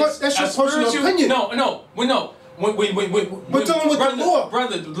 Intelligence, that's your personal opinion. No. We're dealing with the law,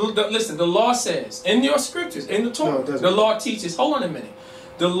 brother. Listen, the law says in your scriptures, in the Torah, the law teaches. Hold on a minute.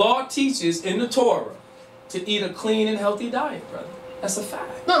 The law teaches in the Torah to eat a clean and healthy diet, brother. That's a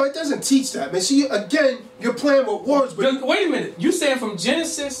fact. No, it doesn't teach that, man. See, again, you're playing with words. But wait a minute. You saying from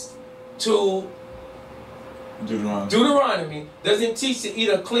Genesis to Deuteronomy doesn't teach to eat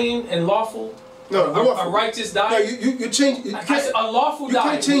a clean and lawful, a righteous diet? No, you change. You can't, a lawful diet.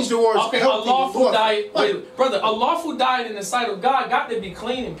 You can't change the words. Okay, a lawful diet. Wait, brother, a lawful diet in the sight of God got to be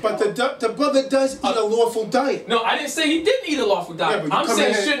clean and pure. But the brother does eat a lawful diet. No, I didn't say he didn't eat a lawful diet. Yeah, I'm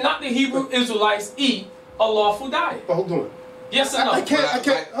saying should not the Hebrew Israelites eat a lawful diet? But hold on. Yes or no? I can't.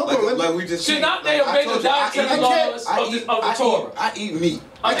 Hold on. Like we just should not they obey the dietary laws of the Torah? I eat meat.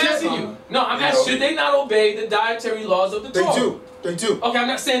 I'm asking you. No, I'm asking, should they not obey the dietary laws of the Torah? They do. They do. Okay, I'm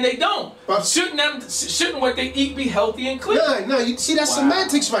not saying they don't. But shouldn't what they eat be healthy and clean? No, you see, that's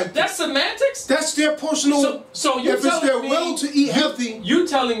semantics right there. That's semantics? That's their personal. So you're if it's their will to eat healthy. You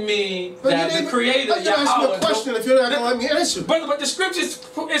telling me that the Creator, Yahweh. Ask me a question if you're not gonna let me answer. But the scriptures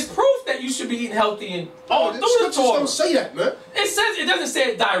is proof that you should be eating healthy and all through the scriptures Torah. Don't say that, man. It doesn't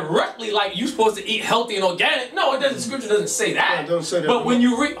say it directly like you're supposed to eat healthy and organic. No, it doesn't. The scripture doesn't say that. No, it don't say that. But when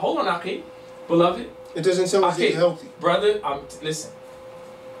you read, hold on, Aki, beloved. It doesn't tell us to eat healthy, brother. Listen.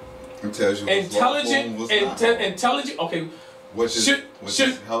 It tells you intelligent. Okay. Which is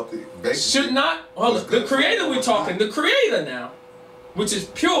healthy. Basically, should not. Hold on. The Creator we're talking. The Creator now, which is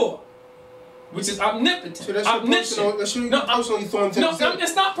pure, which is omnipotent, so that's omniscient.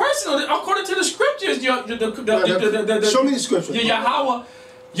 It's not personal. According to the scriptures, show me the scripture. Yahweh.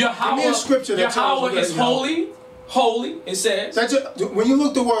 Give me a scripture that Yahweh is holy. Holy, it says. When you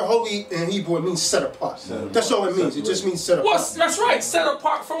look the word holy in Hebrew, it means set apart. That's all it means. It just means set apart. Well, that's right. Set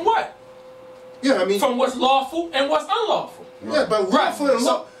apart from what? Yeah, I mean. From what's lawful and what's unlawful. Yeah, but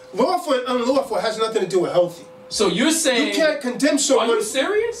lawful and unlawful has nothing to do with healthy. So you're saying you can't condemn someone. Are you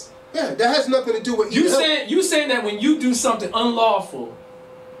serious? Yeah, that has nothing to do with you saying that when you do something unlawful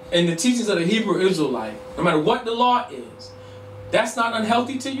in the teachings of the Hebrew Israelite, no matter what the law is, that's not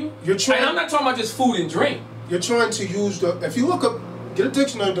unhealthy to you? You're trying. And I'm not talking about just food and drink. You're trying to use the. If you look up, get a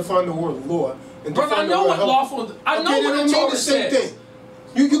dictionary to find the word law. And brother, I know what lawful. I know what the Torah says.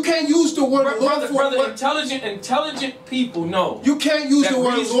 You can't use the word lawful. Brother, intelligent people know. You can't use the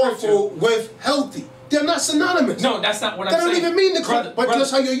word lawful with healthy. They're not synonymous. No, that's not what I'm saying. They don't even mean the correct, but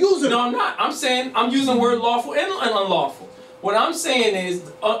that's how you're using it. No, I'm not. I'm saying I'm using the word lawful and unlawful. What I'm saying is,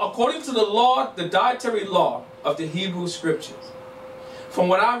 according to the law, the dietary law of the Hebrew scriptures, from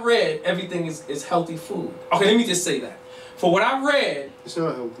what I read, everything is healthy food. Okay, let me just say that. For what I read, it's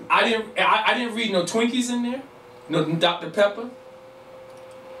not healthy. I didn't read no Twinkies in there, no Dr. Pepper,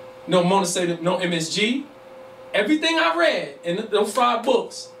 no no MSG. Everything I read in those 5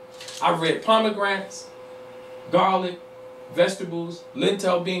 books, I read pomegranates, garlic, vegetables,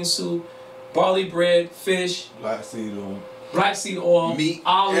 lentil bean soup, barley bread, fish, black seed oil, meat,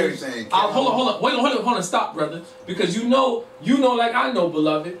 olives. everything. Hold on, stop, brother. Because you know, like I know,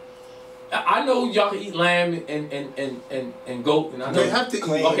 beloved. I know y'all can eat lamb and goat, and I know they have to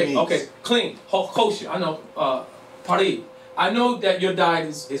clean. Okay, clean, kosher. I know, pari. I know that your diet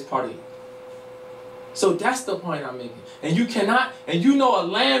is pari. So that's the point I'm making. And you cannot, and you know a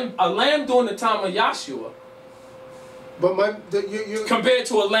lamb during the time of Yahshua, but compared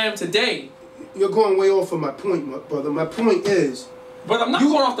to a lamb today. You're going way off of my point, my brother. My point is... But I'm not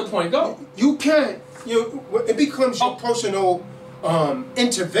going off the point. Go. You can't... it becomes your personal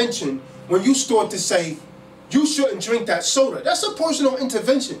intervention when you start to say, you shouldn't drink that soda. That's a personal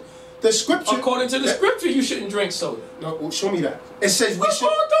intervention. The scripture... According to the scripture, you shouldn't drink soda. No, well, show me that. It says we should...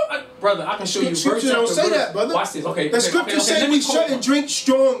 Brother, I can show you verse after verse. Don't say that, brother. Watch this. Okay. The scripture says we shouldn't drink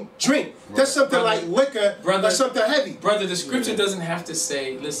strong drink. That's something Brother, like liquor brother, or something heavy. Brother, the scripture doesn't have to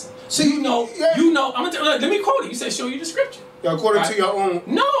say, listen, See, you know, I'm gonna let me quote it. You said show you the scripture. Yeah, according to your own.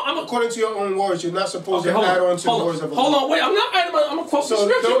 No, according to your own words, you're not supposed to hold add on to the hold words of Hold Allah. on, wait, I'm not adding. I'm gonna quote the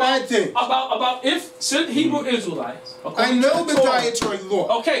scripture don't add things. about if should Hebrew Israelites. I know the Torah- dietary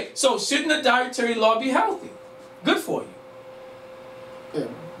law. Okay, so shouldn't the dietary law be healthy? Good for you. Yeah.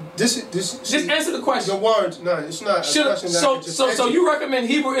 This. Just answer the question. The words, no, it's not. Should, a question that I so can just so answer. so you recommend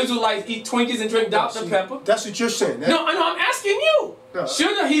Hebrew Israelites eat Twinkies and drink Dr. See, Pepper? That's what you're saying. No, I know. I'm asking you. No.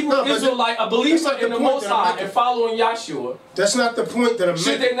 Should a Hebrew No, but Israelite, a that's believer not the in the point Most that I'm High making. and following Yahshua, That's not the point that I'm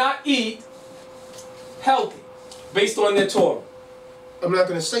should making. they not eat healthy based on their Torah? I'm not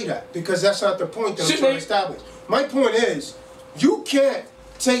going to say that because that's not the point that I'm Should trying they- to establish. My point is, you can't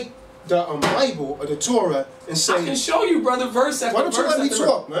take the Bible or the Torah and say. I can show you, brother, verse after Why verse. don't you let me after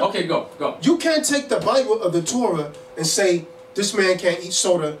talk, verse. man? Okay, go. You can't take the Bible or the Torah and say, this man can't eat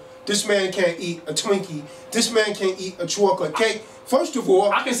soda, this man can't eat a Twinkie, this man can't eat a chocolate cake. First of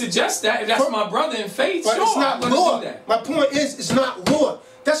all, I can suggest that if that's my brother in faith. but Sure, it's not I'm gonna law. do that. My point is, it's not law.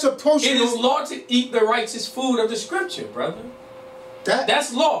 That's a personal. It is law to eat the righteous food of the scripture, brother. That,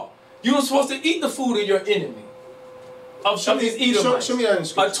 That's law. You're not supposed to eat the food of your enemy. Of these Edomites. show me that in A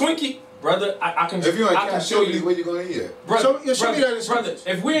scripture. Twinkie, brother. I can. If you're in I can show captivity, you. where you going to eat? Brother, Show me that in brother, scripture.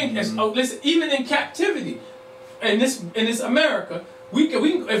 if we're in, oh, listen, even in captivity, in this America, we can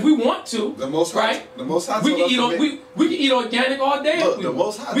if we want to, The Most High, right? the Most High We told can us eat to on make- we can eat organic all day. Look, if we the want.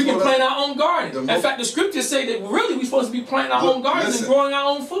 Most High We can told us- plant our own garden. the In Most- fact, the scriptures say that really we're supposed to be planting our Look, own gardens listen. and growing our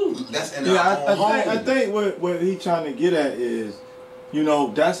own food. That's in Yeah, our own home. I think what he trying to get at is, you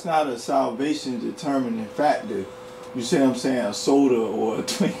know, that's not a salvation determining factor. You see what I'm saying? A soda or a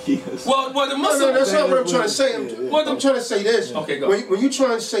Twinkie or something. Well, the No, Muslim. that's not what I'm trying to say. Well, I'm trying to say this. Okay, go. When you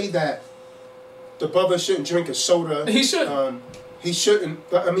try and say that the brother shouldn't drink a soda, He shouldn't. He shouldn't.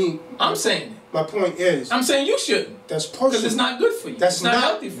 But I mean, I'm saying it. my point is, I'm saying you shouldn't. that's Because personal. it's not good for you. That's it's not not-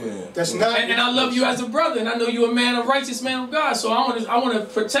 healthy for you. Yeah. That's not. And I love you as a brother, and I know you're a man, a righteous man of God. So I want to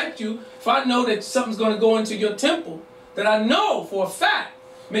protect you. If I know that something's going to go into your temple, that I know for a fact,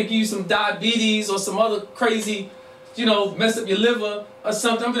 making you some diabetes or some other crazy, mess up your liver or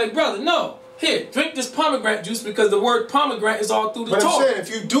something, I'm like, brother, no. Here, drink this pomegranate juice because the word pomegranate is all through the But I'm Torah. saying, if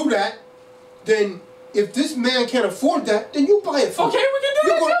you do that, then if this man can't afford that, then you buy it for him. Okay, we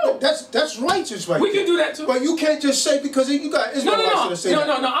can do that too. That's righteous, right? We there. can do that too. But you can't just say because you got Israelites to say that.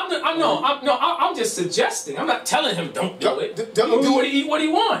 I'm just suggesting. I'm not telling him don't do it. The He can only- do what he eat what he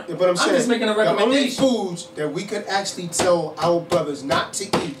want. Yeah, but I'm saying just making a the only recommendation. foods that we could actually tell our brothers not to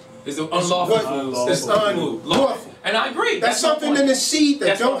eat It's unlawful. what? foods. It's unlawful. And I agree. That's my something point. in the sea that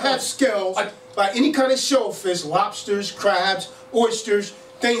That's my don't have point. scales, I- like any kind of shellfish, lobsters, crabs, oysters,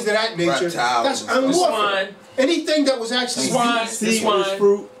 things of that nature. Reptiles That's and stuff. unlawful. Swine. Anything that was actually Swine. Seedless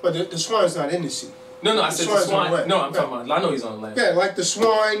fruit. but the swine's not in the sea. No, I said the swine's on swine. land. No, I'm talking about. I know he's on the land. Yeah, like the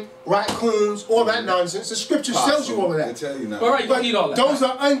swine, raccoons, all that nonsense. The scripture tells you all of They that. tell you now. All right, you But don't eat all that. those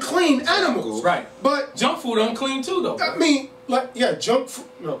are unclean animals. Right. But Junk food unclean too, though. I mean, like, yeah, junk food.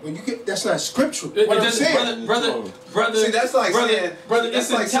 No, when you get that's not scriptural. It What I'm doesn't, saying, brother. See, that's like brother, saying, brother, that's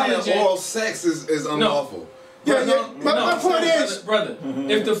it's like saying intelligent. oral sex is unlawful. yeah, Brother, yeah. My point is, brother,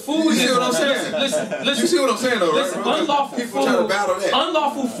 if the food You is, see what I'm saying? listen, You see what I'm saying, though, right? listen, Because unlawful people try to battle food, that.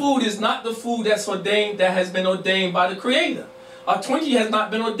 unlawful food is not the food that has been ordained by the Creator. A Twinkie has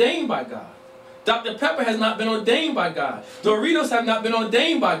not been ordained by God. Dr. Pepper has not been ordained by God. Doritos have not been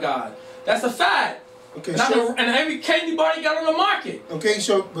ordained by God. That's a fact. okay, And every candy bar you got on the market. okay,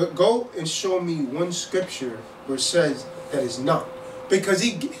 so but go and show me one scripture where it says that it's not. Because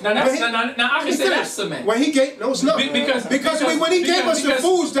he Now when he- I can say that's cement. When he gave no, it's not. Because when he gave us the because-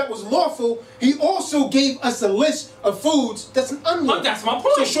 foods that was lawful, he also gave us a list of foods that's unlawful. That's my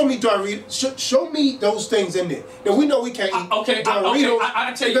point. So show me Doritos. Show me those things in there. Now we know we can't eat Okay, Doritos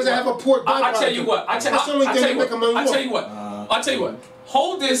I tell you because they what. have a pork byproduct. I tell you what. That's the only thing that make them I unlawful. tell you what. I tell you what.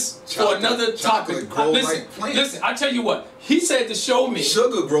 Hold this for Chocolate- another topic. chocolate grow Listen, like plants. listen. I tell you what. He said to show me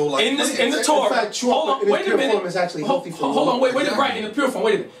Sugar grow like in the plants. Torah. In fact, chocolate Hold on, in its wait a pure minute. form is actually healthy for you. Hold on, wait, Exactly. right in the pure form.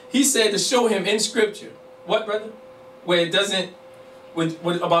 Wait a minute. He said to show him in Scripture. What, brother? Where it doesn't. With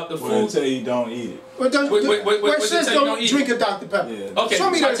about the Well, food. tell you don't eat it. But don't, Wait, where it wait, says tell you don't don't eat drink it. a Dr. Pepper. Yeah. Okay, Show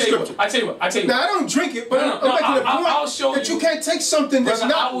me that I tell you scripture. what. I tell you what. I tell you Now what. I don't drink it, but No, I'm making the point I'll show that you you. can't take something that's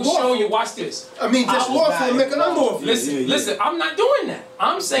Brother, not I will lawful. show you. Watch this. I mean, that's I will lawful and make it unlawful. Listen, listen. I'm not doing that.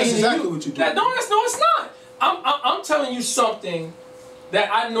 I'm saying That's to exactly you what you're that doing. no, it's not. I'm telling you something that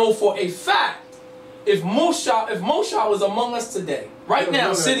I know for a fact. If Moshe was among us today, right don't now,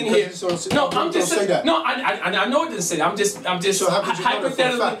 know that sitting because here, you don't say- no, don't I'm just say saying, that. no, I know it didn't say that. I'm just So how could you know that for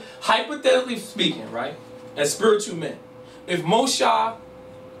a fact? hypothetically speaking, right? As spiritual men, if Moshe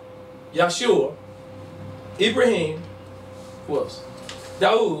Yahshua, Ibrahim, who else?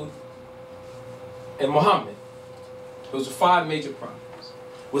 Dawood, and Muhammad, those are 5 major prophets,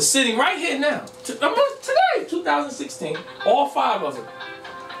 we're sitting right here now, today, 2016, all 5 of them.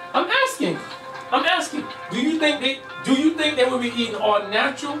 I'm asking, do you think they would be eating all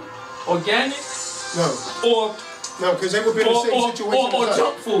natural, organic, No. No, because they would be in the same situation. Or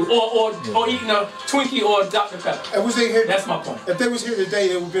junk food, or eating a Twinkie or a Dr. Pepper. And was they here? That's my point. If they was here today,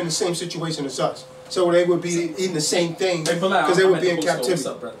 they would be in the same situation as us. So they would be eating the same thing Hey, because they would be in captivity. What's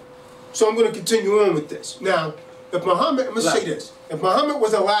up, brother? So I'm going to continue on with this. Now, if Muhammad, I'm going to say this. If Muhammad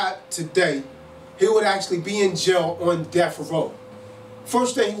was alive today, he would actually be in jail on death row.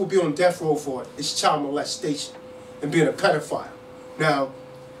 First thing he would be on death row for is child molestation and being a pedophile. Now,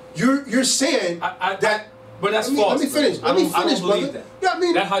 you're saying that... But that's false. Let me finish. I don't believe brother. that. Yeah, I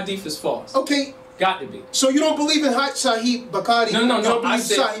mean... That hadith is false. Okay. Got to be. So you don't believe in Sahih Bukhari? No. I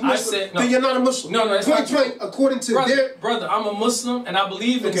said no. Then you're not a Muslim. No, that's not true. According to brother, I'm a Muslim and I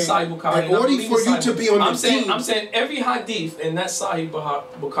believe in Sahih Bukhari. In order for you to be on the team, I'm saying every hadith in that Sahih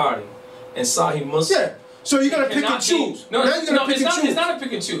Bukhari and Sahih Muslim. Yeah. So you're gonna pick and choose. It's not a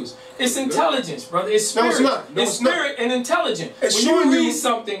pick and choose. It's intelligence, brother. It's spirit. No, it's not. It's spirit and intelligence. It's when you read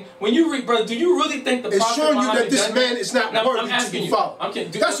something, brother, do you really think the Prophet it's showing you Muhammad that this man is not worthy to be followed?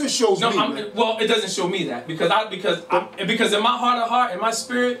 That's what shows me. Well, it doesn't show me that because in my heart of heart, in my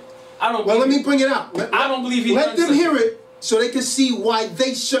spirit, I don't. Well, let me bring it out. I don't believe he. Let them hear it so they can see why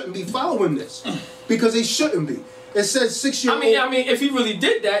they shouldn't be following this, because they shouldn't be. It says 6-year-old. I mean, if he really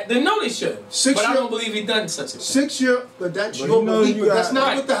did that, then no, they shouldn't. But I don't believe he done such a thing. 6-year, but that's your belief. That's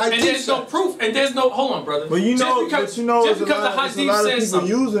not what the hadith says. And there's no proof. And there's no. Hold on, brother. But you know, just because the hadith says a lot of people something.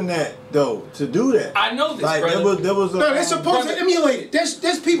 using that though to do that. I know this, like, brother. There was a, no, they're supposed to emulate it.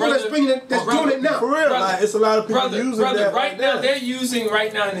 There's people that's bringing it, that's doing it now. For real, like it's a lot of people using that. Right now, they're using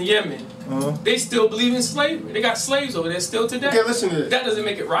right now in the Yemen. They still believe in slavery. They got slaves over there still today. Okay, listen to this. That doesn't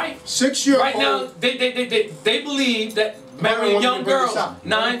make it right. 6-year-old. Right now, they believe that marrying young girls, 9,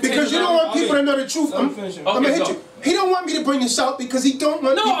 10, because you don't want people to know the truth. I'm gonna hit you. He don't want me to bring this out because he don't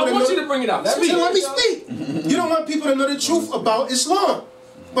want people to know. No, I want you to bring it out. Let me speak. You don't want people to know the truth about Islam,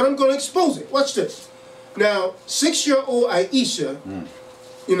 but I'm gonna expose it. Watch this. Now, 6-year-old Aisha,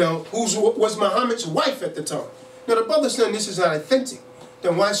 you know, who was Muhammad's wife at the time. Now the brother saying this is not authentic.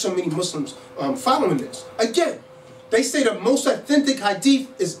 Then why so many Muslims following this? Again, they say the most authentic hadith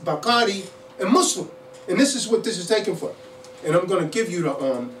is Bukhari and Muslim. And this is what this is taken from. And I'm going to give you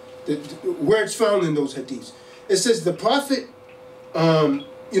the where it's found in those hadiths. It says the Prophet,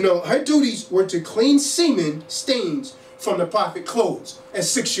 you know, her duties were to clean semen stains from the Prophet's clothes at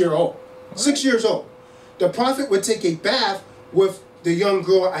 6-year-old. 6 years old. The Prophet would take a bath with the young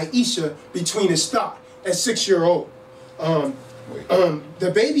girl Aisha between his thigh at 6-year-old.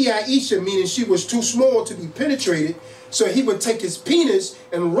 The baby Aisha, meaning she was too small to be penetrated, so he would take his penis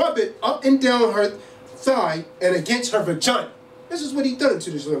and rub it up and down her thigh and against her vagina. This is what he done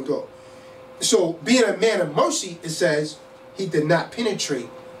to this little girl. So, being a man of mercy, it says he did not penetrate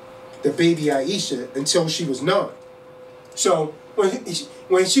the baby Aisha until she was 9. So,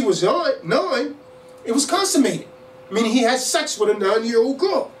 when she was 9, it was consummated. Meaning he had sex with a 9-year-old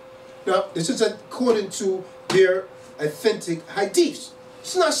girl. Now, this is according to their authentic hadiths.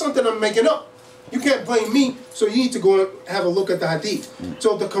 It's not something I'm making up. You can't blame me, so you need to go and have a look at the hadith.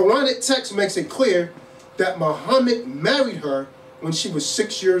 So the Quranic text makes it clear that Muhammad married her when she was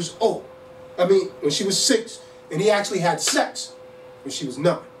 6 years old. I mean, when she was 6, and he actually had sex when she was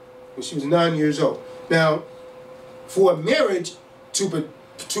 9. When she was 9 years old. Now, for a marriage to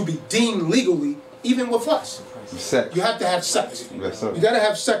be deemed legally, even with us, you have to have sex. Yes, you got to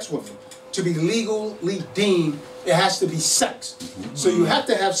have sex with them. To be legally deemed, it has to be sex. So you have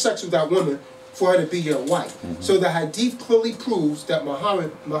to have sex with that woman for her to be your wife. So the hadith clearly proves that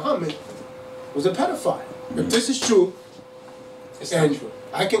Muhammad was a pedophile. If this is true, it's not true.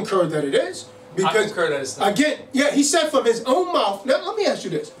 I concur that it is. Because, I concur that it's not. Again, yeah, he said from his own mouth. Now, let me ask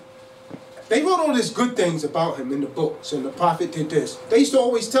you this. They wrote all these good things about him in the books, and the Prophet did this. They used to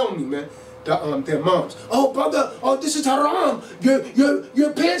always tell me, man, their moms, oh, brother, oh, this is haram.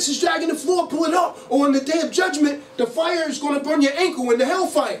 Your pants is dragging the floor, pull it up. Or on the day of judgment, the fire is going to burn your ankle in the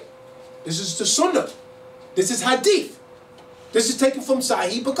hellfire. This is the sunnah. This is hadith. This is taken from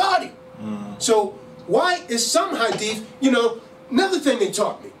Sahih Bukhari. So why is some hadith, you know, another thing they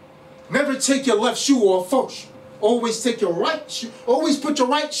taught me, never take your left shoe off first. Always take your right shoe, always put your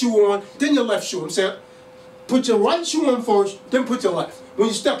right shoe on, then your left shoe. I'm saying, put your right shoe on first, then put your left. When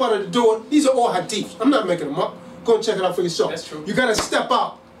you step out of the door, these are all hadiths. I'm not making them up. Go and check it out for yourself. That's true. You got to step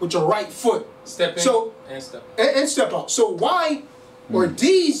out with your right foot. Step in so, and step out. And step out. So why are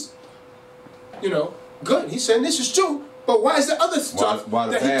these you know, good. He's saying this is true, but why is the other stuff why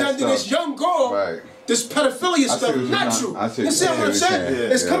the that he bad done to this stuff? young girl, Right. this pedophilia stuff, not true? You see what I'm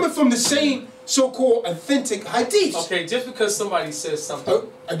saying? It's coming from the same so-called authentic hadiths. Okay, just because somebody says something.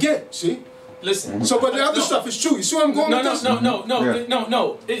 Again, see? Listen. So, but the other stuff is true. You see where I'm going with this?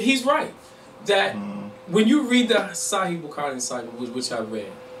 No. He's right. That when you read the Sahih Bukhari and Sahih, which I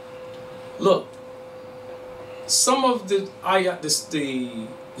read, look, some of the ayat,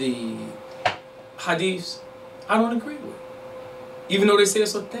 the hadiths, I don't agree with, even though they say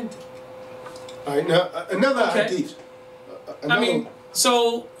it's authentic. All right, now another hadith. I mean,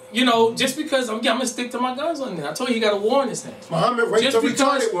 so you know, just because I'm gonna stick to my guns on there. I told you, you gotta warn this thing. Muhammad raped a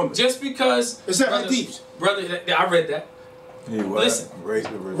retarded woman. Just because. Is that hadith? Brother, I read that. Listen, raped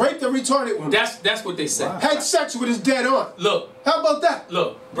a retarded woman. That's what they said. Wow. Had sex with his dead aunt. Look, how about that?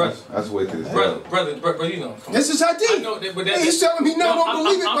 Look, brother. That's wicked. Brother, you know. This is hadith. I know that, but he's telling me no, don't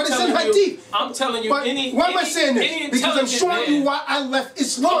believe it, but it's in hadith. I'm telling you, but why am I saying this? Because I'm showing you why I left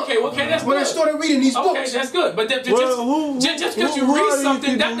Islam. Okay, that's when good. I started reading these books. Okay, that's good. But just because you read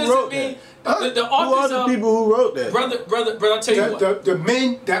something, that doesn't mean. The authors who are the people who wrote that? Brother, I'll tell you what. The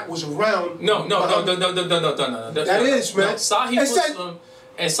men that was around. No. That is, man. Sahih Muslim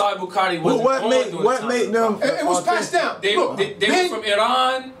and Sahih Bukhari was what made them? It was passed down. They were from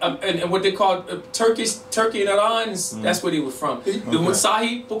Iran, and what they call Turkey and Iran. That's where they were from. The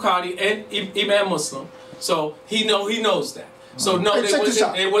Sahih Bukhari and Imam Muslim. So he knows that. So no,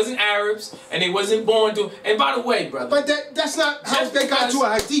 it wasn't Arabs, and they wasn't born to. And by the way, brother, but that's not how they got to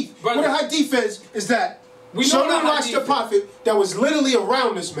a hadith. Brother, what a hadith is that someone watched the prophet that was literally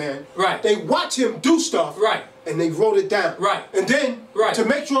around this man. Right. They watched him do stuff. Right. And they wrote it down. Right. And then to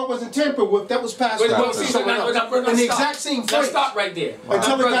make sure it wasn't tampered with, that was passed down to someone else. In the exact same phrase. Stop right there.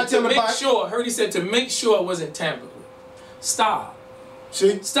 Until it got to make sure. Heard he said to make sure it wasn't tampered with. Stop.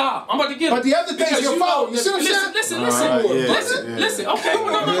 See? Stop. I'm about to get it. But the other things you follow. You see what I'm saying? Listen. Okay. Come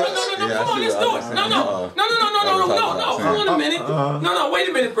on. Let's do it. No. Hold on a minute. No. Wait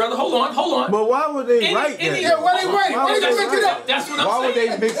a minute, brother. Hold on. But why would they write that? Yeah, why they write it? Why they make it up? That's what I'm saying. Why would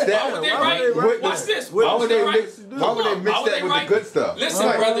they mix that? Why would they write? Watch this. Why would they mix that with the good stuff? Listen,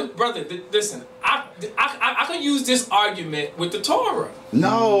 brother. Listen. I can use this argument with the Torah.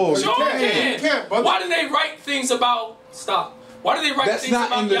 No. Sure I can. Why do they write things about? Stop. Why do they write things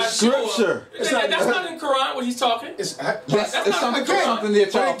about in the scripture. That's not in Quran what he's talking. It's something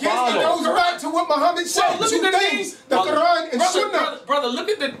that y'all follow. It goes back to what Muhammad said. Look at the things. The Quran and Sunnah. Brother, look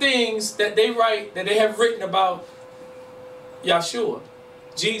at the things that they write, that they have written about Yahshua,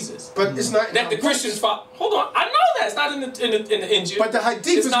 Jesus. But it's not that the Christians follow. Hold on, I know that it's not in the Injil. But the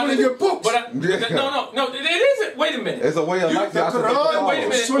Hadith is one of your books. But no, it isn't. Wait a minute. It's a way of life. The Quran. Wait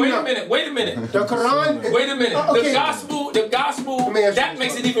a minute. The Quran. Wait a minute. The gospel. That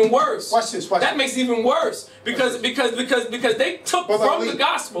makes it even worse. Watch this. That makes it even worse because they took from the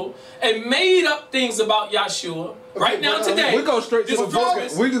gospel and made up things about Yahshua. Right now, today, we go straight to the book.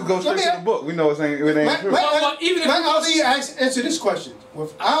 We just go straight to the book. We know it ain't true. Let Ali answer this question.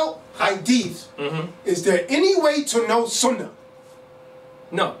 Without hadith, is there any way to know sunnah?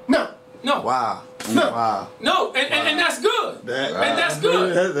 No. Wow. No, and that's good. And that's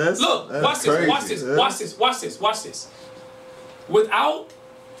good. Look, watch this. Without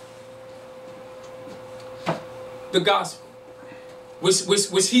the gospel,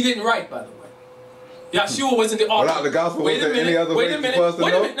 which he didn't write, by the way. Yahshua wasn't the author. Without the gospel, was there any other way for us to know?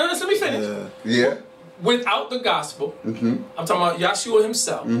 Wait a minute. No, let me finish. Yeah. Without the gospel, I'm talking about Yahshua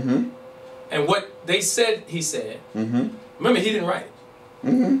himself, and what they said he said. Remember, he didn't write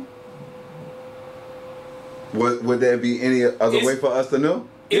it. Would there be any other way for us to know?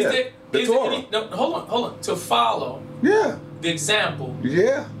 The Torah. Hold on. To follow the example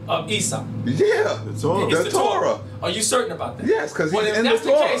of Isa. It's the Torah. Are you certain about that? Yes, because he's in the that's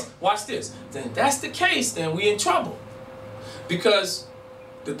the Torah. case, watch this. Then that's the case, then we in trouble. Because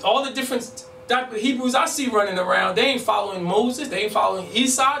all the different Hebrews I see running around, they ain't following Moses, they ain't following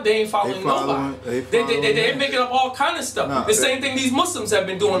Esau, they ain't following nobody. They're making up all kind of stuff. The same thing these Muslims have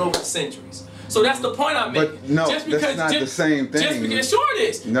been doing over the centuries. So that's the point I'm making. But no, that's not the same thing. Sure it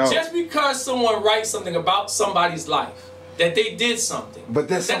is. No. Just because someone writes something about somebody's life, that they did something. But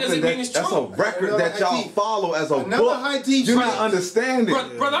that's something that's a record that y'all follow as a book. You're not understanding.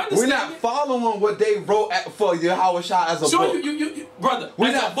 Brother, I understand. We're not following what they wrote for Yahweh Shah as a book. brother.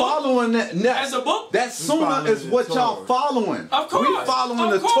 We're not following that. As a book? That sunnah is what y'all following. Of course. We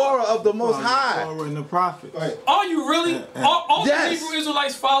following the Torah of the Most High. Torah and the prophets. Right. Are you really? All the Hebrew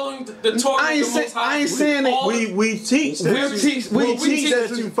Israelites following the Torah of the Most High? I ain't saying that. We teach that we teach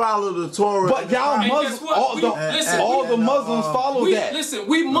that you follow the Torah. But y'all Muslims, all the Muslims follow that. Listen,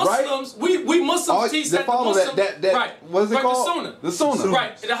 we Muslims, we Muslims teach that the Muslims, right? What's it called? The Sunnah.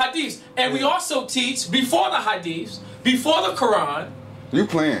 Right, the Hadiths. And we also teach, before the Hadiths, before the Quran, you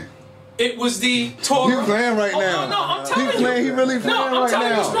playing. It was the Torah. You playing right now. No, I'm telling you. He playing, he really playing right now. No, I'm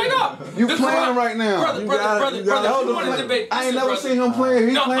telling you straight up. You playing right now. Brother, you want to debate. I ain't never seen him playing.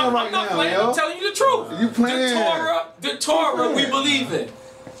 He playing right now. I'm not playing. I'm telling you the truth. You playing. The Torah we believe in.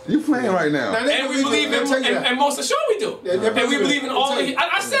 You playing right now. And we believe in, and most of sure we do. And we believe in all the,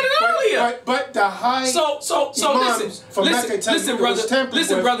 I said it earlier. But the high So listen,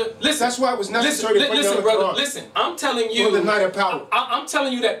 brother. That's why it was necessary to bring listen, brother. Listen, I'm telling you. For the night of power. I'm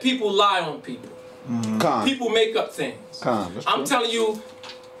telling you that people lie on people. People make up things. I'm telling you,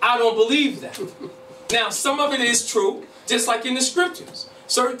 I don't believe that. Now, some of it is true, just like in the scriptures.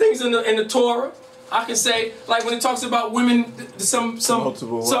 Certain things in the Torah, I can say, like when it talks about women, hold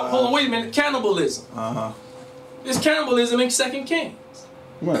on, wait a minute, cannibalism. There's cannibalism in 2 Kings.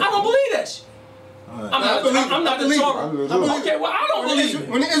 Right. I don't believe that shit. I'm not the Torah. Okay, well, I don't believe it.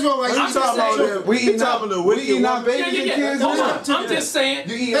 When the Israelites, we eating our babies and kids. I'm just saying.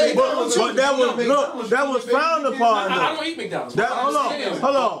 But that was frowned upon. I don't eat McDonald's.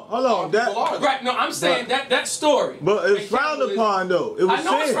 Hold on. Right, no, I'm saying that story. But it's frowned upon, though. I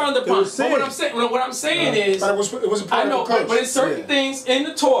know it's frowned upon. But what I'm saying is, it was a part I know, of the curse. but there's certain things in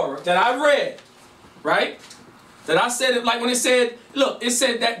the Torah that I read, right? That I said it, like when it said, look, it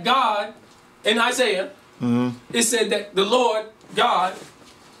said that God. In Isaiah, it said that the Lord God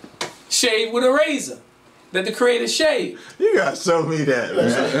shaved with a razor. That the Creator shaved. You gotta show me that,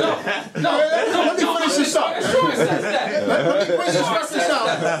 man. No, let me finish this up. Sure it says that. Let me finish this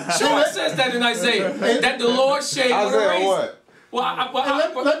out. Sure it says that in Isaiah. That the Lord shaved with a razor. What?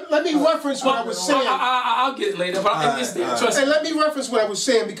 Well, let me reference what I was saying. I'll get it later, but it's there. Trust me. And let me reference what I was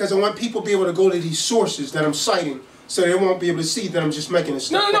saying because I want people to be able to go to these sources that I'm citing. So they won't be able to see that I'm just making a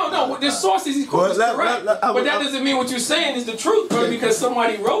stuff. No. The sources is correct. But that doesn't mean what you're saying is the truth, brother, because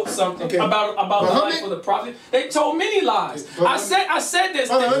somebody wrote something about the life of the prophet. They told many lies. I said this.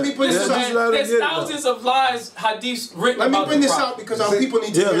 Let me put this out. There's thousands of lies, hadiths written about the prophet. Let me bring this out because our people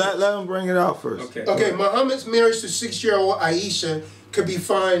need to hear let them bring it out first. Okay, Muhammad's marriage to 6-year-old Aisha could be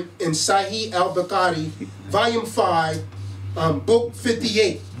found in Sahih Al-Bukhari, Volume 5, Book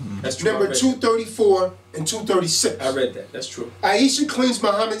 58. That's true. Number 234 and 236. I read that. That's true. Aisha cleans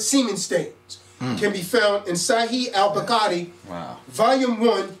Muhammad's semen stains. Can be found in Sahih Al-Bukhari, Volume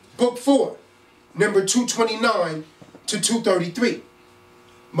 1, Book 4, number 229 to 233.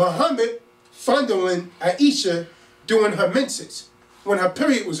 Muhammad fondling Aisha during her menses, when her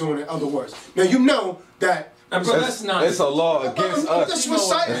period was on, in other words. Now you know that. It's a law against us. That's what's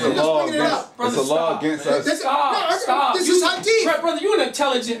cited. It's a law against us. Stop. This is hadith. Brother, you're an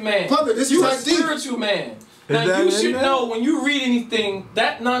intelligent man. Brother, this is you're hadith. a spiritual man. Now you should know when you read anything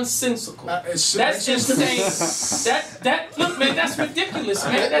that nonsensical, that's insane. Look, man, that's ridiculous,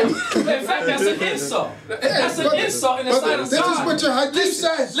 man. In fact, that's an insult. That's an insult in the sight of God. This is what your hadith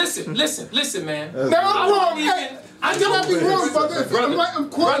says. Listen, man. No, I'm wrong. I cannot be wrong, brother. I'm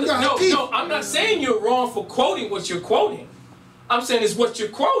quoting the hadith. No, I'm not saying you're wrong for quoting what you're quoting. I'm saying it's what you're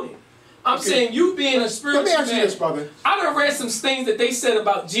quoting. I'm saying you being a spiritual man. Let me ask you this, brother. I done read some things that they said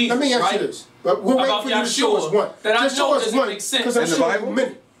about Jesus. Let me ask you this. But we're waiting for you to show us one. That I just show know us doesn't one. make sense. Because I'm showing you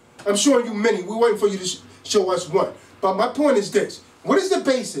many. I'm showing you many. We're waiting for you to show us one. But my point is this. What is the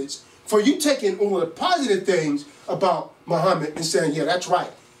basis for you taking all the positive things about Muhammad and saying, yeah, that's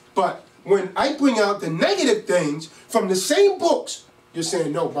right. But when I bring out the negative things from the same books, you're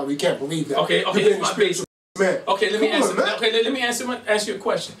saying, no, but we can't believe that. Okay, here's my basis. Man. Okay, let me ask you a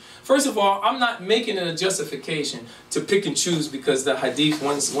question. First of all, I'm not making it a justification to pick and choose because the hadith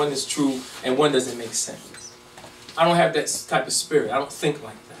one is true and one doesn't make sense. I don't have that type of spirit. I don't think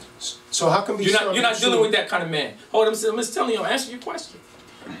like that. So how can you're not dealing with that kind of man? Hold on, I'm just telling you. I'm answering your question.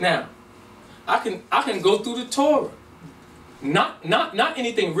 Now, I can go through the Torah. Not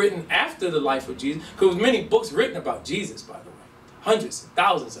anything written after the life of Jesus, because there's many books written about Jesus, by the way, hundreds and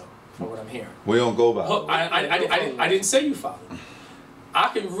thousands of them. From what I'm hearing, we don't go by. I didn't say you follow. I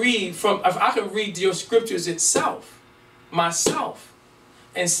can read your scriptures itself, myself,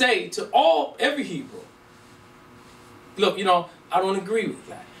 and say to every Hebrew, look, I don't agree with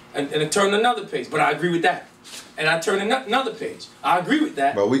that, and turn another page, but I agree with that. and I turn another page. I agree with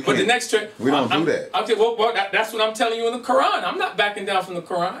that. But we can't. the next We don't do that. Okay, well, that's what I'm telling you in the Quran. I'm not backing down from the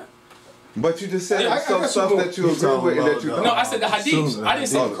Quran. But you just said Yeah, some stuff that you agree with and that you don't. No, I said the hadiths. I didn't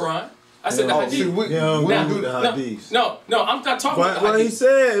say the Quran. I said the hadith. See, we don't do the hadiths. No, I'm not talking about the But he hadith.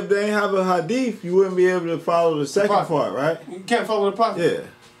 said if they ain't have a hadith, you wouldn't be able to follow the second part, right? You can't follow the prophet. Yeah.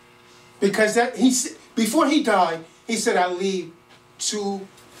 Because before he died, he said, I leave two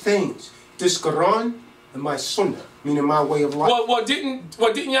things. This Quran and my sunnah, meaning my way of life. Well, didn't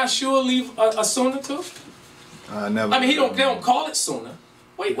Yahshua leave a sunnah too? Never. I mean, they don't call it sunnah.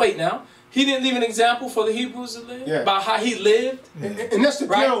 Wait now. He didn't leave an example for the Hebrews to live about how he lived, and that's the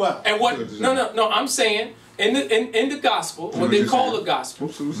parallel. And what? No. I'm saying in the gospel, what they call the gospel.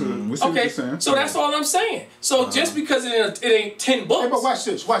 Okay, so that's all I'm saying. So just because it ain't 10 books. Hey, but watch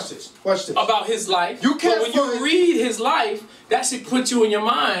this. About his life. You can't. But when you read his life, that should put you in your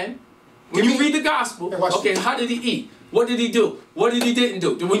mind. When you read the gospel, okay, how did he eat? What did he do? What did he didn't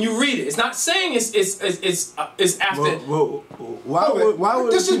do? When you read it, it's not saying it's after. Why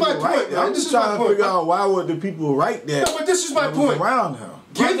would this is my point, man. I'm just trying to figure out why would the people write that? No, but this is my point. Around him.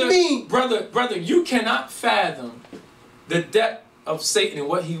 Brother, you cannot fathom the depth of Satan and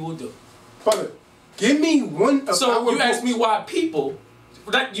what he will do. Brother, give me one of So you asked me why people.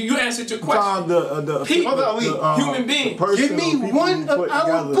 You answered your question. Human beings. Give me one of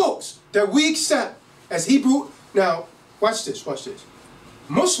our books that we accept as Hebrew. Now, watch this.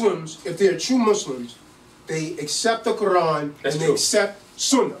 Muslims, if they're true Muslims, they accept the Quran and they accept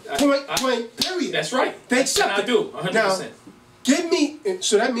Sunnah. Point blank, period. That's right. They accept it. I do, 100%. Now, give me,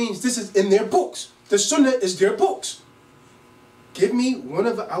 so that means this is in their books. The Sunnah is their books. Give me one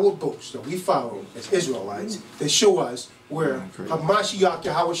of our books that we follow as Israelites that show us where Hamashiach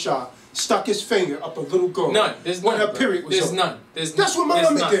Yahweh stuck his finger up a little girl. None. There's none. When her period was There's none. That's what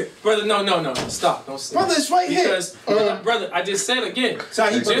Muhammad did. Brother, no. Stop. Don't say Brother, that. it's right because, here. Brother, I just said again.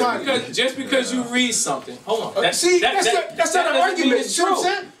 Just because you read something. Hold on. That's not an argument. You see what I'm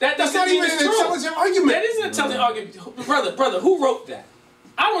saying? That's not even an intelligent argument. That is an intelligent argument. Brother, who wrote that?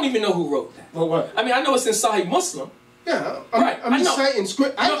 I don't even know who wrote that. Well, what? I mean, I know it's in Sahih Muslim. Yeah, I'm just citing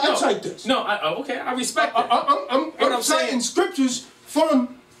script. I cite this. No, okay, I respect that. I'm citing scriptures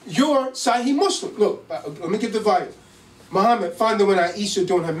from your Sahih Muslim. Look, let me give the volume. Muhammad found her when Aisha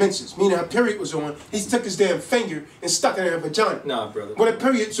doing her menses, meaning her period was on. He took his damn finger and stuck it in her vagina. Nah, brother. When her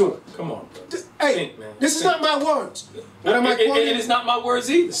period's on. Come on, brother. Hey, this is not my words. What am I quoting? It is not my words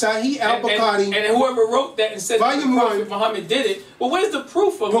either. Sahih Al-Bukhari. And whoever wrote that and said that the Prophet Muhammad did it, well, where's the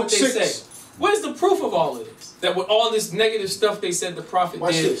proof of what they say? Where's the proof of all of this? That with all this negative stuff they said the Prophet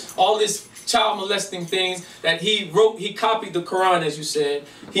did, all this child molesting things that he wrote, he copied the Quran, as you said.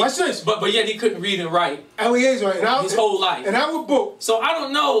 Watch this. But yet he couldn't read and write his whole life. In our book, so I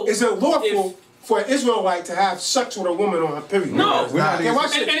don't know. Is it lawful for an Israelite to have sex with a woman on her period? No.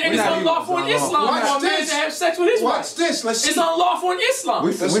 Watch this. And it's unlawful in Islam for a man to have sex with his wife. Watch this. Let's see. It's unlawful in Islam.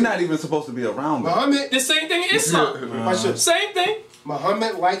 We're not even supposed to be around them. Muhammad. The same thing in Islam. Watch this. Same thing.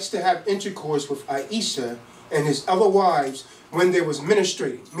 Muhammad likes to have intercourse with Aisha and his other wives when they was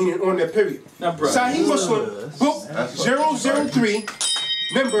ministrating, meaning on their period. Now, brother. Sahih Muslim, book 003,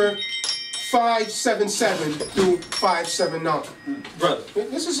 number 577 through 579. Brother.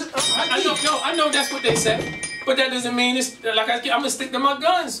 This is I know that's what they said, but that doesn't mean it's like I'm gonna stick to my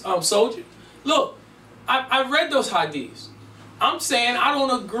guns, soldier. Look, I read those hadiths. I'm saying I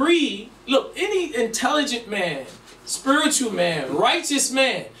don't agree. Look, any intelligent man, spiritual man, righteous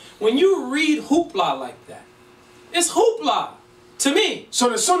man, when you read hoopla like that, it's hoopla to me. So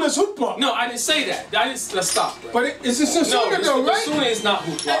the sunnah is hoopla. No, I didn't say that. Let's stop. Bro. But it's in sunnah though, right? The sunnah is not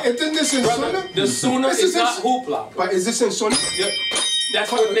hoopla. Isn't this in sunnah? The sunnah is not hoopla. Bro. But is this in sunnah? Yep.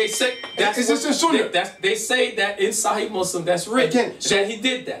 That's what they say. Is this in sunnah? They say that in Sahih Muslim. That's written. Again, that he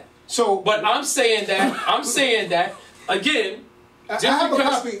did that. So, but I'm saying that again. I have a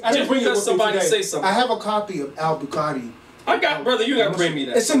copy. I didn't bring it with somebody me today. say something. I have a copy of Al-Bukhari. Brother, you gotta bring me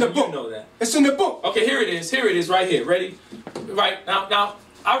that. It's in the book. You know that. It's in the book. Okay, here it is. Here it is, right here. Ready? Right now,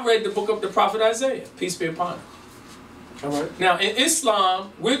 I read the book of the Prophet Isaiah. Peace be upon him. All right. Now, in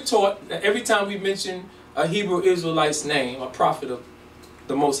Islam, we're taught that every time we mention a Hebrew Israelite's name, a prophet of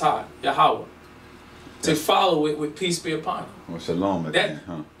the Most High, Yahweh, to follow it with peace be upon him. Well, shalom again,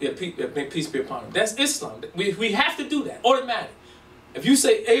 huh? Yeah, peace be upon him. That's Islam. We have to do that, automatic. If you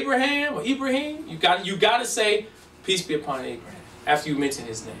say Abraham or Ibrahim, you gotta say peace be upon Abraham after you mention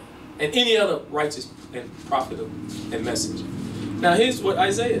his name and any other righteous and prophet and messenger. Now here's what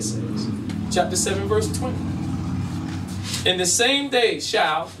Isaiah says, chapter 7, verse 20. In the same day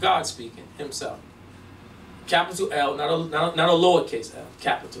shall God speaking himself, capital L, not a lowercase L,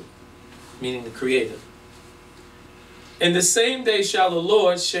 capital, meaning the Creator. In the same day shall the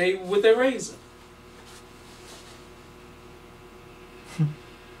Lord shave with a razor.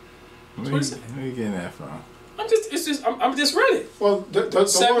 Where you getting that from? I'm just read it. Well,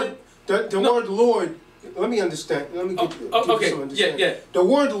 the word Lord, let me understand. Let me get some understanding. Yeah. The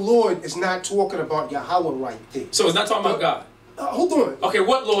word Lord is not talking about Yahweh right there. So it's not talking about God. Hold on. Okay,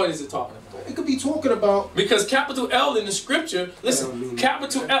 what Lord is it talking about? It could be talking about, because capital L in the scripture. Listen,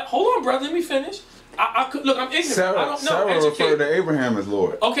 capital L. Hold on, brother. Let me finish. I could look. I'm ignorant. Sarah, I don't know. Sarah referred to Abraham as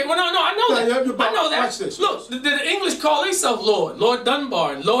Lord. Okay, well, no, I know that. I know that. Watch this. Look, the English call themselves Lord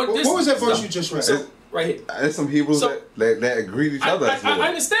Dunbar, and Lord this. What was that verse you just read? So, right here. There's some Hebrews that agree with each other as Lord. I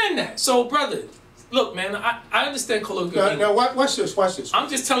understand that. So, brother, look, man, I understand colloquial English. Now, watch this. Watch this. I'm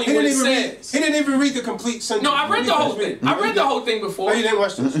just telling you what it says. He didn't even read the complete sentence. No, I read the whole thing. I read the whole thing before. No, you didn't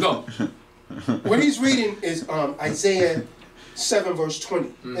watch this. Go. What he's reading is Isaiah 7 verse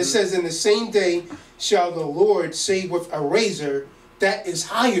 20. It says, in the same day shall the Lord save with a razor that is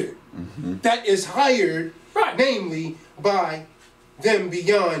hired. That is hired, right, namely by them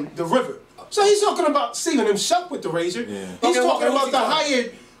beyond the river. So he's talking about saving himself with the razor. Yeah. He's talking about the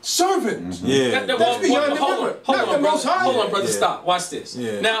hired servant. Yeah. That's beyond the river. Not the most high. Hold on, brother, stop. Watch this.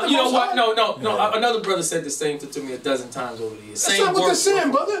 Yeah. Now, you know what? No. Another brother said the same thing to me a dozen times over the years. That's not what they're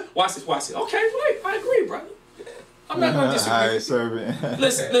saying, brother. Watch this. Okay, wait. I agree, brother. I'm not going to disagree. Hired servant.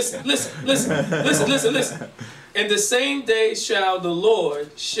 Listen. In the same day shall the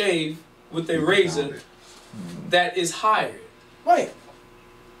Lord shave with a razor that is hired. Right.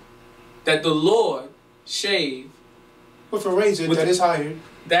 That the Lord shave with a razor that is hired.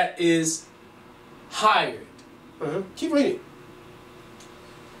 That is hired. Keep reading.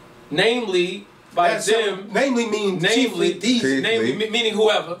 Namely, by them. Namely means chiefly these. Namely meaning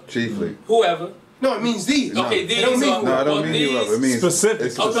whoever. Chiefly. Whoever. No, it means these. Okay, these. I don't mean whoever. It means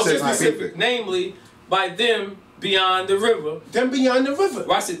specific. Specific. Namely, by them beyond the river. Them beyond the river.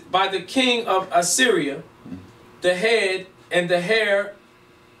 Watch it. By the king of Assyria, the head and the hair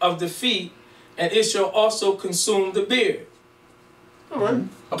of the feet, and it shall also consume the beard. All right.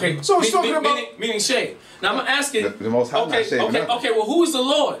 Okay. So it's talking about meaning shade. Now I'm asking. The Most High not shaving nothing. Okay. Well, who is the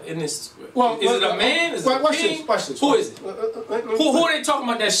Lord in this? Well, is it a man? Is it a king? Watch this. Who is it? Who are they talking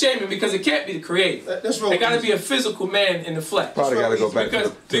about that shaming? Because it can't be the Creator. That's real. It got to be a physical man in the flesh. Probably got to go back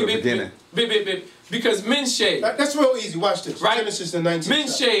to the beginning. Because men shave. That's real easy. Watch this. Right? Genesis the 19th. Men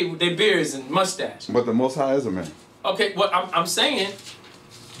shave with their beards and mustache. But the Most High is a man. Okay. What I'm saying,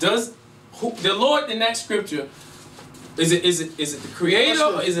 does the Lord in that scripture? Is it the Creator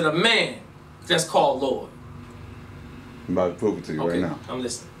or is it a man that's called Lord? I'm about to prove it to you right now. I'm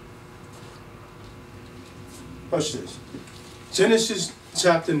listening. Watch this. Genesis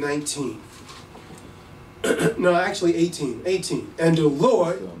chapter 19. No, actually 18. 18. And the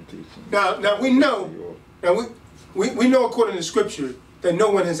Lord. Now we know. Now we know according to Scripture that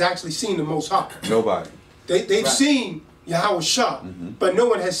no one has actually seen the Most High. Nobody. They've seen Yahweh Shah, but no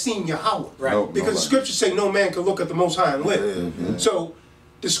one has seen Yahweh. Right. No, because the Scripture say no man can look at the Most High and live. So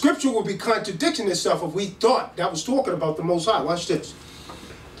the Scripture would be contradicting itself if we thought that was talking about the Most High. Watch this.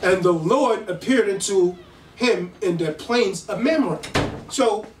 And the Lord appeared unto him in the plains of Mamre.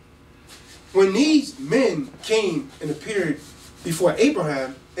 So when these men came and appeared before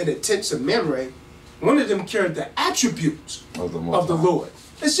Abraham in the tents of Mamre, one of them carried the attributes of the Lord.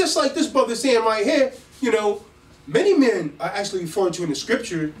 It's just like this brother saying right here, you know, many men are actually referred to in the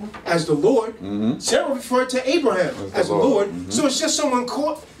Scripture as the Lord. Sarah referred to Abraham as the Lord. So it's just someone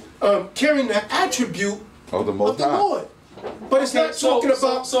carrying the attribute of the Lord. But it's not talking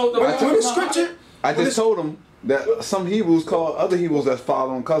about when the Scripture. I just told him that some Hebrews call other Hebrews that's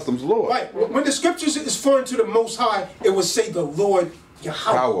following customs Lord. Right. When the Scriptures is referring to the Most High, it would say the Lord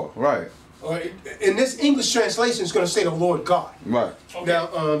Yahweh. Right. In this English translation, it's going to say the Lord God. Right. Okay. Now,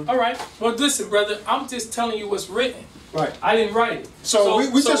 all right. Well, listen, brother. I'm just telling you what's written. Right. I didn't write it. So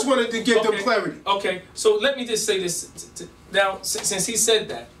we just wanted to give them clarity. Okay. So let me just say this. Now, since he said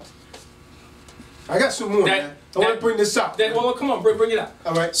that, I got some more. Man. I want to bring this up. Well, come on, bring it out.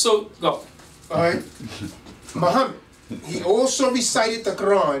 All right. So go. All right. Muhammad. He also recited the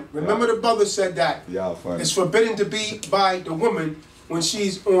Quran. Remember, the brother said that it's forbidden to be by the woman when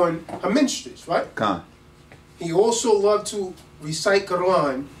she's on her menstrues, right? He also loved to recite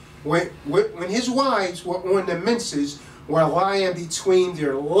Quran when his wives were on their menses, were lying between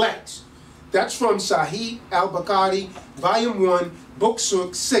their legs. That's from Sahih Al-Bukhari, Volume 1, Book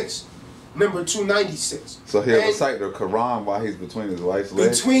 6, number 296. So he'll recite the Quran while he's between his wife's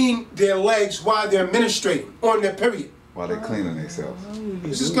legs? Between their legs while they're ministrating, on their period. While they're cleaning themselves.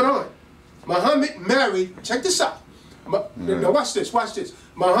 This is Quran. Muhammad married, check this out. Now watch this.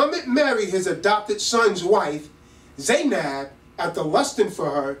 Muhammad married his adopted son's wife, Zaynab after lusting for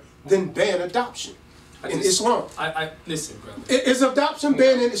her, then ban adoption in Islam. Listen, brother. Is adoption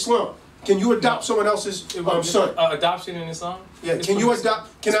banned in Islam? Can you adopt someone else's son? Adoption in Islam? Yeah.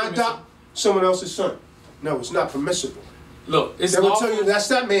 Can I adopt someone else's son? No, it's not permissible. Look, it's they will tell you that's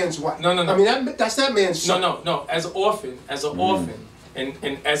that man's wife. No. I mean, that's that man's son. No. As an orphan,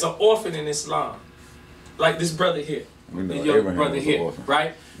 and as an orphan in Islam, like this brother here, the young brother here,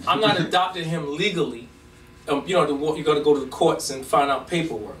 right? I'm not adopting him legally. You know, you got to go to the courts and find out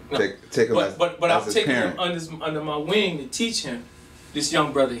paperwork. No. Take him but I'm taking him under my wing to teach him, this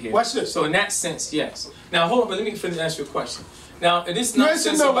young brother here. Watch this. So in that sense, yes. Now hold on, but let me finish answer your question. Now, this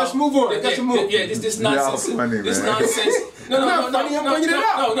nonsense. No, let's move on. This nonsense. Funny, this man. nonsense.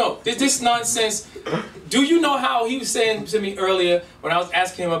 No. This nonsense. Do you know how he was saying to me earlier when I was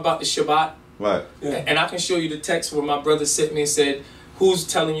asking him about the Shabbat? What? Yeah. And I can show you the text where my brother sent me and said, "Who's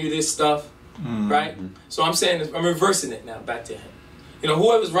telling you this stuff?" Right. So I'm saying, I'm reversing it now back to him. You know,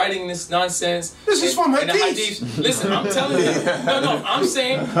 whoever's writing this nonsense. This is from Hadith. Listen, I'm telling you. No, I'm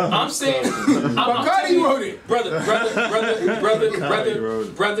saying. Bukhari wrote it.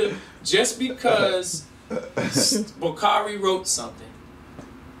 Brother, just because Bukhari wrote something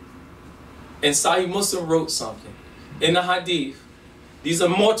and Sahih Muslim wrote something in the Hadith, these are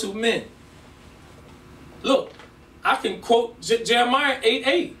mortal men. Look, I can quote Jeremiah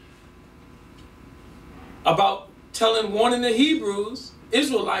 8:8 about warning the Hebrews,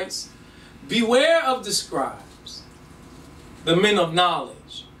 Israelites, beware of the scribes, the men of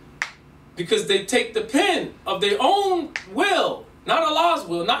knowledge, because they take the pen of their own will, not Allah's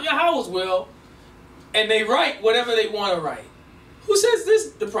will, not Yahweh's will, and they write whatever they want to write. Who says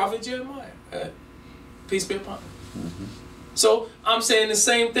this? The prophet Jeremiah. Peace be upon him. So I'm saying the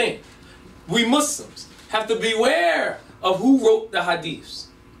same thing. We Muslims have to beware of who wrote the hadiths.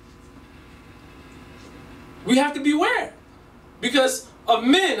 We have to beware because of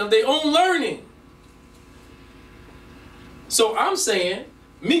men of their own learning. So I'm saying,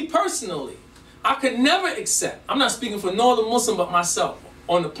 me personally, I could never accept, I'm not speaking for no other Muslim but myself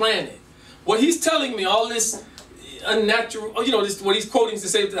on the planet, what he's telling me, all this unnatural, you know, this, what he's quoting to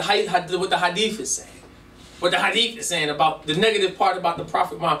say what the hadith is saying. What the hadith is saying about the negative part about the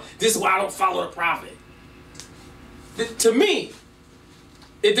Prophet Muhammad. This is why I don't follow the Prophet. To me,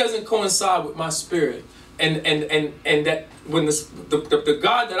 it doesn't coincide with my spirit. And that when the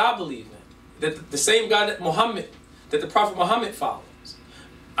God that I believe in, that the same God that the Prophet Muhammad follows,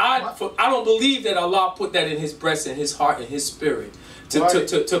 I don't believe that Allah put that in his breast, in his heart, in his spirit to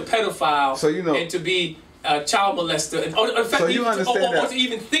pedophile, so, you know, and to be a child molester, and in fact, so you understand or to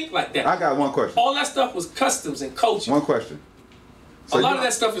even think like that. I got one question. All that stuff was customs and culture. One question. So a lot of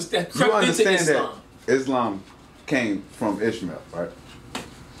that stuff is that crept you understand into Islam. That Islam came from Ishmael, right?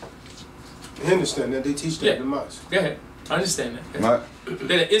 I understand that they teach that in the mosque. Go ahead. I understand that. Right.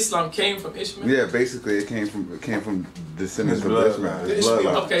 That Islam came from Ishmael? Yeah, basically it came from descendants of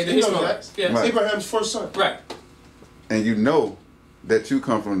Ishmael. Okay, the Ishmaelites. Yeah. Right. Abraham's first son. Right. And you know that you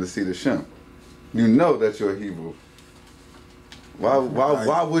come from the seed of Shem. You know that you're Hebrew. Why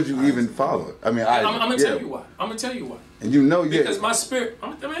would you even follow it? I mean, I'm gonna tell you why. I'm gonna tell you why. And you know, because my spirit.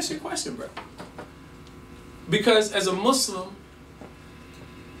 Let me ask you a question, bro. Because as a Muslim,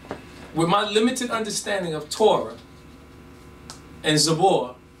 with my limited understanding of Torah and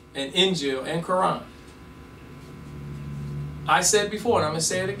Zabur and Injil and Quran, I said before and I'm going to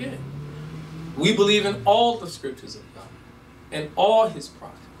say it again. We believe in all the scriptures of God and all his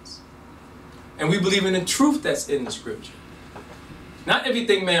prophets. And we believe in the truth that's in the scripture. Not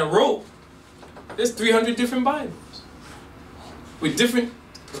everything man wrote. There's 300 different Bibles with different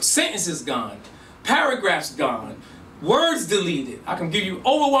sentences gone, paragraphs gone, words deleted. I can give you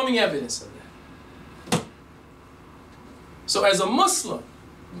overwhelming evidence of that. So as a Muslim,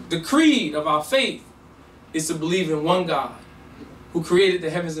 the creed of our faith is to believe in one God who created the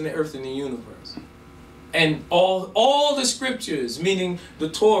heavens and the earth and the universe. And all the scriptures, meaning the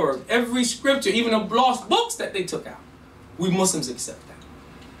Torah, every scripture, even the lost books that they took out, we Muslims accept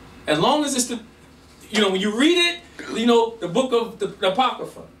that. As long as it's the, you know, when you read it, you know, the book of the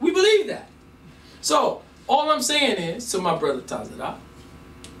Apocrypha, we believe that. So, all I'm saying is, to my brother Tazadaq,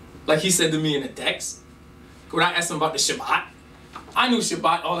 like he said to me in the text, when I asked him about the Shabbat, I knew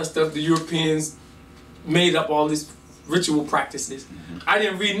Shabbat, all that stuff, the Europeans made up all these ritual practices. I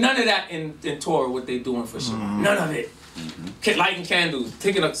didn't read none of that in Torah, what they doing for Shabbat. None of it. Lighting candles,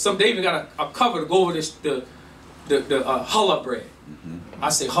 taking they even got a cover to go over the challah bread. I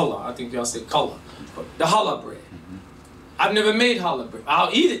say challah, I think y'all say challah. The challah bread. I've never made challah bread.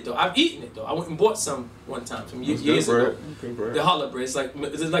 I'll eat it though. I've eaten it though. I went and bought some one time, some years ago. The challah bread.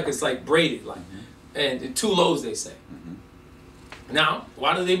 It's like braided, like. And 2 loaves, they say. Now,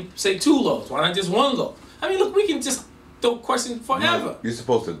 why do they say 2 loaves? Why not just 1 loaf? I mean, look, we can just throw questions forever. You're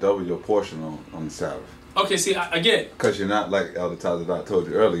supposed to double your portion on the Sabbath. Okay, see, again. Because you're not, like Elder Tazadaq told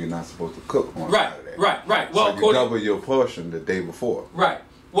you earlier, you're not supposed to cook on Saturday. Right. Well, so you double your portion the day before. Right.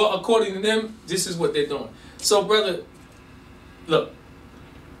 Well, according to them, this is what they're doing. So, brother, look,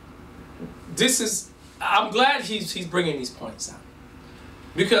 I'm glad he's bringing these points out.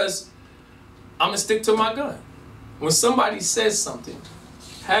 Because I'm going to stick to my gun. When somebody says something,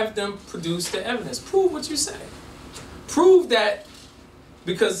 have them produce the evidence. Prove what you say. Prove that,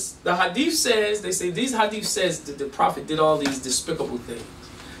 because the hadith says, they say these hadith says that the Prophet did all these despicable things.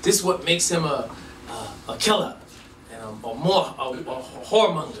 This is what makes him a killer and a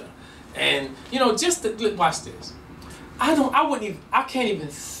whoremonger. And, you know, just watch this. I can't even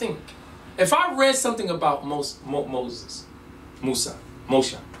think. If I read something about Moshe, alayhi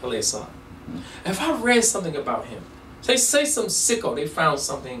salam, if I read something about him, say some sicko, they found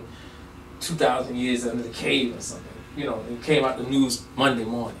something 2,000 years under the cave or something, you know, it came out the news Monday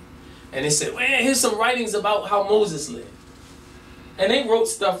morning, and they said, well, here's some writings about how Moses lived. And they wrote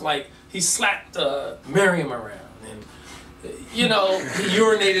stuff like he slapped Miriam around, and, you know, he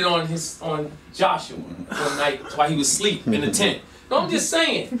urinated on Joshua one night while he was asleep in the tent. No, I'm just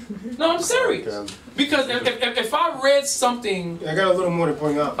saying. No, I'm serious. Because if I read something... I got a little more to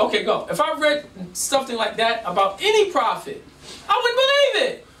bring up. Okay, go. If I read something like that about any prophet, I wouldn't believe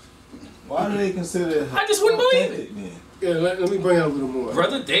it. Why do they consider it? I just wouldn't believe it. Yeah, let me bring out a little more.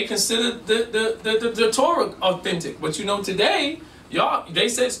 Brother, they consider the Torah authentic. But you know, today, they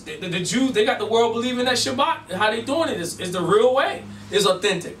said the Jews, they got the world believing that Shabbat, how they doing it is the real way, is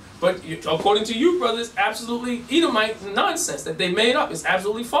authentic. But according to you, brother, it's absolutely Edomite nonsense that they made up. It's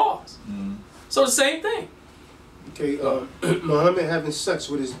absolutely false. So the same thing. Okay, Muhammad having sex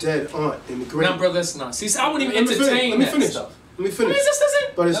with his dead aunt in the grave. Now, brother, that's not. See, I wouldn't even entertain that stuff. Let me finish.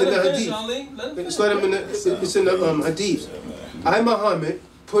 But it's in the hadith. It's in the hadith. I, Muhammad,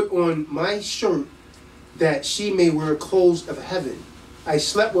 put on my shirt that she may wear clothes of heaven. I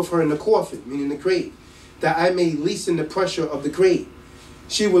slept with her in the coffin, meaning the grave, that I may lessen the pressure of the grave.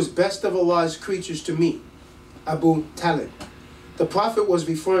 She was best of Allah's creatures to me. Abu Talib. The Prophet was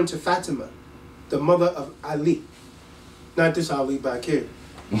referring to Fatima, the mother of Ali. Not this Ali back here.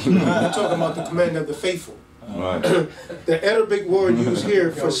 We're talking about the commander of the faithful. Right. The Arabic word used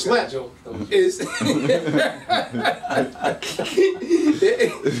here for slept is the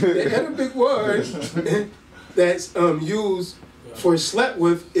Arabic word that's used for slept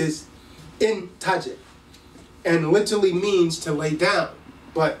with is in tajid, and literally means to lay down,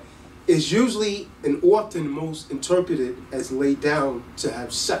 but is usually and often most interpreted as lay down to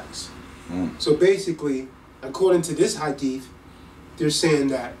have sex. So basically, according to this hadith, they're saying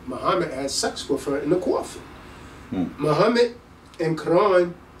that Muhammad had sex with her in the coffin. Muhammad and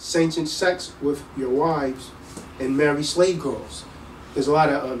Quran sanction sex with your wives and marry slave girls. There's a lot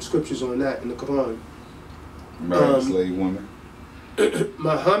of scriptures on that in the Quran. Marry slave women.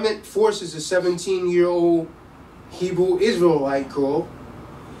 Muhammad forces a 17-year-old Hebrew Israelite girl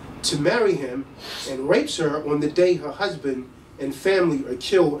to marry him and rapes her on the day her husband and family are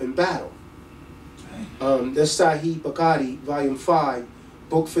killed in battle. That's Sahih Bukhari, Volume 5,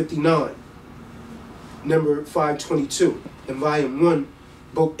 Book 59, number 522, and Volume 1,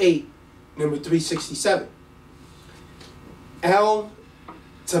 Book 8, number 367.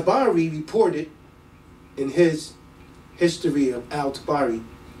 Al-Tabari reported in his History of Al-Tabari,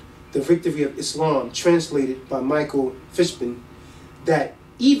 The Victory of Islam, translated by Michael Fishman, that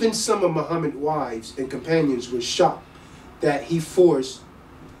even some of Muhammad's wives and companions were shocked that he forced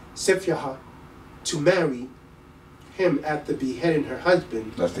Sifyah to marry him after beheading her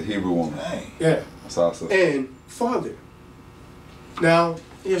husband. That's the Hebrew woman. Yeah. That's awesome. And father. Now,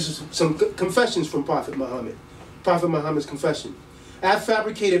 here's some confessions from Prophet Muhammad. Prophet Muhammad's confession. I have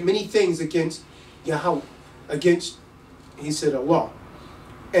fabricated many things against Yahweh, against, he said, Allah,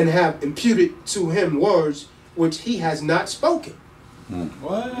 and have imputed to him words which he has not spoken.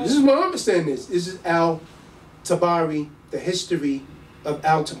 What? This is Muhammad saying this. This is Al-Tabari, the History of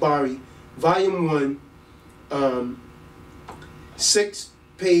Al-Tabari, Volume 1, 6,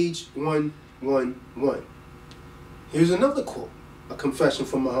 page 111. Here's another quote, a confession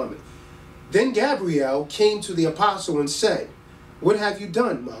from Muhammad. Then Gabriel came to the apostle and said, "What have you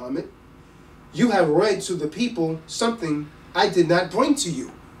done, Muhammad? You have read to the people something I did not bring to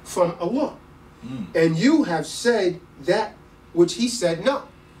you from Allah. And you have said that which he said not."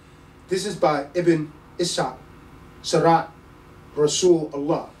 This is by Ibn Ishaq, Sarat Rasul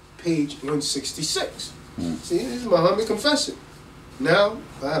Allah, page 166. See, this is Muhammad confession. Now,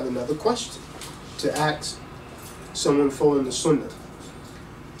 I have another question to ask someone following the Sunnah.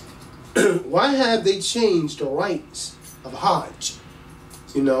 Why have they changed the rites of Hajj?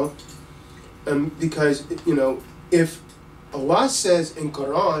 You know, because, you know, if Allah says in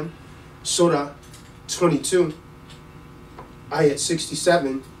Quran, Surah 22, Ayat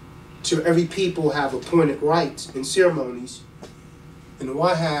 67, to every people have appointed rites and ceremonies, and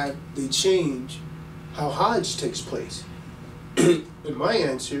why have they changed how Hajj takes place? And my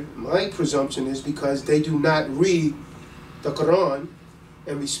answer, my presumption is because they do not read the Quran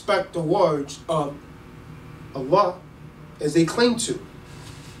and respect the words of Allah as they claim to.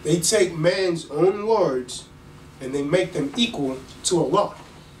 They take man's own words and they make them equal to Allah.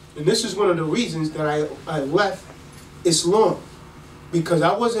 And this is one of the reasons that I left Islam, because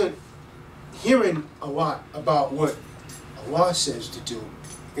I wasn't hearing a lot about what Allah says to do.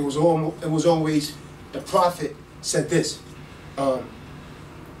 It was always the Prophet said this.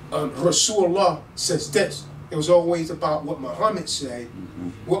 Rasulullah says this. It was always about what Muhammad said,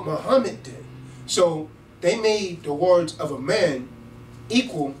 what Muhammad did. So they made the words of a man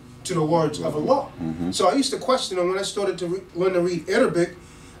equal to the words of Allah. So I used to question them when I started to learn to read Arabic.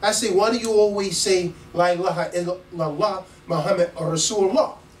 I say, why do you always say La ilaha illallah Muhammad or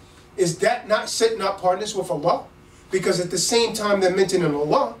Rasulullah? Is that not setting up partners with Allah? Because at the same time they're mentioning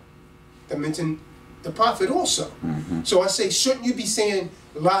Allah, they're mentioning the Prophet also. So I say, shouldn't you be saying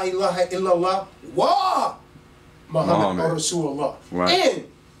La ilaha illallah wa Muhammad or Rasulullah? And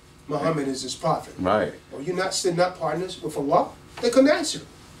Muhammad is his prophet. Are you not setting up partners with Allah? They couldn't answer it.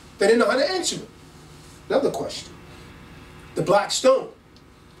 They didn't know how to answer it. Another question. The black stone.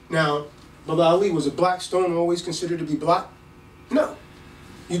 Now, Brother Ali, was a black stone always considered to be black? No.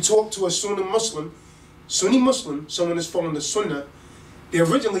 You talk to a Sunni Muslim, someone is following the Sunnah, they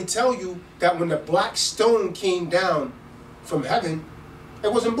originally tell you that when the black stone came down from heaven,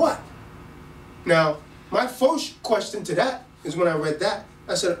 it wasn't black. Now, my first question to that is when I read that,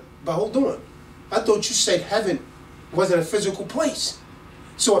 I said, but hold on. I thought you said heaven wasn't a physical place.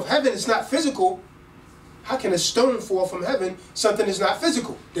 So if heaven is not physical, how can a stone fall from heaven, something is not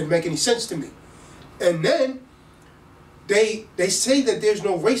physical? Didn't make any sense to me. And then they say that there's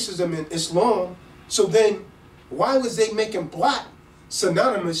no racism in Islam, so then why was they making black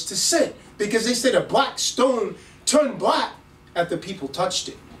synonymous to sin? Because they said a black stone turned black after people touched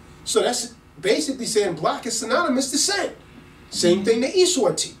it. So that's basically saying black is synonymous to sin. Same thing that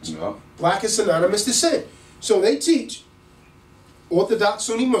Esau teach. Black is synonymous to sin. So they teach Orthodox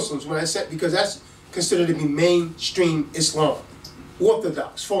Sunni Muslims, when I said, because that's considered to be mainstream Islam.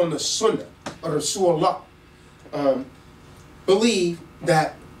 Orthodox, following the Sunnah or Rasulullah, believe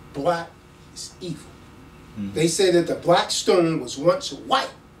that black is evil. They say that the black stone was once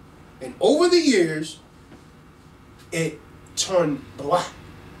white, and over the years, it turned black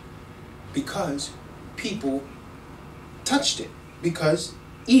because people touched it, because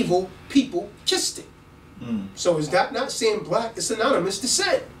evil people kissed it. So is that not saying black is synonymous to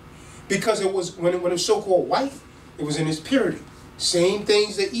sin? Because it was, when it was so-called white, it was in its purity. Same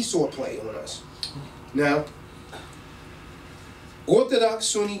things that Esau played on us. Now, Orthodox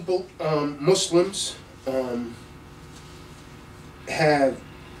Sunni Muslims have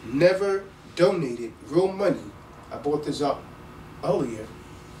never donated real money, I brought this up earlier,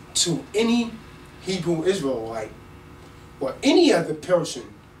 to any Hebrew Israelite or any other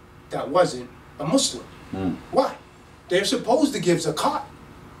person that wasn't a Muslim. Why? They're supposed to give zakat.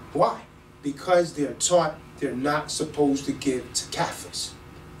 Why? Because they're taught they're not supposed to give to Kafirs.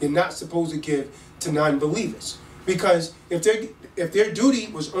 They're not supposed to give to non-believers. Because if their duty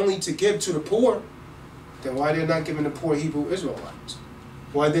was only to give to the poor, then why they're not giving the poor Hebrew Israelites?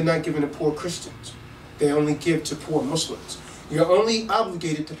 Why they're not giving the poor Christians? They only give to poor Muslims. You're only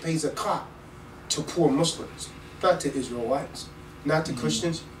obligated to pay zakat to poor Muslims, not to Israelites, not to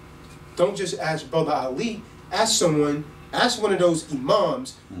Christians. Don't just ask Brother Ali, ask someone, ask one of those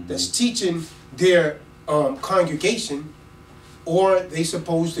imams that's teaching their congregation, or they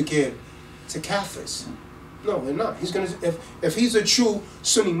supposed to give to Kafirs. No, they're not. He's gonna, if he's a true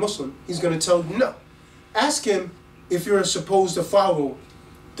Sunni Muslim, he's gonna tell you no. Ask him if you're supposed to follow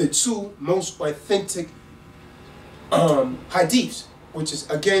the two most authentic hadiths, which is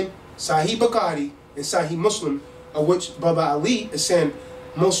again Sahih Bukhari and Sahih Muslim, of which Brother Ali is saying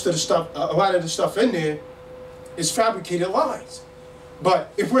most of the stuff, a lot of the stuff in there is fabricated lies.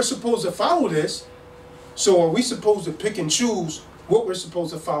 But if we're supposed to follow this, so are we supposed to pick and choose what we're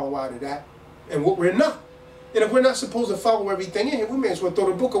supposed to follow out of that and what we're not? And if we're not supposed to follow everything in here, we may as well throw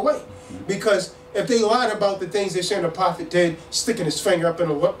the book away. Because if they lied about the things they're saying the Prophet did, sticking his finger up in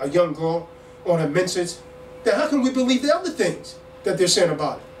a young girl on her menses, then how can we believe the other things that they're saying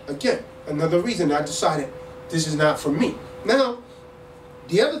about it? Again, another reason I decided this is not for me. Now,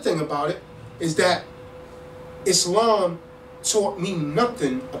 the other thing about it is that Islam taught me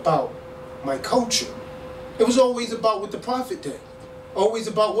nothing about my culture. It was always about what the Prophet did, always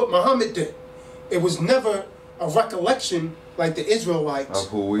about what Muhammad did. It was never a recollection like the Israelites of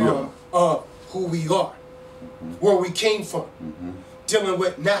who we are, where we came from, dealing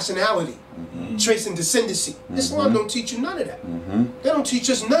with nationality, tracing descendancy. Islam don't teach you none of that. They don't teach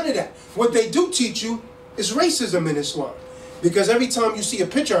us none of that. What they do teach you is racism in Islam, because every time you see a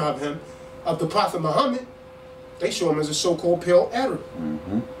picture of him, of the Prophet Muhammad, they show him as a so-called pale Arab,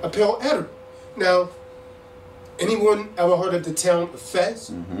 a pale Arab. Now, anyone ever heard of the town of Fez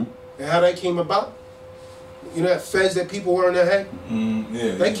and how that came about? You know that Fez that people wear on their head?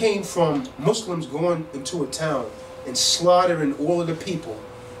 That came from Muslims going into a town and slaughtering all of the people,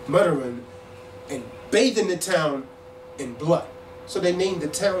 murdering and bathing the town in blood. So they named the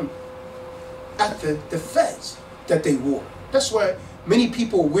town after the Fez that they wore. That's why many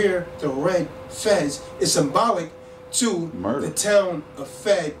people wear the red Fez. It's symbolic to murder. The town of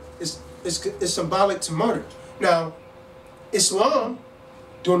Fez. It's symbolic to murder. Now, Islam,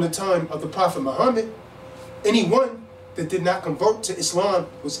 during the time of the Prophet Muhammad, anyone that did not convert to Islam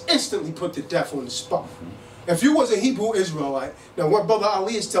was instantly put to death on the spot. If you was a Hebrew Israelite, now what Brother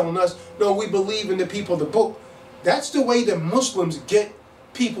Ali is telling us, no, we believe in the people of the book, that's the way that Muslims get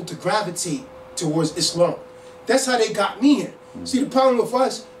people to gravitate towards Islam. That's how they got me in. See, the problem with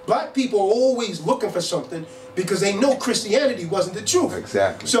us, black people are always looking for something because they know Christianity wasn't the truth.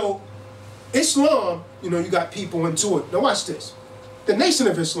 Exactly. So, Islam, you know, you got people into it. Now watch this. The Nation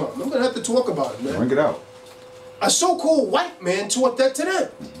of Islam, I'm going to have to talk about it, man. Bring it out. A so-called white man taught that to them.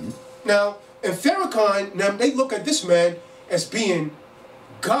 Now, in Farrakhan, now they look at this man as being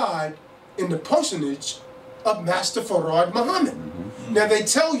God in the personage of Master Farad Muhammad. Now, they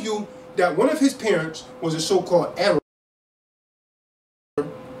tell you that one of his parents was a so-called Arab,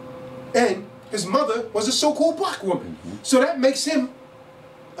 and his mother was a so-called black woman. So that makes him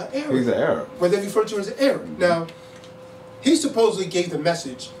an Arab. He's an Arab. Where they refer to him as an Arab. Now, he supposedly gave the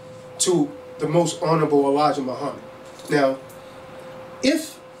message to the most honorable Elijah Muhammad. Now,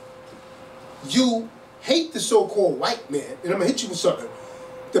 if you hate the so-called white man, and I'm going to hit you with something,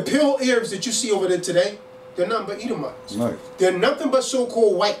 the pale Arabs that you see over there today, they're nothing but Edomites. Nice. They're nothing but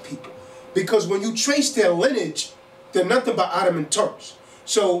so-called white people. Because when you trace their lineage, they're nothing but Ottoman Turks.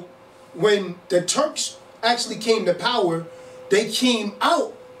 So when the Turks actually came to power, they came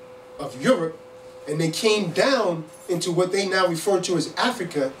out of Europe and they came down into what they now refer to as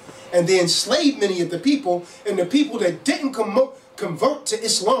Africa, and they enslaved many of the people, and the people that didn't convert to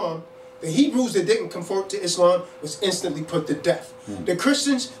Islam, the Hebrews that didn't convert to Islam, was instantly put to death. The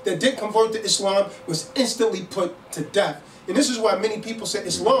Christians that didn't convert to Islam was instantly put to death. And this is why many people say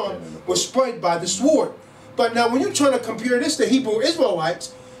Islam was spread by the sword. But now when you're trying to compare this to Hebrew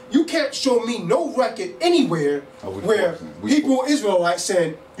Israelites, you can't show me no record anywhere where Hebrew Israelites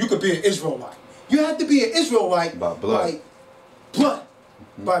saying you could be an Israelite. You have to be an Israelite by blood.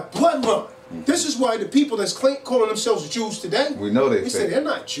 By bloodline. This is why the people that's calling themselves Jews today, we know they say they're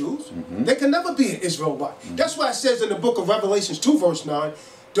not Jews. They can never be an Israelite. That's why it says in the book of Revelations 2 verse 9,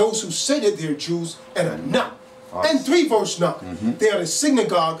 those who say that they're Jews and are not. And 3 verse 9, they are the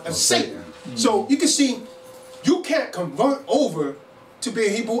synagogue of Satan. So you can see, you can't convert over to be a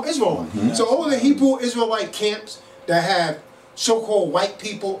Hebrew Israelite. So all the Hebrew Israelite camps that have so-called white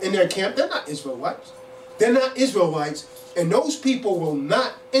people in their camp, they're not Israelites. They're not Israelites. And those people will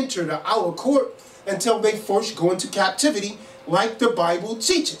not enter the outer court until they first go into captivity, like the Bible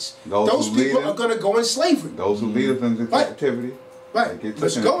teaches. Those people are going to go in slavery. Those who lead them into captivity. Right.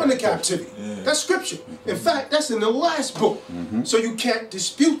 Let's go into captivity. That's scripture. In fact, that's in the last book. So you can't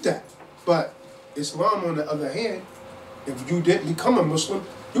dispute that. But Islam, on the other hand, if you didn't become a Muslim,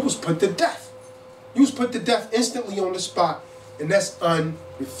 you was put to death. You was put to death instantly on the spot. And that's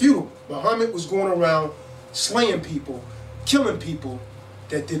unrefutable. Muhammad was going around slaying people, killing people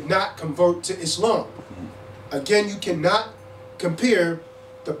that did not convert to Islam. Again, you cannot compare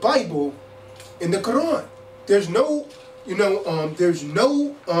the Bible and the Quran. There's no, there's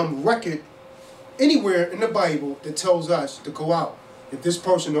no record anywhere in the Bible that tells us to go out. If this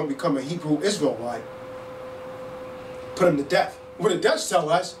person don't become a Hebrew Israelite, put him to death. What it does tell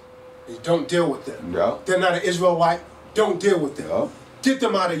us is don't deal with them. They're not an Israelite, don't deal with them. Get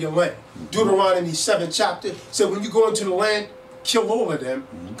them out of your land. Deuteronomy 7 chapter said when you go into the land, kill all of them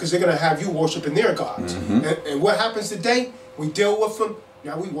because they're going to have you worshiping their gods. And what happens today? We deal with them,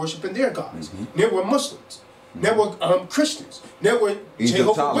 now we worshiping their gods. Now we're Muslims. Now we're Christians. Now we're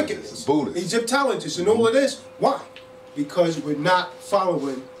Jehovah's Wickedness. Buddhists. Egyptologists and all of this. Why? Because we're not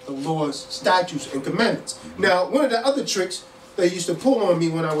following the laws, statutes, and commandments. Now, one of the other tricks they used to pull on me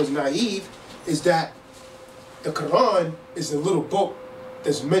when I was naive is that the Quran is a little book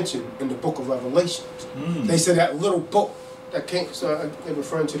that's mentioned in the book of Revelations. They said that little book that came, so they're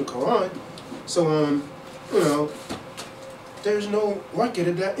referring to the Quran. So, you know, there's no record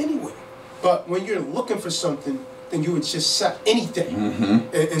of that anyway. But when you're looking for something, then you would just set anything.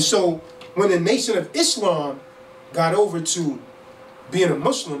 And so, when the Nation of Islam got over to being a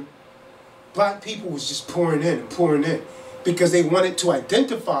Muslim, black people was just pouring in and pouring in because they wanted to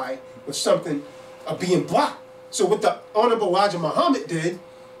identify with something of being black. So what the Honorable Elijah Muhammad did,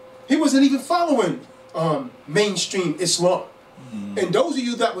 he wasn't even following mainstream Islam. And those of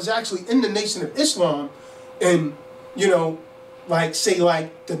you that was actually in the Nation of Islam and, you know, like say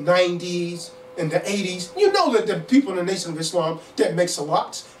like the 90s and the 80s, you know that the people in the Nation of Islam that make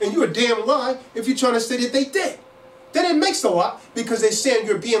salats, and you're a damn lie if you're trying to say that they did. They didn't make salat because they're saying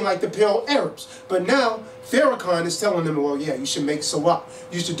you're being like the pale Arabs. But now Farrakhan is telling them, well, yeah, you should make salat.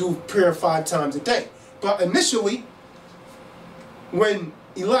 You should do prayer 5 times a day. But initially, when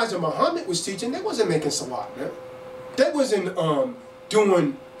Elijah Muhammad was teaching, they wasn't making salat, man. They wasn't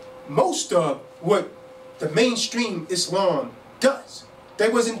doing most of what the mainstream Islam does. They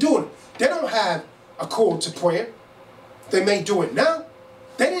wasn't doing it. They don't have a call to prayer. They may do it now.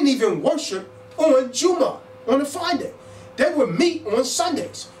 They didn't even worship on Jummah, on a Friday. They would meet on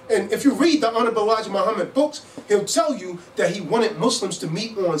Sundays. And if you read the Honorable Elijah Muhammad books, he'll tell you that he wanted Muslims to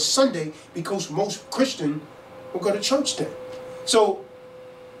meet on Sunday because most Christians will go to church then. So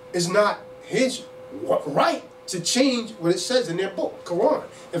it's not his right to change what it says in their book, Quran.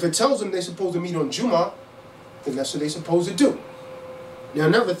 If it tells them they're supposed to meet on Jummah, then that's what they're supposed to do. Now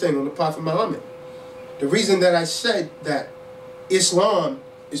another thing on the Prophet Muhammad. The reason that I said that Islam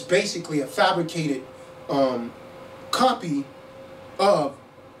is basically a fabricated copy of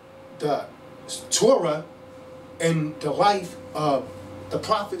the Torah and the life of the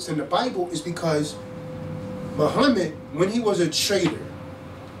prophets in the Bible is because Muhammad, when he was a trader,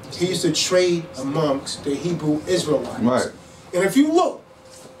 he used to trade amongst the Hebrew Israelites. Right. And if you look,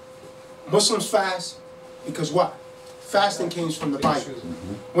 Muslims fast because what? Fasting comes from the Bible.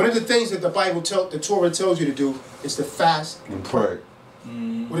 One of the things that the Torah tells you to do is to fast and pray.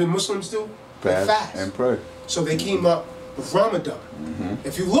 What did Muslims do? They fast and pray. So they came up with Ramadan.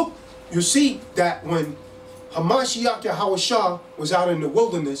 If you look, you see that when Hamashiach Yahawashah was out in the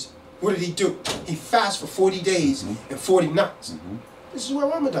wilderness, what did he do? He fasted for 40 days and 40 nights. This is where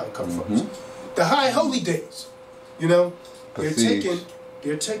Ramadan comes from. The high holy days, you know,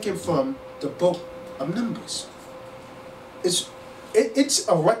 they're taken from the book of Numbers. It's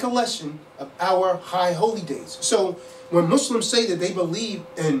a recollection of our high holy days. So when Muslims say that they believe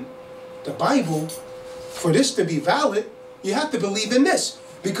in the Bible, for this to be valid, you have to believe in this.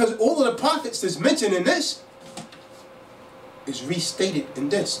 Because all of the prophets that's mentioned in this is restated in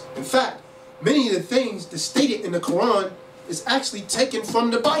this. In fact, many of the things that's stated in the Quran is actually taken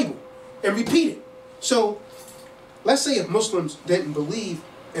from the Bible and repeated. So let's say if Muslims didn't believe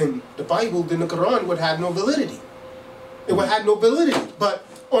in the Bible, then the Quran would have no validity. It would have no validity. But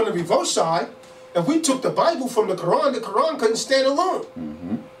on the reverse side, if we took the Bible from the Quran couldn't stand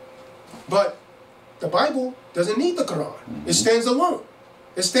alone. But the Bible doesn't need the Quran. It stands alone.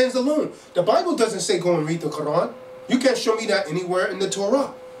 It stands alone. The Bible doesn't say go and read the Quran. You can't show me that anywhere in the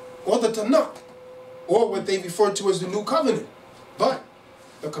Torah or the Tanakh or what they refer to as the New Covenant. But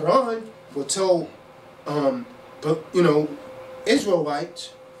the Quran will tell,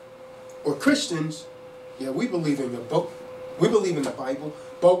 Israelites or Christians, yeah, we believe in your book. We believe in the Bible.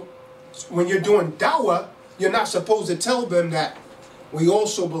 But when you're doing dawah, you're not supposed to tell them that we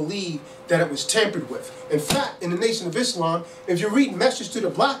also believe that it was tampered with. In fact, in the Nation of Islam, if you read Message to the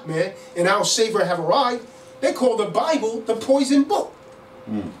Black Man and Our Savior Have Arrived, they call the Bible the poison book.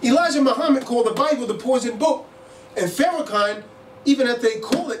 Elijah Muhammad called the Bible the poison book. And Farrakhan, even if they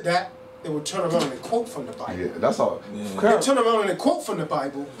call it that, they would turn around and quote from the Bible. Yeah, that's all. They turn around and quote from the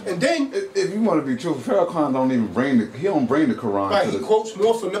Bible, and then if you want to be truthful, Farrakhan don't even bring the Quran. Right, he quotes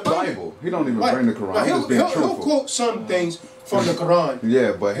more from the Bible. He don't even bring the Quran. He'll quote some things from the Quran.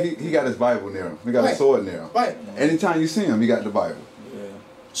 Yeah, but he got his Bible near him. He got a sword near him. Right. Anytime you see him, he got the Bible. Yeah.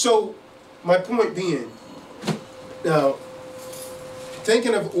 So, my point being, now,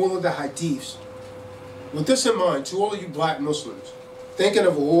 thinking of all of the hadiths, with this in mind, to all of you black Muslims, thinking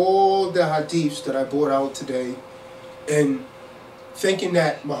of all the hadiths that I brought out today, and thinking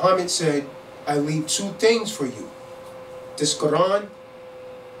that Muhammad said, I leave 2 things for you, this Quran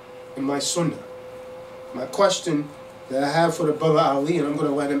and my sunnah. My question that I have for the brother Ali, and I'm going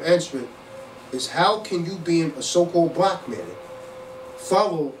to let him answer it, is how can you, being a so-called black man,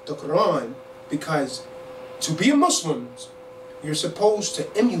 follow the Quran, because to be a Muslim, you're supposed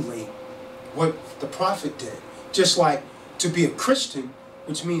to emulate what the Prophet did. Just like to be a Christian,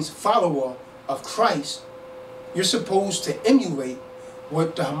 which means follower of Christ, you're supposed to emulate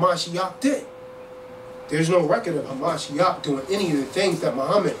what the Hamashiach did. There's no record of Hamashiach doing any of the things that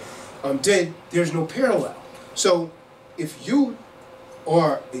Muhammad did. There's no parallel. So if you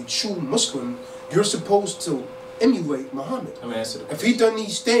are a true Muslim, you're supposed to emulate Muhammad. If he done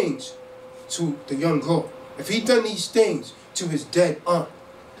these things to the young girl, if he done these things to his dead aunt,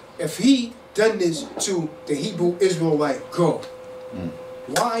 if he done this to the Hebrew Israelite girl,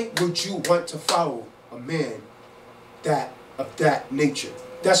 why would you want to follow a man of that nature?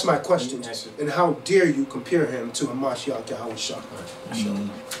 That's my question. And how dare you compare him to Hamashiach Yahweh Shah?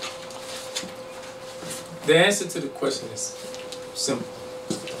 The answer to the question is simple.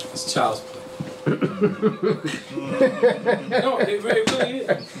 It's child's play. No, it really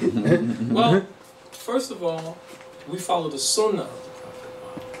is. Well, first of all, we follow the sunnah of the Prophet.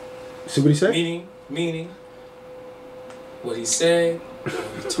 See what he said? Meaning what he said,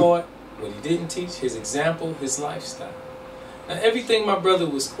 what he taught, what he didn't teach, his example, his lifestyle. Now, everything my brother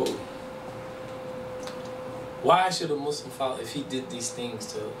was quoting. Why should a Muslim follow if he did these things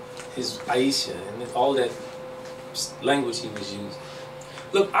to his Aisha and all that language he was using?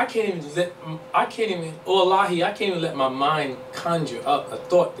 Look, I can't even let my mind conjure up a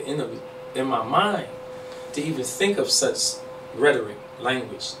thought in my mind to even think of such rhetoric,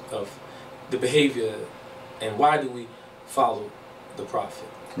 language of the behavior and why do we follow the Prophet.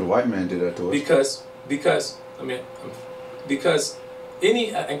 The white man did that to us. Because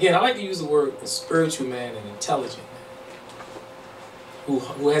again, I like to use the word spiritual man and intelligent man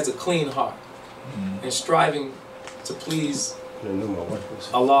who has a clean heart and striving to please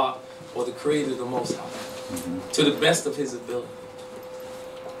Allah or the Creator of the Most High to the best of his ability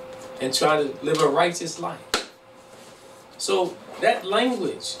and try to live a righteous life. So that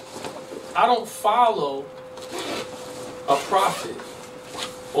language, I don't follow a prophet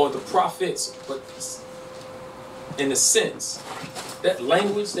or the prophets, but in a sense, that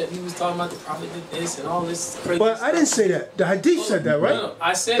language that he was talking about, the prophet did this and all this crazy But stuff. I didn't say that. The hadith said that, right? No,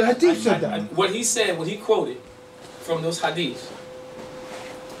 I said the hadith said that. What he said, what he quoted from those hadiths,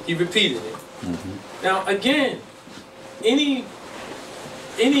 he repeated it. Now again, any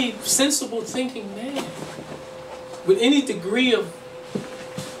sensible thinking man with any degree of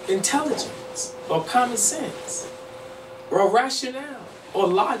intelligence or common sense or rationale or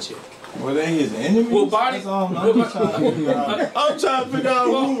logic. Were they his enemies? I'm trying to figure out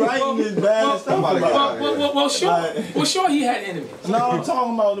who writing this bad stuff. Well, sure he had enemies. No, I'm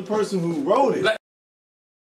talking about the person who wrote it.